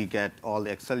suddenly get all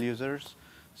the Excel users.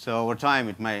 So over time,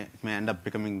 it may end up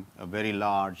becoming a very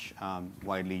large,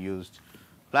 widely used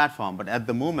platform. But at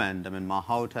the moment, I mean,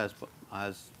 Mahout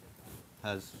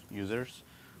has users,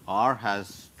 R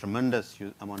has tremendous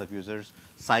amount of users,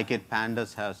 Scikit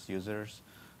Pandas has users.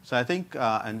 So I think,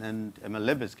 and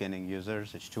MLlib is gaining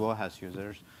users, H2O has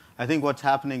users. I think what's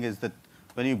happening is that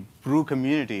when you brew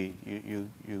community,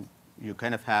 you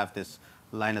kind of have this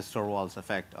Linus Torvalds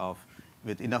effect of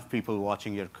with enough people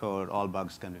watching your code, all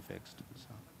bugs can be fixed. So.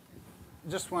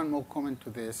 Just one more comment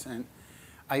to this, and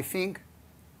I think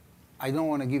I don't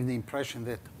want to give the impression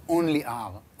that only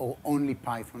R or only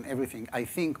Python, everything. I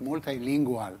think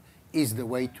multilingual is the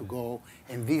way to go,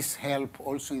 and this help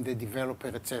also in the developer,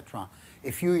 etc.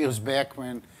 A few years back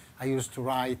when I used to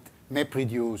write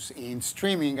MapReduce in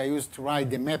streaming, I used to write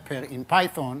the mapper in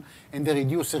Python and the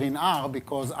reducer in R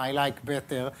because I like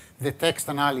better the text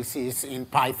analysis in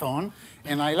Python,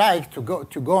 and I like to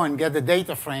go and get the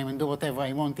data frame and do whatever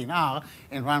I want in R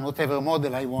and run whatever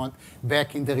model I want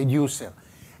back in the reducer.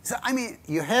 So, I mean,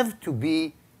 you have to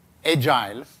be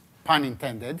agile, pun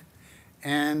intended,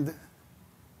 and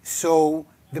so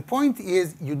the point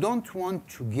is you don't want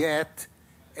to get,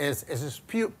 as a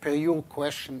per your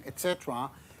question, etc.,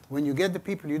 when you get the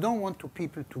people, you don't want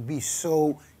people to be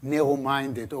so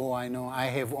narrow-minded. Oh, I know I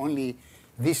have only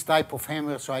this type of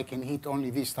hammer, so I can hit only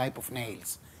this type of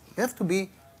nails. You have to be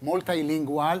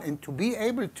multilingual and to be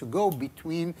able to go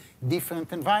between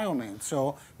different environments.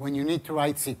 So when you need to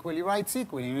write SQL, you write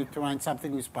SQL. You need to run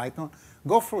something with Python,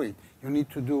 go for it. You need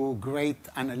to do great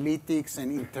analytics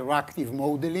and interactive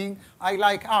modeling. I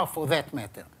like R for that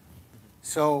matter.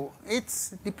 So it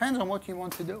depends on what you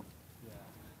want to do.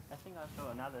 I think also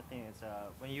another thing is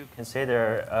when you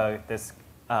consider this,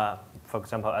 for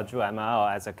example, Azure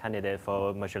ML as a candidate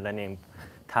for machine learning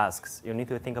tasks, you need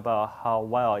to think about how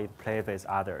well it plays with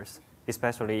others,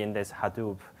 especially in this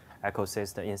Hadoop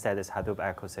ecosystem, inside this Hadoop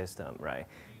ecosystem, right?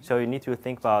 So you need to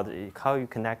think about how you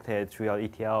connect it to your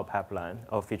ETL pipeline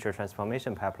or feature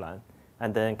transformation pipeline,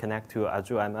 and then connect to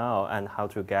Azure ML and how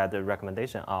to get the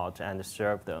recommendation out and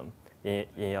serve them in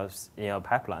your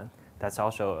pipeline. That's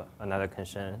also another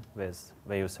concern with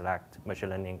when you select machine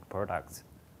learning products.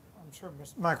 I'm sure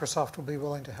Microsoft will be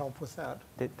willing to help with that.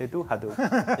 They do Hadoop.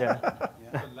 Yeah.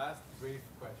 The last brief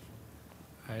question.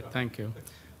 All right, thank you.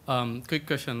 Quick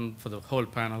question for the whole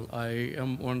panel. I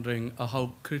am wondering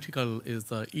how critical is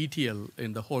the ETL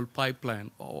in the whole pipeline?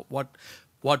 Or what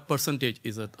percentage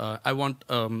is it? I want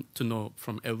to know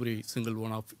from every single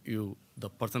one of you the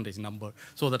percentage number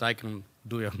so that I can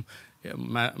do a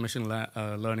machine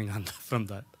learning from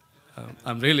that.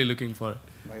 I'm really looking for it.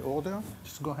 By order?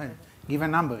 Just go ahead. Give a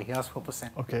number. He asked for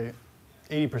percent. Okay,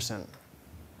 80%.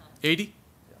 80?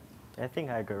 I think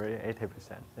I agree,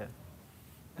 80%.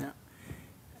 Yeah.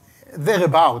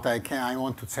 Thereabout, I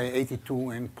want to say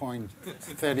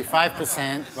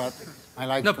 82.35%, but I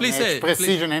like to match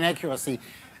precision and accuracy.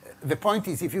 The point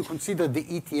is, if you consider the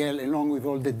ETL along with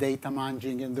all the data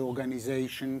managing and the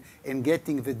organization and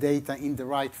getting the data in the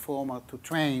right format to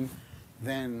train,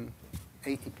 then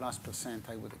 80+%,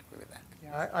 I would agree with that.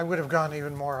 Yeah, I would have gone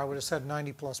even more. I would have said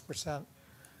 90+%.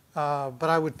 But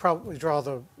I would probably draw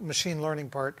the machine learning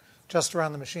part just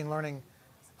around the machine learning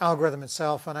algorithm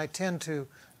itself, and I tend to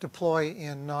deploy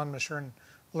in non-machine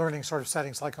learning sort of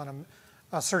settings, like on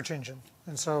a search engine.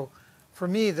 And so for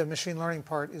me, the machine learning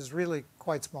part is really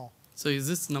quite small. So is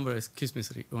this number, excuse me,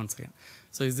 sorry, one second.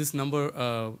 So is this number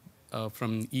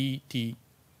from E, T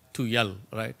to L,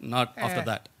 right? Not after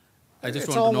that. I just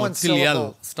want to know till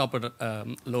L, stop it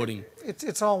loading.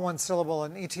 It's all one syllable,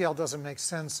 and ETL doesn't make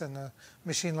sense in the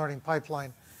machine learning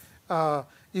pipeline.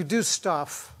 You do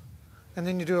stuff, and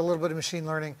then you do a little bit of machine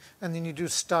learning, and then you do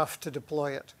stuff to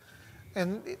deploy it.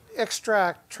 And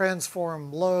extract,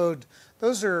 transform, load,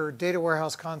 those are data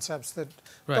warehouse concepts that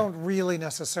don't really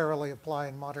necessarily apply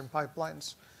in modern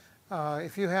pipelines.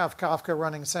 If you have Kafka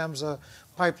running SAMZA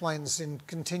pipelines in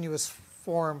continuous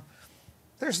form,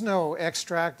 there's no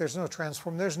extract, there's no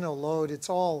transform, there's no load, it's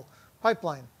all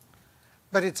pipeline.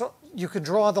 But you could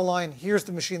draw the line, here's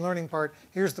the machine learning part,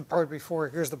 here's the part before,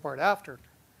 here's the part after.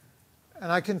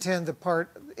 And I contend the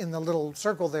part in the little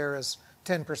circle there is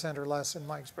 10% or less in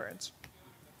my experience.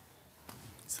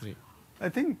 Three. I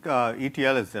think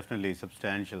ETL is definitely a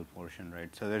substantial portion,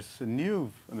 right? So there's a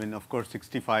new, I mean, of course,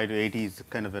 65 to 80 is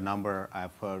kind of a number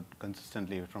I've heard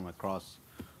consistently from across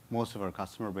most of our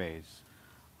customer base.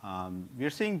 We're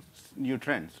seeing new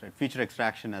trends, right? Feature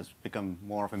extraction has become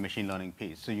more of a machine learning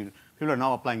piece. So people are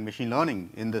now applying machine learning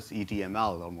in this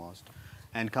ETML almost,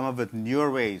 and come up with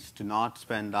newer ways to not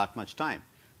spend that much time.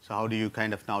 So how do you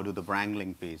kind of now do the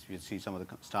wrangling piece? We see some of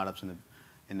the startups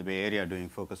in the Bay Area doing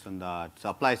focus on that. So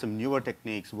apply some newer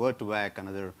techniques, word-to-vec,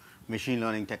 another machine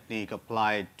learning technique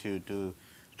applied to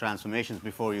transformations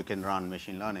before you can run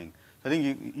machine learning. So I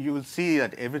think you will see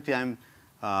that every time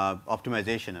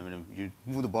optimization, I mean, you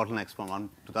move the bottlenecks from one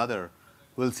to the other,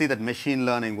 we'll see that machine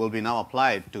learning will be now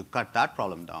applied to cut that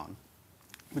problem down.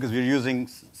 Because we're using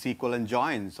SQL and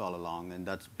joins all along, and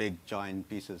that's big join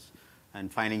pieces,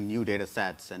 and finding new data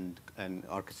sets and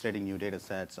orchestrating new data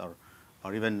sets, or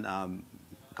even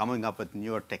coming up with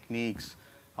newer techniques.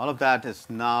 All of that is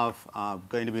now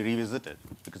going to be revisited,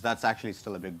 because that's actually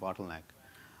still a big bottleneck.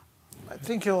 I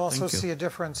think you'll also see a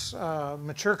difference.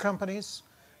 Mature companies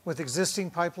with existing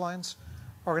pipelines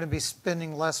are going to be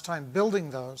spending less time building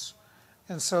those,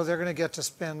 and so they're going to get to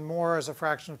spend more as a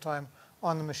fraction of time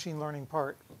on the machine learning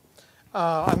part.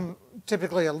 I'm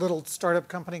typically a little startup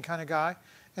company kind of guy,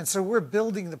 and so we're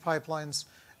building the pipelines,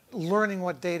 learning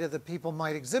what data that people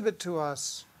might exhibit to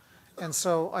us, and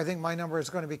so I think my number is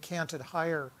going to be canted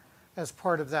higher as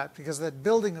part of that, because that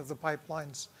building of the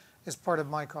pipelines is part of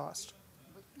my cost.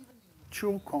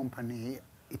 Mature company,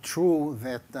 it's true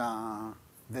that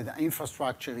the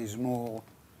infrastructure is more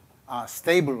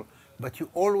stable, but you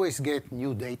always get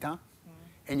new data,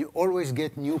 and you always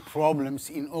get new problems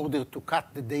in order to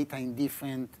cut the data in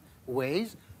different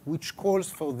ways, which calls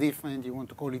for different, you want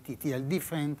to call it ETL,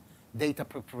 different data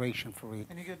preparation for it.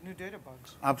 And you get new data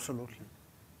bugs. Absolutely.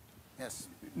 Yes.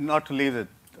 Not to leave the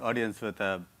audience with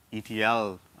a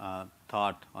ETL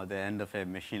thought or the end of a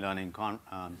machine learning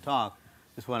talk,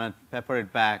 just want to pepper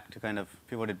it back to kind of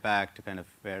pivot it back to kind of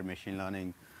where machine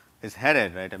learning is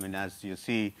headed, right? I mean, as you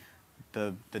see,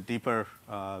 the deeper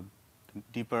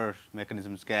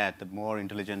mechanisms get, the more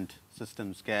intelligent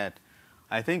systems get,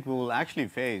 I think we will actually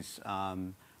face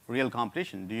real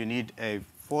competition. Do you need a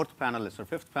fourth panelist or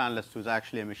fifth panelist who's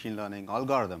actually a machine learning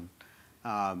algorithm?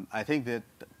 I think that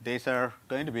days are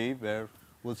going to be where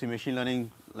we'll see machine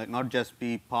learning like not just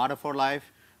be part of our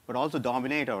life, but also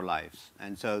dominate our lives.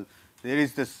 And so there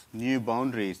is this new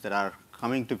boundaries that are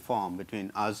coming to form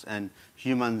between us and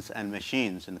humans and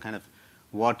machines, and kind of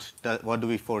what do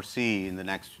we foresee in the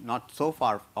next, not so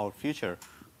far out future,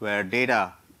 where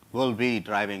data will be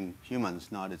driving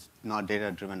humans, not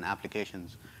data-driven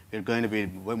applications. We're going to be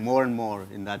more and more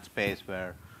in that space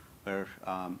where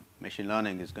machine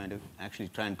learning is going to actually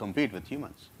try and compete with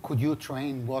humans. Could you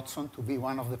train Watson to be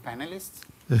one of the panelists?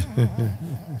 I'm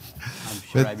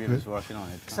sure IBM is working on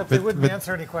it. Except they wouldn't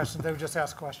answer any questions, they would just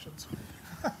ask questions.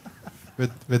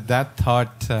 With that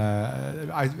thought,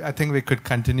 I think we could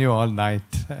continue all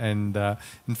night. And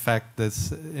in fact,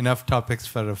 there's enough topics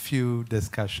for a few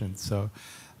discussions. So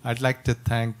I'd like to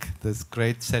thank this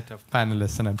great set of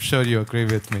panelists, and I'm sure you agree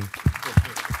with me.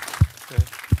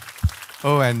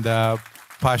 Oh, and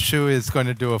Pashu is going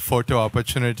to do a photo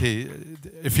opportunity.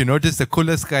 If you notice, the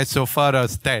coolest guy so far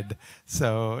is Ted.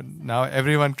 So now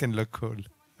everyone can look cool.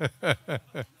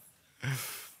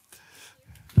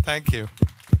 Thank you.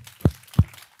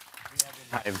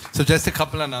 So just a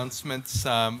couple announcements.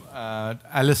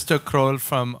 Alistair Kroll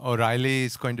from O'Reilly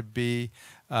is going to be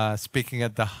speaking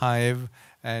at the Hive.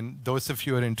 And those of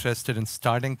you who are interested in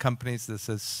starting companies, this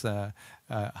is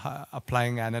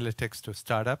applying analytics to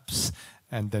startups.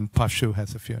 And then Pashu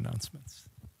has a few announcements.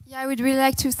 Yeah, I would really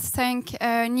like to thank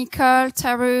Nicole,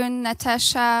 Tarun,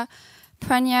 Natasha,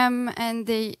 Pranyam, and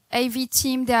the AV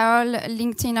team. They are all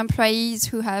LinkedIn employees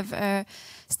who have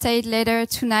stayed later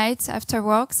tonight after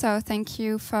work. So thank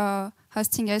you for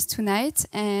hosting us tonight.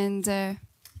 And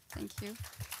thank you.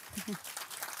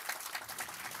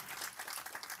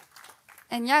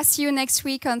 And yeah, see you next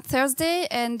week on Thursday.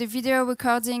 And the video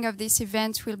recording of this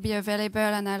event will be available,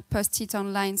 and I'll post it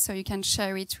online so you can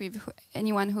share it with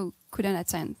anyone who couldn't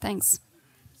attend. Thanks.